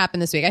it's going to happen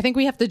this week. I think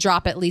we have to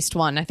drop at least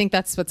one. I think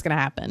that's what's going to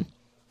happen.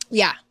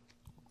 Yeah,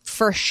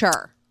 for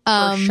sure.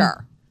 For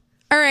sure.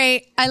 All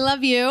right. I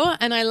love you.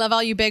 And I love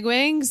all you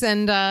bigwigs.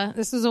 And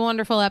this was a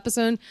wonderful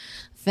episode.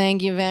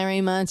 Thank you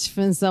very much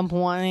for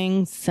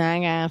supporting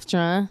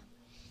SAG-AFTRA.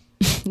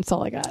 That's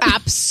all I got.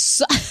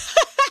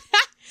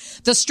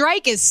 The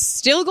strike is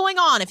still going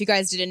on, if you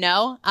guys didn't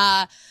know.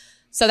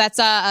 So that's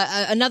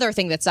another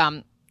thing that's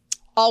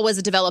always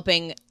a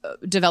developing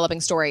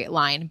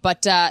storyline.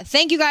 But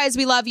thank you guys.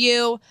 We love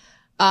you.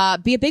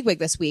 Be a bigwig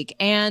this week,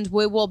 and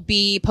we will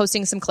be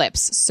posting some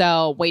clips.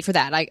 So wait for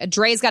that.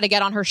 Dre's got to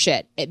get on her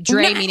shit.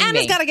 Dre meaning me.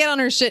 Anna's got to get on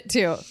her shit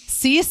too.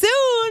 See you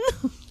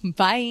soon.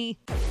 Bye.